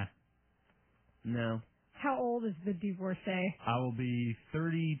 Nah. No. How old is the divorcee? I will be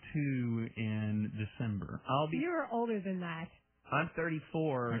 32 in December. You're older than that. I'm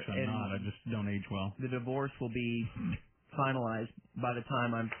 34. Actually, I'm not. I just don't age well. The divorce will be finalized by the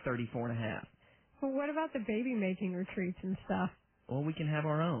time I'm 34 and a half. Well, what about the baby-making retreats and stuff? Well, we can have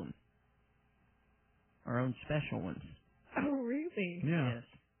our own. Our own special ones. Oh, really? Yeah.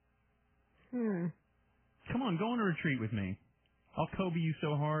 Yes. Come on, go on a retreat with me. I'll Kobe you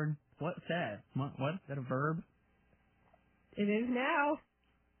so hard. What's that? What? Is that a verb? It is now.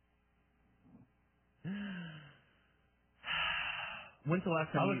 When's the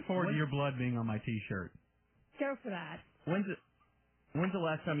last time I look forward to your blood being on my T-shirt. Go for that. When's the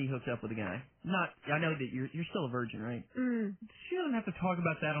last time you hooked up with a guy? I know that you're still a virgin, right? She doesn't have to talk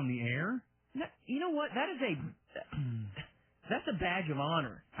about that on the air. No, you know what? That's a badge of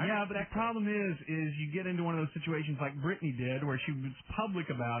honor. Yeah, but the problem is you get into one of those situations like Brittany did, where she was public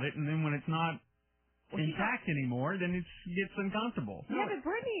about it, and then when it's not intact anymore, then it gets uncomfortable. Yeah, but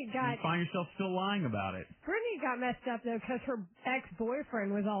Brittany you find yourself still lying about it. Brittany got messed up, though, because her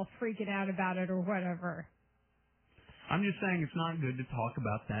ex-boyfriend was all freaking out about it or whatever. I'm just saying it's not good to talk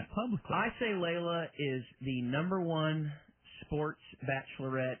about that publicly. I say Layla is the #1 sports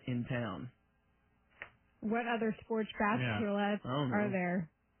bachelorette in town. What other sports bachelorettes are there?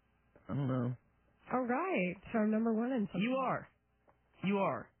 I don't know. All right, so I'm #1 in something. You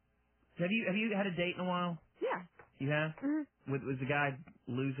are. Have you had a date in a while? Yeah. You have? Mm-hmm. Was the guy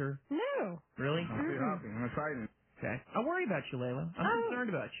loser? No. Really? I'm pretty happy. I'm excited. Okay. I worry about you, Layla. I'm concerned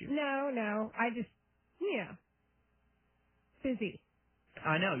about you. No. I just, busy.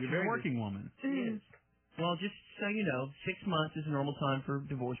 I know. You're a very working woman. She is. Well, just so you know, 6 months is a normal time for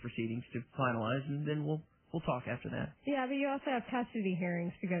divorce proceedings to finalize, and then we'll talk after that. Yeah, but you also have custody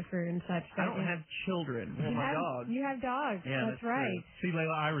hearings to go through and such. I don't have children. Well, my dog. You have dogs. Yeah, that's right. See,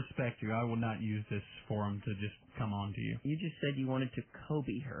 Layla, I respect you. I will not use this forum to just come on to you. You just said you wanted to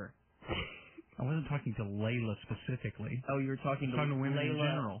Kobe her. I wasn't talking to Layla specifically. Oh, you were talking to women Layla, in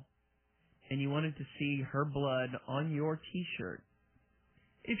general. And you wanted to see her blood on your T-shirt.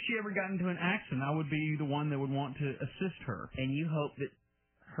 If she ever got into an accident, I would be the one that would want to assist her. And you hope that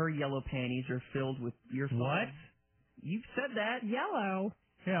her yellow panties are filled with your fun. What? You've said that. Yellow?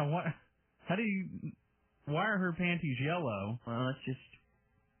 Yeah, what? Why are her panties yellow? Well,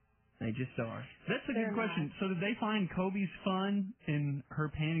 they just are. That's a good question. So did they find Kobe's fun in her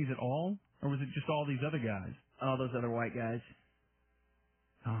panties at all? Or was it just all these other guys? All those other white guys.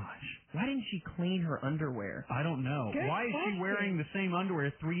 Gosh. Why didn't she clean her underwear? I don't know. Good Why is question. she wearing the same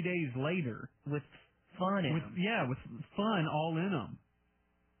underwear 3 days later? With fun in them. Yeah, with fun all in them.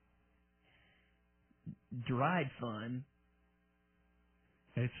 Dried fun.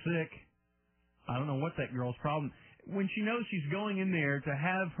 It's sick. I don't know what that girl's problem. When she knows she's going in there to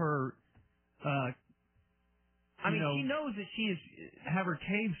have her, she knows that she is have her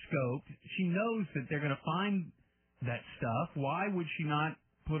cave scoped. She knows that they're going to find that stuff. Why would she not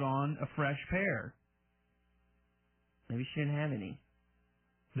put on a fresh pair? Maybe she didn't have any.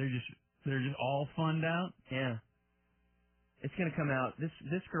 They're just all funned out. Yeah. It's going to come out. This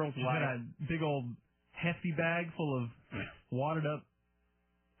girl's She's wife. got a big old hefty bag full of wadded up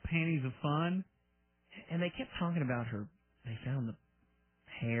panties of fun. And they kept talking about her. They found the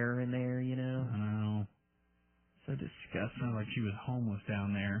hair in there, you know. I know. So disgusting. Sounded like she was homeless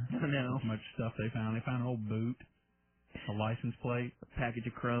down there. I know. So much stuff they found. They found an old boot, a license plate, a package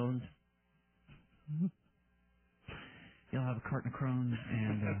of Crohn's. You'll have a carton of Crohn's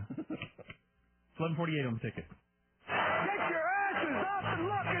and it's 11:48 on the ticket. Get your asses up and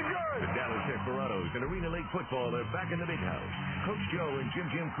look at yours! The Dallas Desperados and Arena League football are back in the big house. Coach Joe and Jim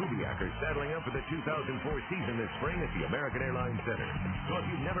Kubiak are saddling up for the 2004 season this spring at the American Airlines Center. So if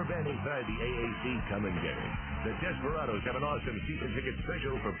you've never been inside the AAC, come and get it. The Desperados have an awesome season ticket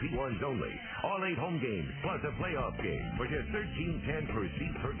special for P1s only. All 8 home games, plus a playoff game, for just $13.10 per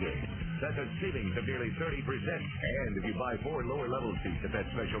seat per game. That's a savings of nearly 30%. And if you buy 4 lower-level seats at that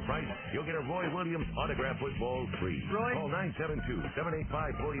special price, you'll get a Roy Williams autographed football free. Roy? Call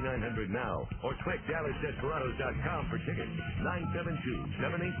 972-785-4900 now, or click DallasDesperados.com for tickets.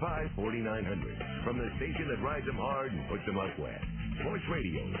 972-785-4900. From the station that rides them hard and puts them up wet. Sports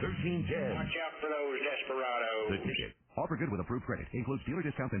Radio 1310. Watch out for those Desperados. The ticket. Offer good with approved credit. Includes dealer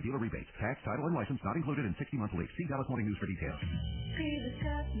discounts and dealer rebates. Tax, title, and license not included in 60-month lease. See Dallas Morning News for details. See the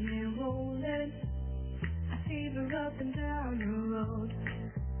cotton rolling. I fever up and down the road.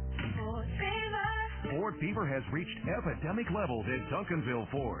 Ford Fever. Ford fever has reached epidemic levels at Duncanville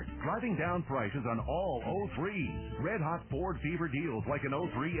Ford, driving down prices on all 03s. Red-hot Ford fever deals like an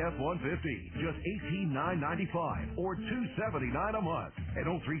 03 F-150, just $18,995 or $279 a month.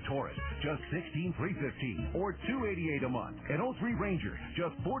 An 03 Taurus, just $16,315 or $288 a month. An 03 Ranger,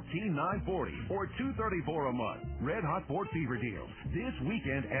 just $14,940 or $234 a month. Red-hot Ford fever deals this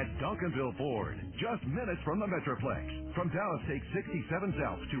weekend at Duncanville Ford, just minutes from the Metroplex. From Dallas, take 67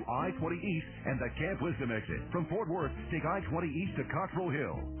 South to I-20 East and the Camp Wisdom exit. From Fort Worth, take I-20 East to Cockrell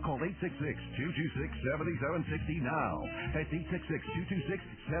Hill. Call 866-226-7760 now. That's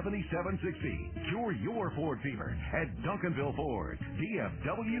 866-226-7760. Cure your Ford fever at Duncanville Ford,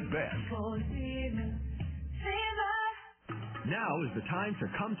 DFW's best. Ford Fever. Now is the time to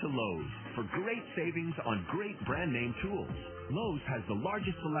come to Lowe's for great savings on great brand name tools. Lowe's has the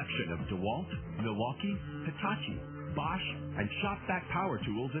largest selection of DeWalt, Milwaukee, Hitachi, Bosch, and Shopvac power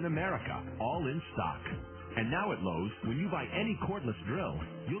tools in America, all in stock. And now at Lowe's, when you buy any cordless drill,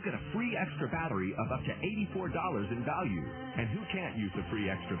 you'll get a free extra battery of up to $84 in value. And who can't use a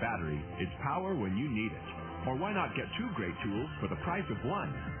free extra battery? It's power when you need it. Or why not get 2 great tools for the price of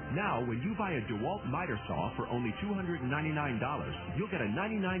 1? Now, when you buy a DeWalt miter saw for only $299, you'll get a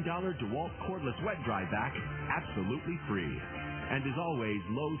 $99 DeWalt cordless wet dry vac absolutely free. And as always,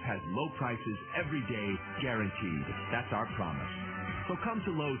 Lowe's has low prices every day, guaranteed. That's our promise. So come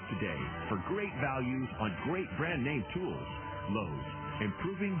to Lowe's today for great values on great brand name tools. Lowe's,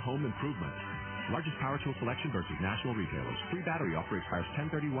 improving home improvement. Largest power tool selection versus national retailers. Free battery offer expires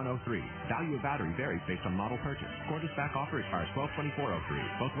 10/31/03. Value of battery varies based on model purchase. Cordless vac offer expires 12/24/03.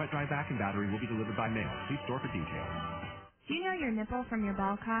 Both wet dry vac and battery will be delivered by mail. See store for details. Do you know your nipple from your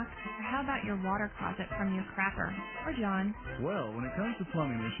ball cock? Or how about your water closet from your crapper? Or John? Well, when it comes to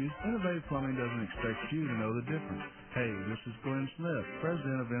plumbing issues, Innovative Plumbing doesn't expect you to know the difference. Hey, this is Glenn Smith,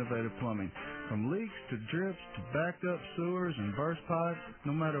 president of Innovative Plumbing. From leaks to drips to backed up sewers and burst pipes,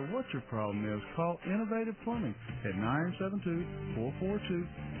 no matter what your problem is, call Innovative Plumbing at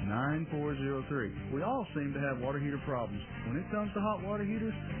 972-442-9403. We all seem to have water heater problems. When it comes to hot water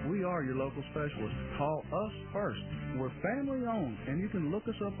heaters, we are your local specialist. Call us first. We're family owned, and you can look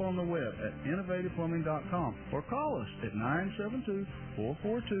us up on the web at innovativeplumbing.com or call us at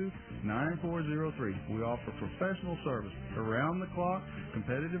 972-442-9403. We offer professional service, around the clock,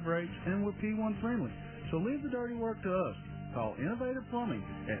 competitive rates, and we're P1 friendly. So leave the dirty work to us. Call Innovative Plumbing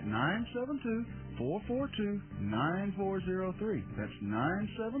at 972-442-9403. That's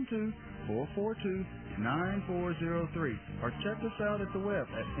 972-442-9403. Or check us out at the web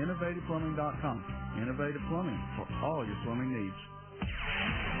at innovativeplumbing.com. Innovative Plumbing for all your plumbing needs.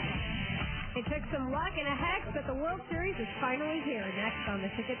 It took some luck and a hex, but the World Series is finally here. Next on the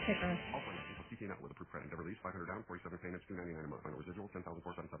Ticket Ticker. CT out with approved credit. Never lease, 500 down, 47 payments, $299 a month. Final residual,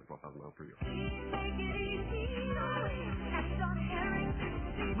 10,477, 12,000 miles per year.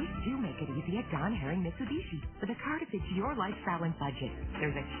 We do make it easy at Don Herring Mitsubishi for the car to fit your lifestyle and budget.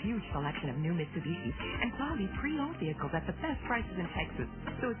 There's a huge selection of new Mitsubishis and quality pre-owned vehicles at the best prices in Texas,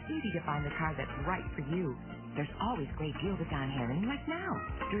 so it's easy to find the car that's right for you. There's always great deals at Don Herring, like now.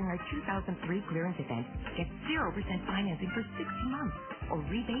 During our 2003 clearance event, get 0% financing for 60 months, or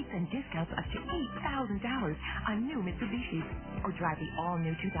rebates and discounts up to $8,000 on new Mitsubishis, or drive the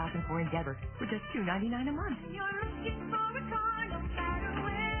all-new 2004 Endeavor for just $299 a month. You're looking for a car no matter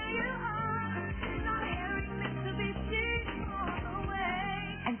where you are. Don Herring Mitsubishi all the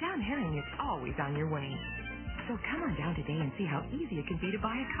way. And Don Herring is always on your way. So come on down today and see how easy it can be to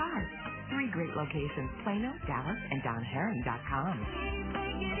buy a car. 3 great locations, Plano, Dallas, and DonHerring.com.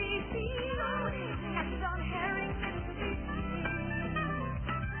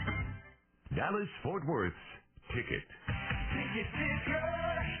 Dallas-Fort Worth's Ticket.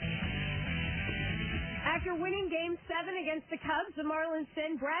 After winning Game 7 against the Cubs, the Marlins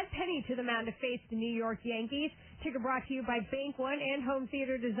send Brad Penny to the mound to face the New York Yankees. Ticket brought to you by Bank One and Home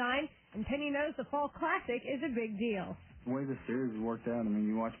Theater Design. And Penny knows the Fall Classic is a big deal. The way the series worked out, I mean,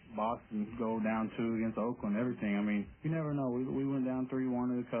 you watch Boston go down 2 against Oakland, everything. I mean, you never know. We went down 3-1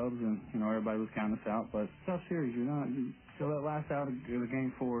 to the Cubs, and, everybody was counting us out. But tough series, till that last out of the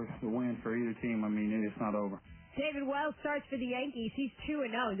Game 4, the win for either team, I mean, it's not over. David Wells starts for the Yankees. He's 2-0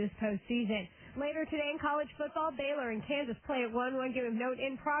 this postseason. Later today in college football, Baylor and Kansas play at 1-1 game of note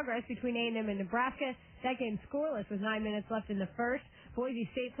in progress between A&M and Nebraska. That game scoreless with 9 minutes left in the first. Boise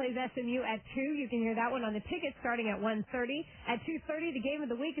State plays SMU at 2. You can hear that one on the ticket starting at 1:30. At 2:30, the game of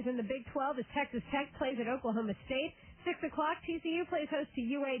the week is in the Big 12 as Texas Tech plays at Oklahoma State. 6 o'clock, TCU plays host to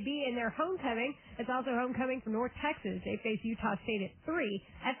UAB in their homecoming. It's also homecoming for North Texas. They face Utah State at 3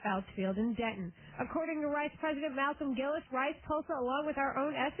 at Fouts Field in Denton. According to Rice President Malcolm Gillis, Rice, Tulsa, along with our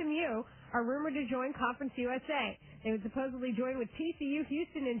own SMU, are rumored to join Conference USA. They would supposedly join with TCU,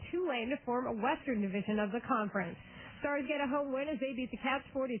 Houston, and Tulane to form a Western division of the conference. Stars get a home win as they beat the Cats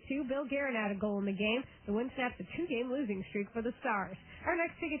 4-2. Bill Guerin had a goal in the game. The win snaps a 2-game losing streak for the Stars. Our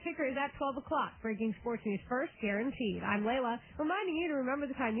next ticket ticker is at 12 o'clock. Breaking sports news first, guaranteed. I'm Layla, reminding you to remember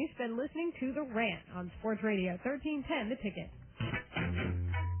the time you spend listening to The Rant on Sports Radio 1310, The Ticket.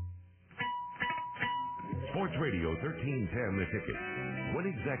 Sports Radio 1310, The Ticket. When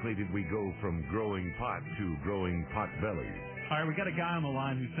exactly did we go from growing pot to growing pot belly? All right, we got a guy on the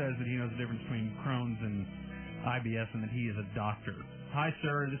line who says that he knows the difference between Crohn's and IBS and that he is a doctor. Hi,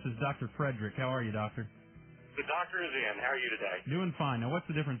 sir. This is Dr. Frederick. How are you, doctor? The doctor is in. How are you today? Doing fine. Now, what's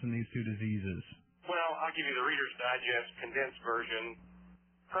the difference in these two diseases? Well, I'll give you the Reader's Digest condensed version.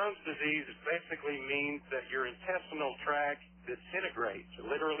 Crohn's disease basically means that your intestinal tract disintegrates. It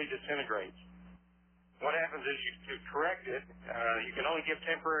literally disintegrates. What happens is to correct it, you can only give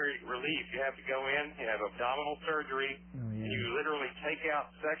temporary relief. You have to go in, you have abdominal surgery, and you literally take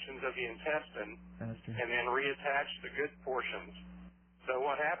out sections of the intestine and then reattach the good portions. So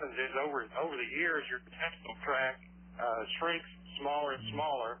what happens is over the years, your intestinal tract shrinks smaller and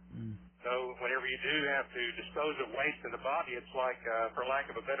smaller. So whenever you do have to dispose of waste in the body, it's like, for lack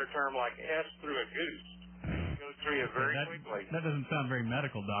of a better term, like S through a goose. It goes through you very quickly. That doesn't sound very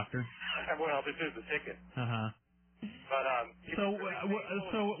medical, doctor. Well, this is the ticket. Uh-huh. But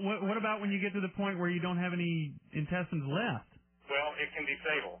So what about when you get to the point where you don't have any intestines left? Well, it can be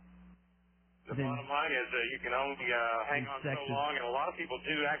fatal. The bottom line is you can only hang on so long, and a lot of people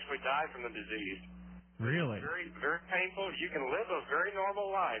do actually die from the disease. Really? It's very, very painful. You can live a very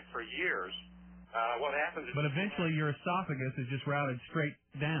normal life for years. What happens is... But eventually your esophagus is just routed straight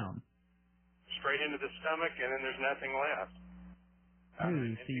down. Straight into the stomach, and then there's nothing left.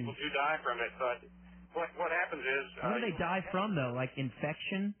 And people do die from it, but what happens is... What do they die from, though? Like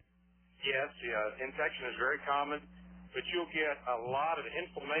infection? Yes, infection is very common, but you'll get a lot of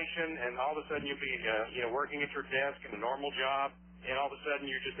inflammation, and all of a sudden you'll be working at your desk in a normal job, and all of a sudden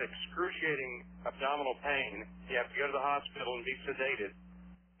you're just excruciating abdominal pain. You have to go to the hospital and be sedated.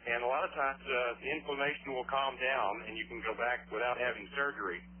 And a lot of times the inflammation will calm down, and you can go back without having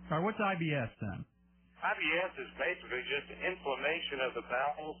surgery. All right, what's IBS then? IBS is basically just inflammation of the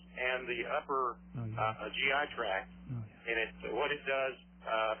bowels and the upper GI tract. And what it does,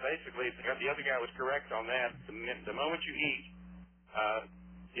 basically, the other guy was correct on that. The moment you eat,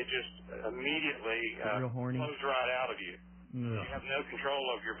 it just immediately flows right out of you. You have no control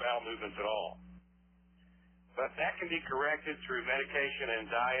of your bowel movements at all. But that can be corrected through medication and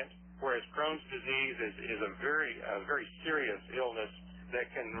diet, whereas Crohn's disease is a very serious illness,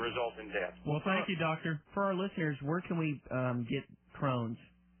 that can result in death. Well, thank you, Doctor. For our listeners, where can we get Crohn's?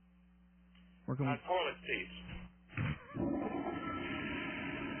 Where can we? Toilet seats.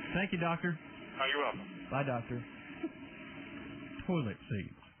 Thank you, Doctor. Oh, you're welcome. Bye, Doctor. Toilet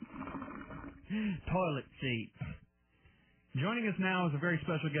seats. Toilet seats. Joining us now is a very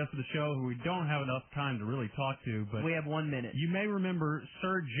special guest of the show who we don't have enough time to really talk to, but we have 1 minute. You may remember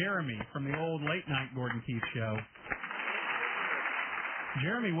Sir Jeremy from the old late night Gordon Keith show.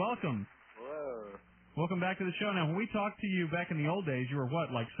 Jeremy, welcome. Hello. Welcome back to the show. Now, when we talked to you back in the old days, you were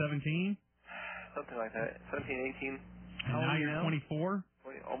what, like 17? Something like that. 17, 18. And now you're 24?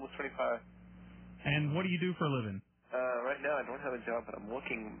 Almost 25. And what do you do for a living? Right now I don't have a job, but I'm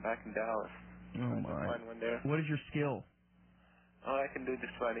looking back in Dallas. Oh, my. Find one there. What is your skill? Oh, I can do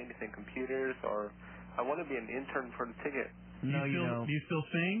just about anything. Computers, or I want to be an intern for the ticket. No, you don't. Do you still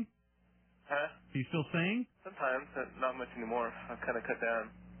sing? Huh? Do you still sing? Sometimes, but not much anymore. I've kind of cut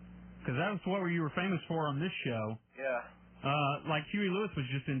down. Because that was what you were famous for on this show. Yeah. Like Huey Lewis was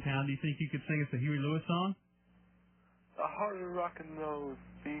just in town. Do you think you could sing us a Huey Lewis song? A harder rock and roll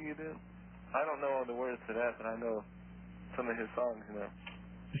beating. I don't know all the words to that, but I know some of his songs, you know.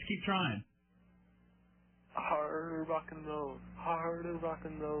 Just keep trying. Harder rock and roll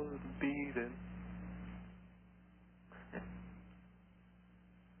beating.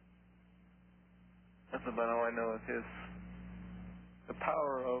 That's about all I know of his. The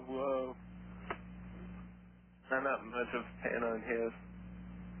power of love. I'm not much of a fan on his.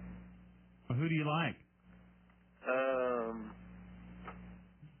 Well, who do you like?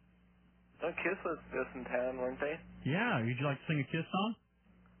 Kiss was just in town, weren't they? Yeah. Would you like to sing a Kiss song?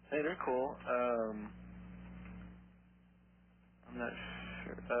 Hey, they're cool. I'm not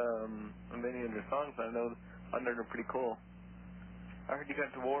sure of any of their songs, but I know they're pretty cool. I heard you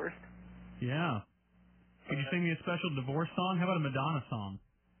got divorced. Yeah. Could you sing me a special divorce song? How about a Madonna song?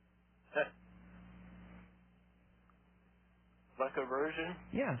 Like a virgin?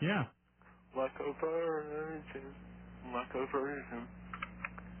 Yeah. Yeah. Like a virgin. Like a virgin.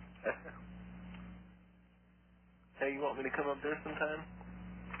 Hey, you want me to come up there sometime?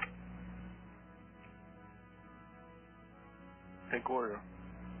 Take order.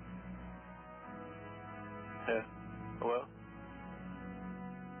 Yeah. Hello?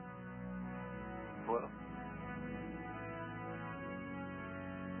 Hello?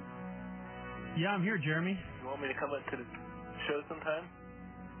 Yeah, I'm here, Jeremy. You want me to come up to the show sometime?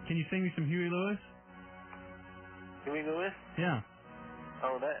 Can you sing me some Huey Lewis? Huey Lewis? Yeah.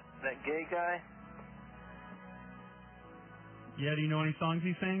 Oh, that gay guy? Yeah, do you know any songs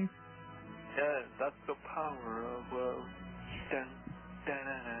he sings? Yeah, that's the power of love. Dun, dun,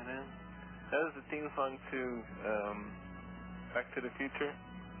 dun, dun, dun. That was the theme song to Back to the Future.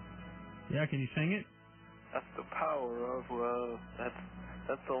 Yeah, can you sing it? That's the power of love.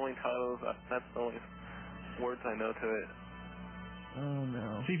 That's the only titles. That's the only words I know to it. Oh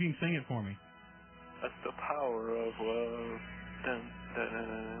no. See if you can sing it for me. That's the power of love. Dun, dun, dun,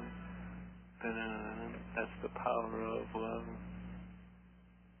 dun, dun, dun. That's the power of love.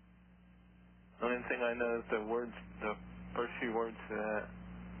 The only thing I know is the words, the first few words to that.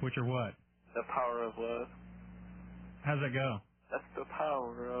 Which are what? The power of love. How's that go? That's the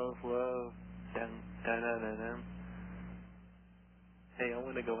power of love. Dun, dun, dun, dun, dun. Hey, I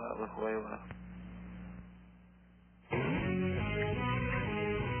want to go out with Layla.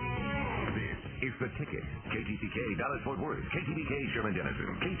 This is The Ticket. KTTK Dallas Fort Worth. KTDK Sherman Denison.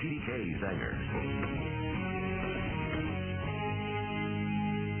 KTDK Sanger.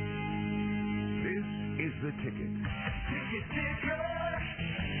 This is The Ticket.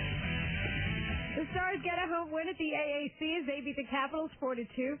 The Stars get a home win at the AAC as they beat the Capitals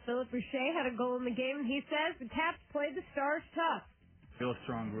 4-2. Philip Boucher had a goal in the game, and he says the Caps played the Stars tough. Real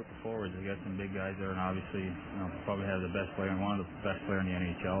strong group of forwards. They got some big guys there, and obviously, probably have the best player and one of the best players in the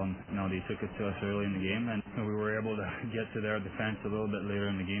NHL. And they took it to us early in the game, and we were able to get to their defense a little bit later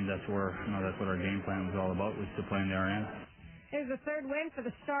in the game. That's where, that's what our game plan was all about, was to play in their end. It was the third win for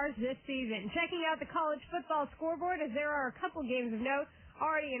the Stars this season. Checking out the college football scoreboard, as there are a couple games of note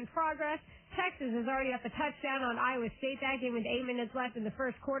already in progress. Texas is already up a touchdown on Iowa State. That game with 8 minutes left in the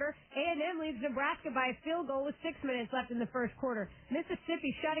first quarter. A&M leads Nebraska by a field goal with 6 minutes left in the first quarter.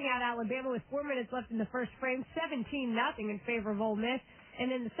 Mississippi shutting out Alabama with 4 minutes left in the first frame, 17-0 in favor of Ole Miss. And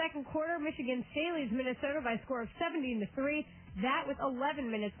in the second quarter, Michigan State leads Minnesota by a score of 17-3. That with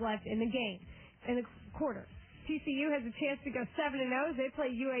 11 minutes left in the game, in the quarter. TCU has a chance to go 7-0 as they play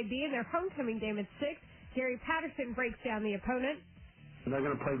UAB in their homecoming game at 6. Gary Patterson breaks down the opponent. They're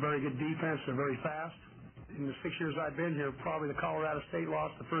going to play very good defense. They're very fast. In the 6 years I've been here, probably the Colorado State loss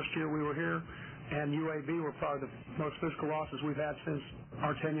the first year we were here, and UAB were probably the most physical losses we've had since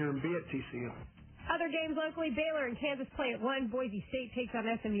our tenure in B at TCU. Other games locally, Baylor and Kansas play at 1. Boise State takes on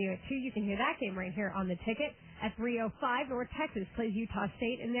SMU at 2. You can hear that game right here on the ticket. At 3:05, North Texas plays Utah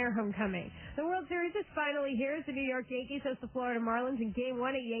State in their homecoming. The World Series is finally here as the New York Yankees host the Florida Marlins in Game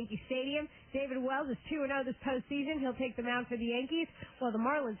 1 at Yankee Stadium. David Wells is 2-0 this postseason. He'll take them out for the Yankees, while the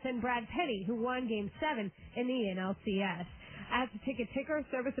Marlins send Brad Penny, who won Game 7 in the NLCS. As the ticket ticker,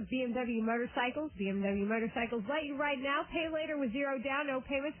 service of BMW Motorcycles. BMW Motorcycles let you ride now, pay later with 0 down, no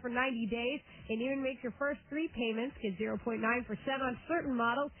payments for 90 days, and even make your first 3 payments. Get 0.9% on certain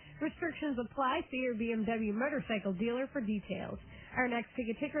models. Restrictions apply. See your BMW Motorcycle dealer for details. Our next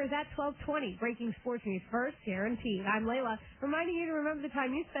ticket ticker is at 12:20. Breaking sports news first, guaranteed. I'm Layla, reminding you to remember the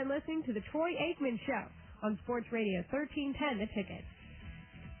time you spend listening to the Troy Aikman Show on Sports Radio 1310, The Ticket.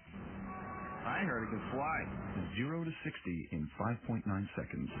 I heard it can fly 0 to 60 in 5.9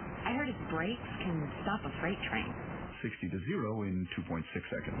 seconds. I heard its brakes can stop a freight train. 60 to 0 in 2.6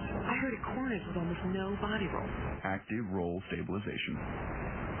 seconds. I heard it corners with almost no body roll. Active roll stabilization.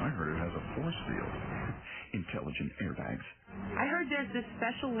 I heard it has a force field. Intelligent airbags. I heard there's this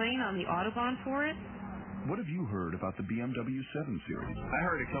special lane on the Autobahn for it. What have you heard about the BMW 7 Series? I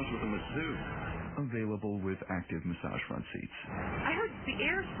heard it comes with a masseuse. Available with active massage front seats. I heard it's the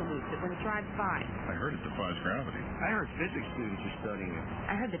air salute that when it drives by. I heard it defies gravity. I heard physics students are studying it.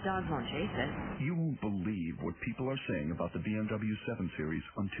 I heard the dogs won't chase it. You won't believe what people are saying about the BMW 7 Series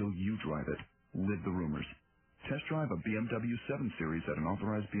until you drive it. Live the rumors. Test drive a BMW 7 Series at an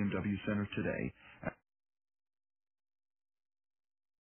authorized BMW center today